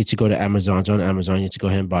out. You need to go to Amazon. It's on Amazon. You need to go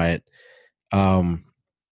ahead and buy it. Um,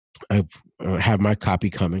 I have my copy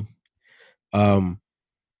coming. Um,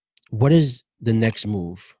 what is the next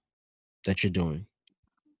move that you're doing?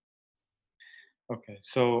 okay.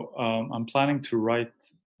 So I'm planning to write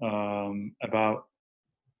about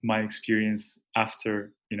my experience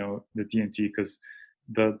after the DMT, because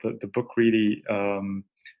the book really um,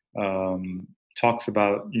 talks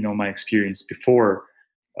about my experience before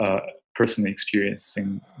uh, personally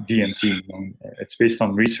experiencing DMT. It's based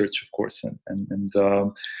on research, of course, and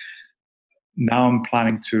now I'm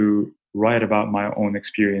planning to write about my own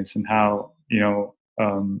experience and how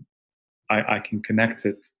I can connect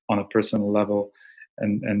it on a personal level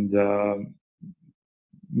and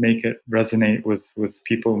make it resonate with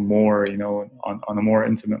people more, on a more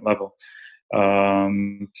intimate level.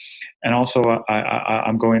 Um, and also,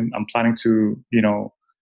 I'm planning to,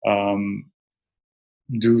 um,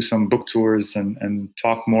 do some book tours and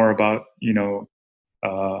talk more about,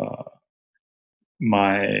 uh,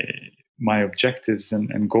 my my objectives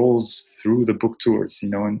and goals through the book tours,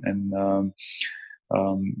 and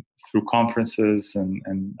through conferences,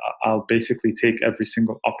 and I'll basically take every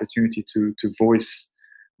single opportunity to voice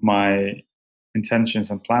my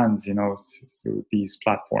intentions and plans, through these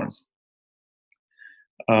platforms.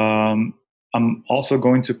 Um, I'm also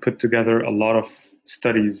going to put together a lot of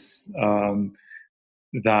studies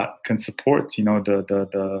that can support,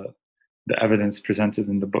 the evidence presented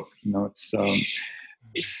in the book.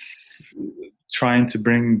 It's trying to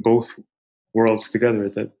bring both worlds together.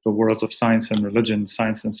 That the worlds of science and religion,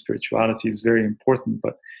 science and spirituality, is very important,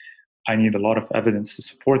 but I need a lot of evidence to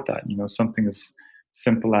support that. Something as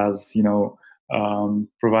simple as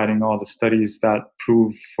providing all the studies that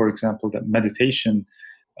prove, for example, that meditation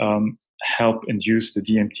help induce the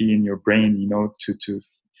DMT in your brain, to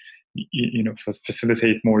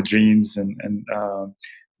facilitate more dreams and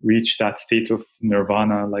reach that state of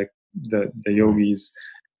nirvana, like the Right. yogis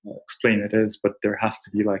explain it is. But there has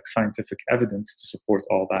to be like scientific evidence to support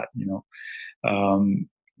all that.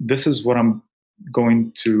 This is what I'm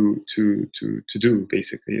going to do.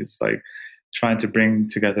 Basically, it's like trying to bring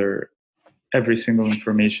together every single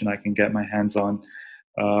information I can get my hands on,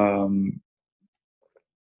 um,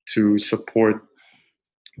 to support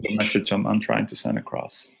the message I'm trying to send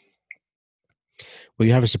across. Well,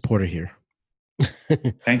 you have a supporter here.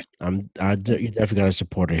 Thank You definitely got a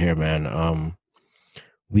supporter here, man.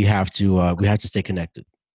 We have to stay connected.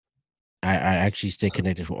 I actually stay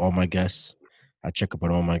connected with all my guests. I check up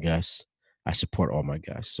on all my guests. I support all my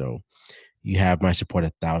guests. So you have my support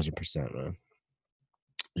 1,000%, man.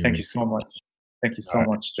 You Thank you really so much. Thank you so I,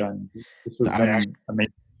 much, John. This has I, been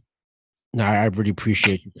amazing. No, I really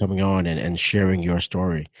appreciate you coming on and sharing your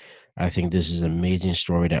story. I think this is an amazing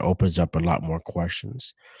story that opens up a lot more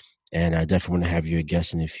questions. And I definitely want to have you a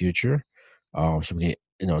guest in the future. So we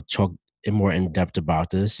can, talk more in depth about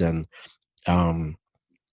this and um,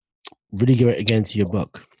 really get into your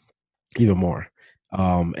book even more,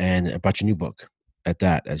 and about your new book at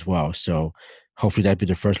that as well. So hopefully that'd be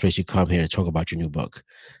the first place you come here to talk about your new book.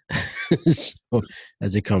 So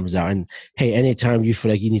as it comes out. And hey, anytime you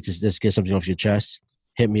feel like you need to just get something off your chest,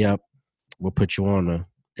 hit me up. We'll put you on.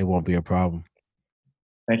 It won't be a problem.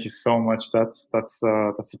 Thank you so much. That's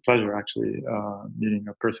a pleasure, actually, meeting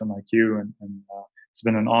a person like you, and it's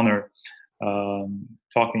been an honor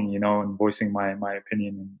talking, and voicing my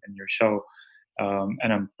opinion in your show.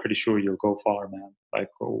 And I'm pretty sure you'll go far, man. Like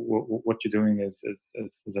what you're doing is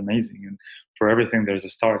amazing, and for everything there's a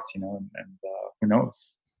start, and who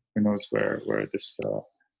knows where this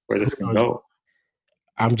can go.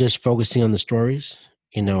 I'm just focusing on the stories,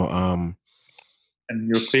 and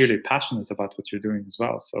you're clearly passionate about what you're doing as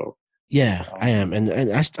well. So yeah, I am,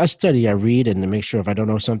 and I study, I read, and to make sure if I don't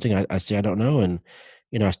know something, I say I don't know, and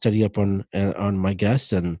I study up on my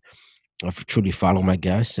guests, and I truly follow my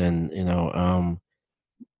guests, and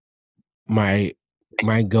my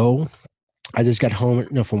goal. I just got home,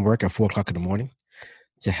 from work at 4:00 in the morning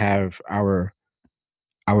to have our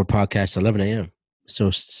podcast 11 a.m.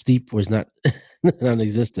 So sleep was not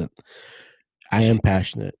non-existent. I am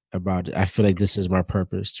passionate about it. I feel like this is my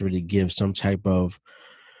purpose, to really give some type of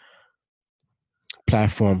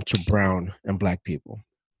platform to brown and black people.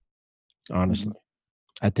 Honestly,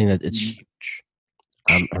 I think that it's huge.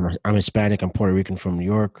 I'm Hispanic. I'm Puerto Rican from New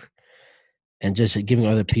York, and just giving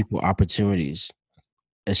other people opportunities,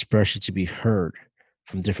 especially to be heard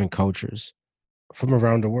from different cultures from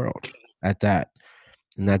around the world at that.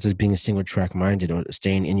 And not just being single track minded or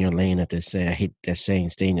staying in your lane, that they say. I hate that saying,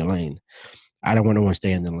 stay in your lane. I don't want to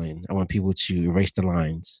stay in the lane. I want people to erase the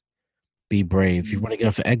lines, be brave. If you want to get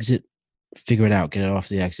off the exit, figure it out, get it off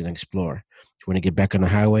the exit and explore. If you want to get back on the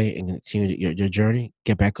highway and continue your journey,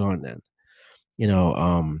 get back on then.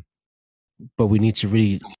 But we need to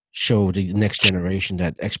really show the next generation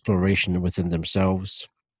that exploration within themselves,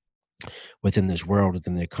 within this world,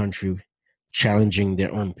 within their country, challenging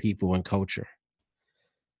their own people and culture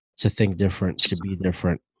to think different, to be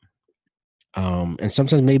different. And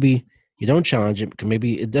sometimes maybe you don't challenge it, because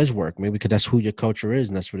maybe it does work. Maybe because that's who your culture is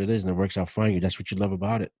and that's what it is, and it works out fine. That's what you love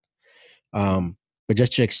about it. But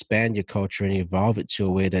just to expand your culture and evolve it to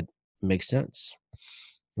a way that makes sense,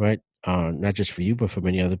 right? Not just for you, but for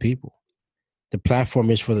many other people. The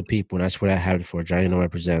platform is for the people, and that's what I have it for. Johnny No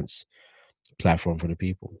Represents platform for the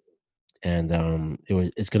people, and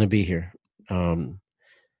it's going to be here.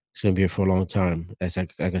 It's going to be here for a long time, as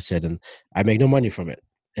like I said, and I make no money from it.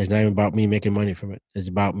 It's not even about me making money from it. It's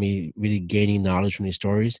about me really gaining knowledge from these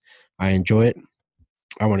stories. I enjoy it.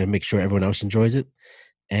 I want to make sure everyone else enjoys it,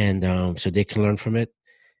 and so they can learn from it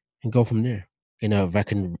and go from there. If I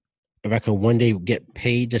can one day get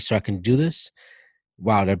paid just so I can do this,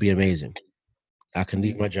 wow, that'd be amazing. I can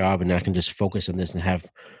leave my job and I can just focus on this and have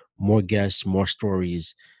more guests, more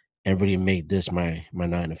stories, and really make this my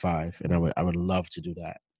 9 to 5. And I would love to do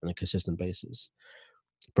that on a consistent basis.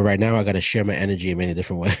 But right now, I got to share my energy in many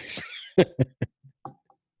different ways.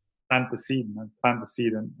 Plant the seed, man. Plant the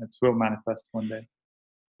seed, and it will manifest one day.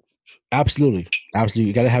 Absolutely.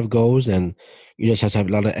 You got to have goals, and you just have to have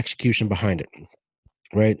a lot of execution behind it,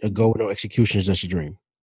 right? A goal with no execution is just a dream.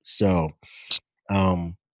 So,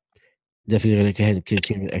 definitely going to go ahead and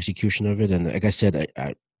continue the execution of it. And like I said,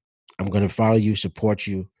 I'm going to follow you, support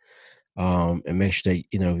you, and make sure that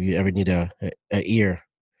you ever need a ear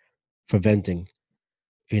for venting,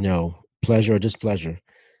 pleasure or displeasure,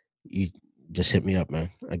 you just hit me up,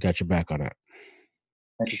 man. I got your back on that.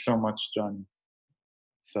 Thank you so much, Johnny.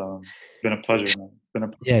 So it's been a pleasure, man. It's been a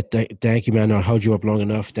pleasure. Yeah, thank you, man. I held you up long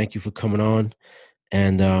enough. Thank you for coming on.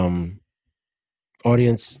 And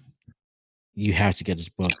audience, you have to get this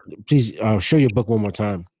book. Please show your book one more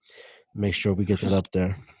time. Make sure we get that up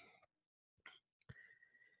there.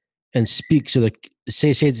 And speak so the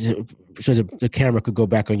the camera could go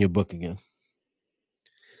back on your book again.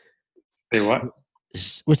 Say what?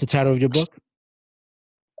 What's the title of your book?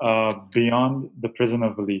 Beyond the Prison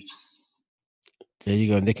of Beliefs. There you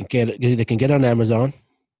go. And they can get it on Amazon.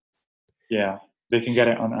 Yeah, they can get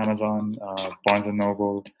it on Amazon, Barnes and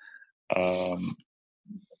Noble,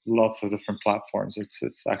 lots of different platforms.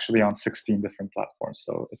 It's actually on 16 different platforms,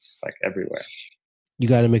 so it's like everywhere. You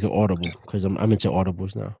got to make it Audible, because I'm into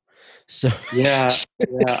Audibles now. So yeah,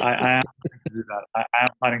 I am planning to do that. I am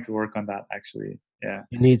planning to work on that, actually. Yeah,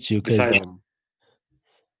 you need to, because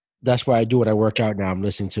that's why I do what I work out now. I'm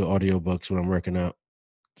listening to audiobooks when I'm working out.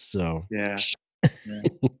 So yeah.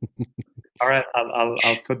 All right,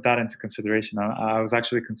 I'll put that into consideration. I was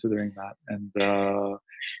actually considering that, and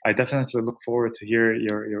I definitely look forward to hear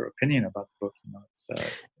your opinion about the book. It's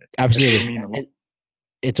absolutely.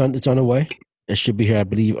 It's on the way. It should be here, I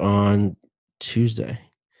believe, on Tuesday.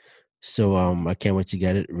 So I can't wait to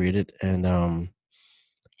get it, read it, and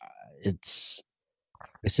it's,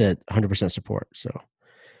 I said, 100% support. So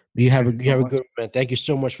you have a good man. Thank you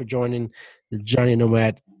so much for joining the Johnny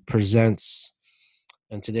Nomad Presents.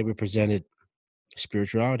 And today we presented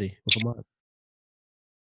spirituality with Ahmed.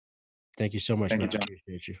 Thank you so much, man. I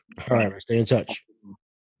appreciate you. All right, stay in touch.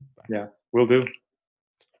 Bye. Yeah, we'll do.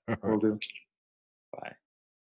 All We'll right. do. Bye.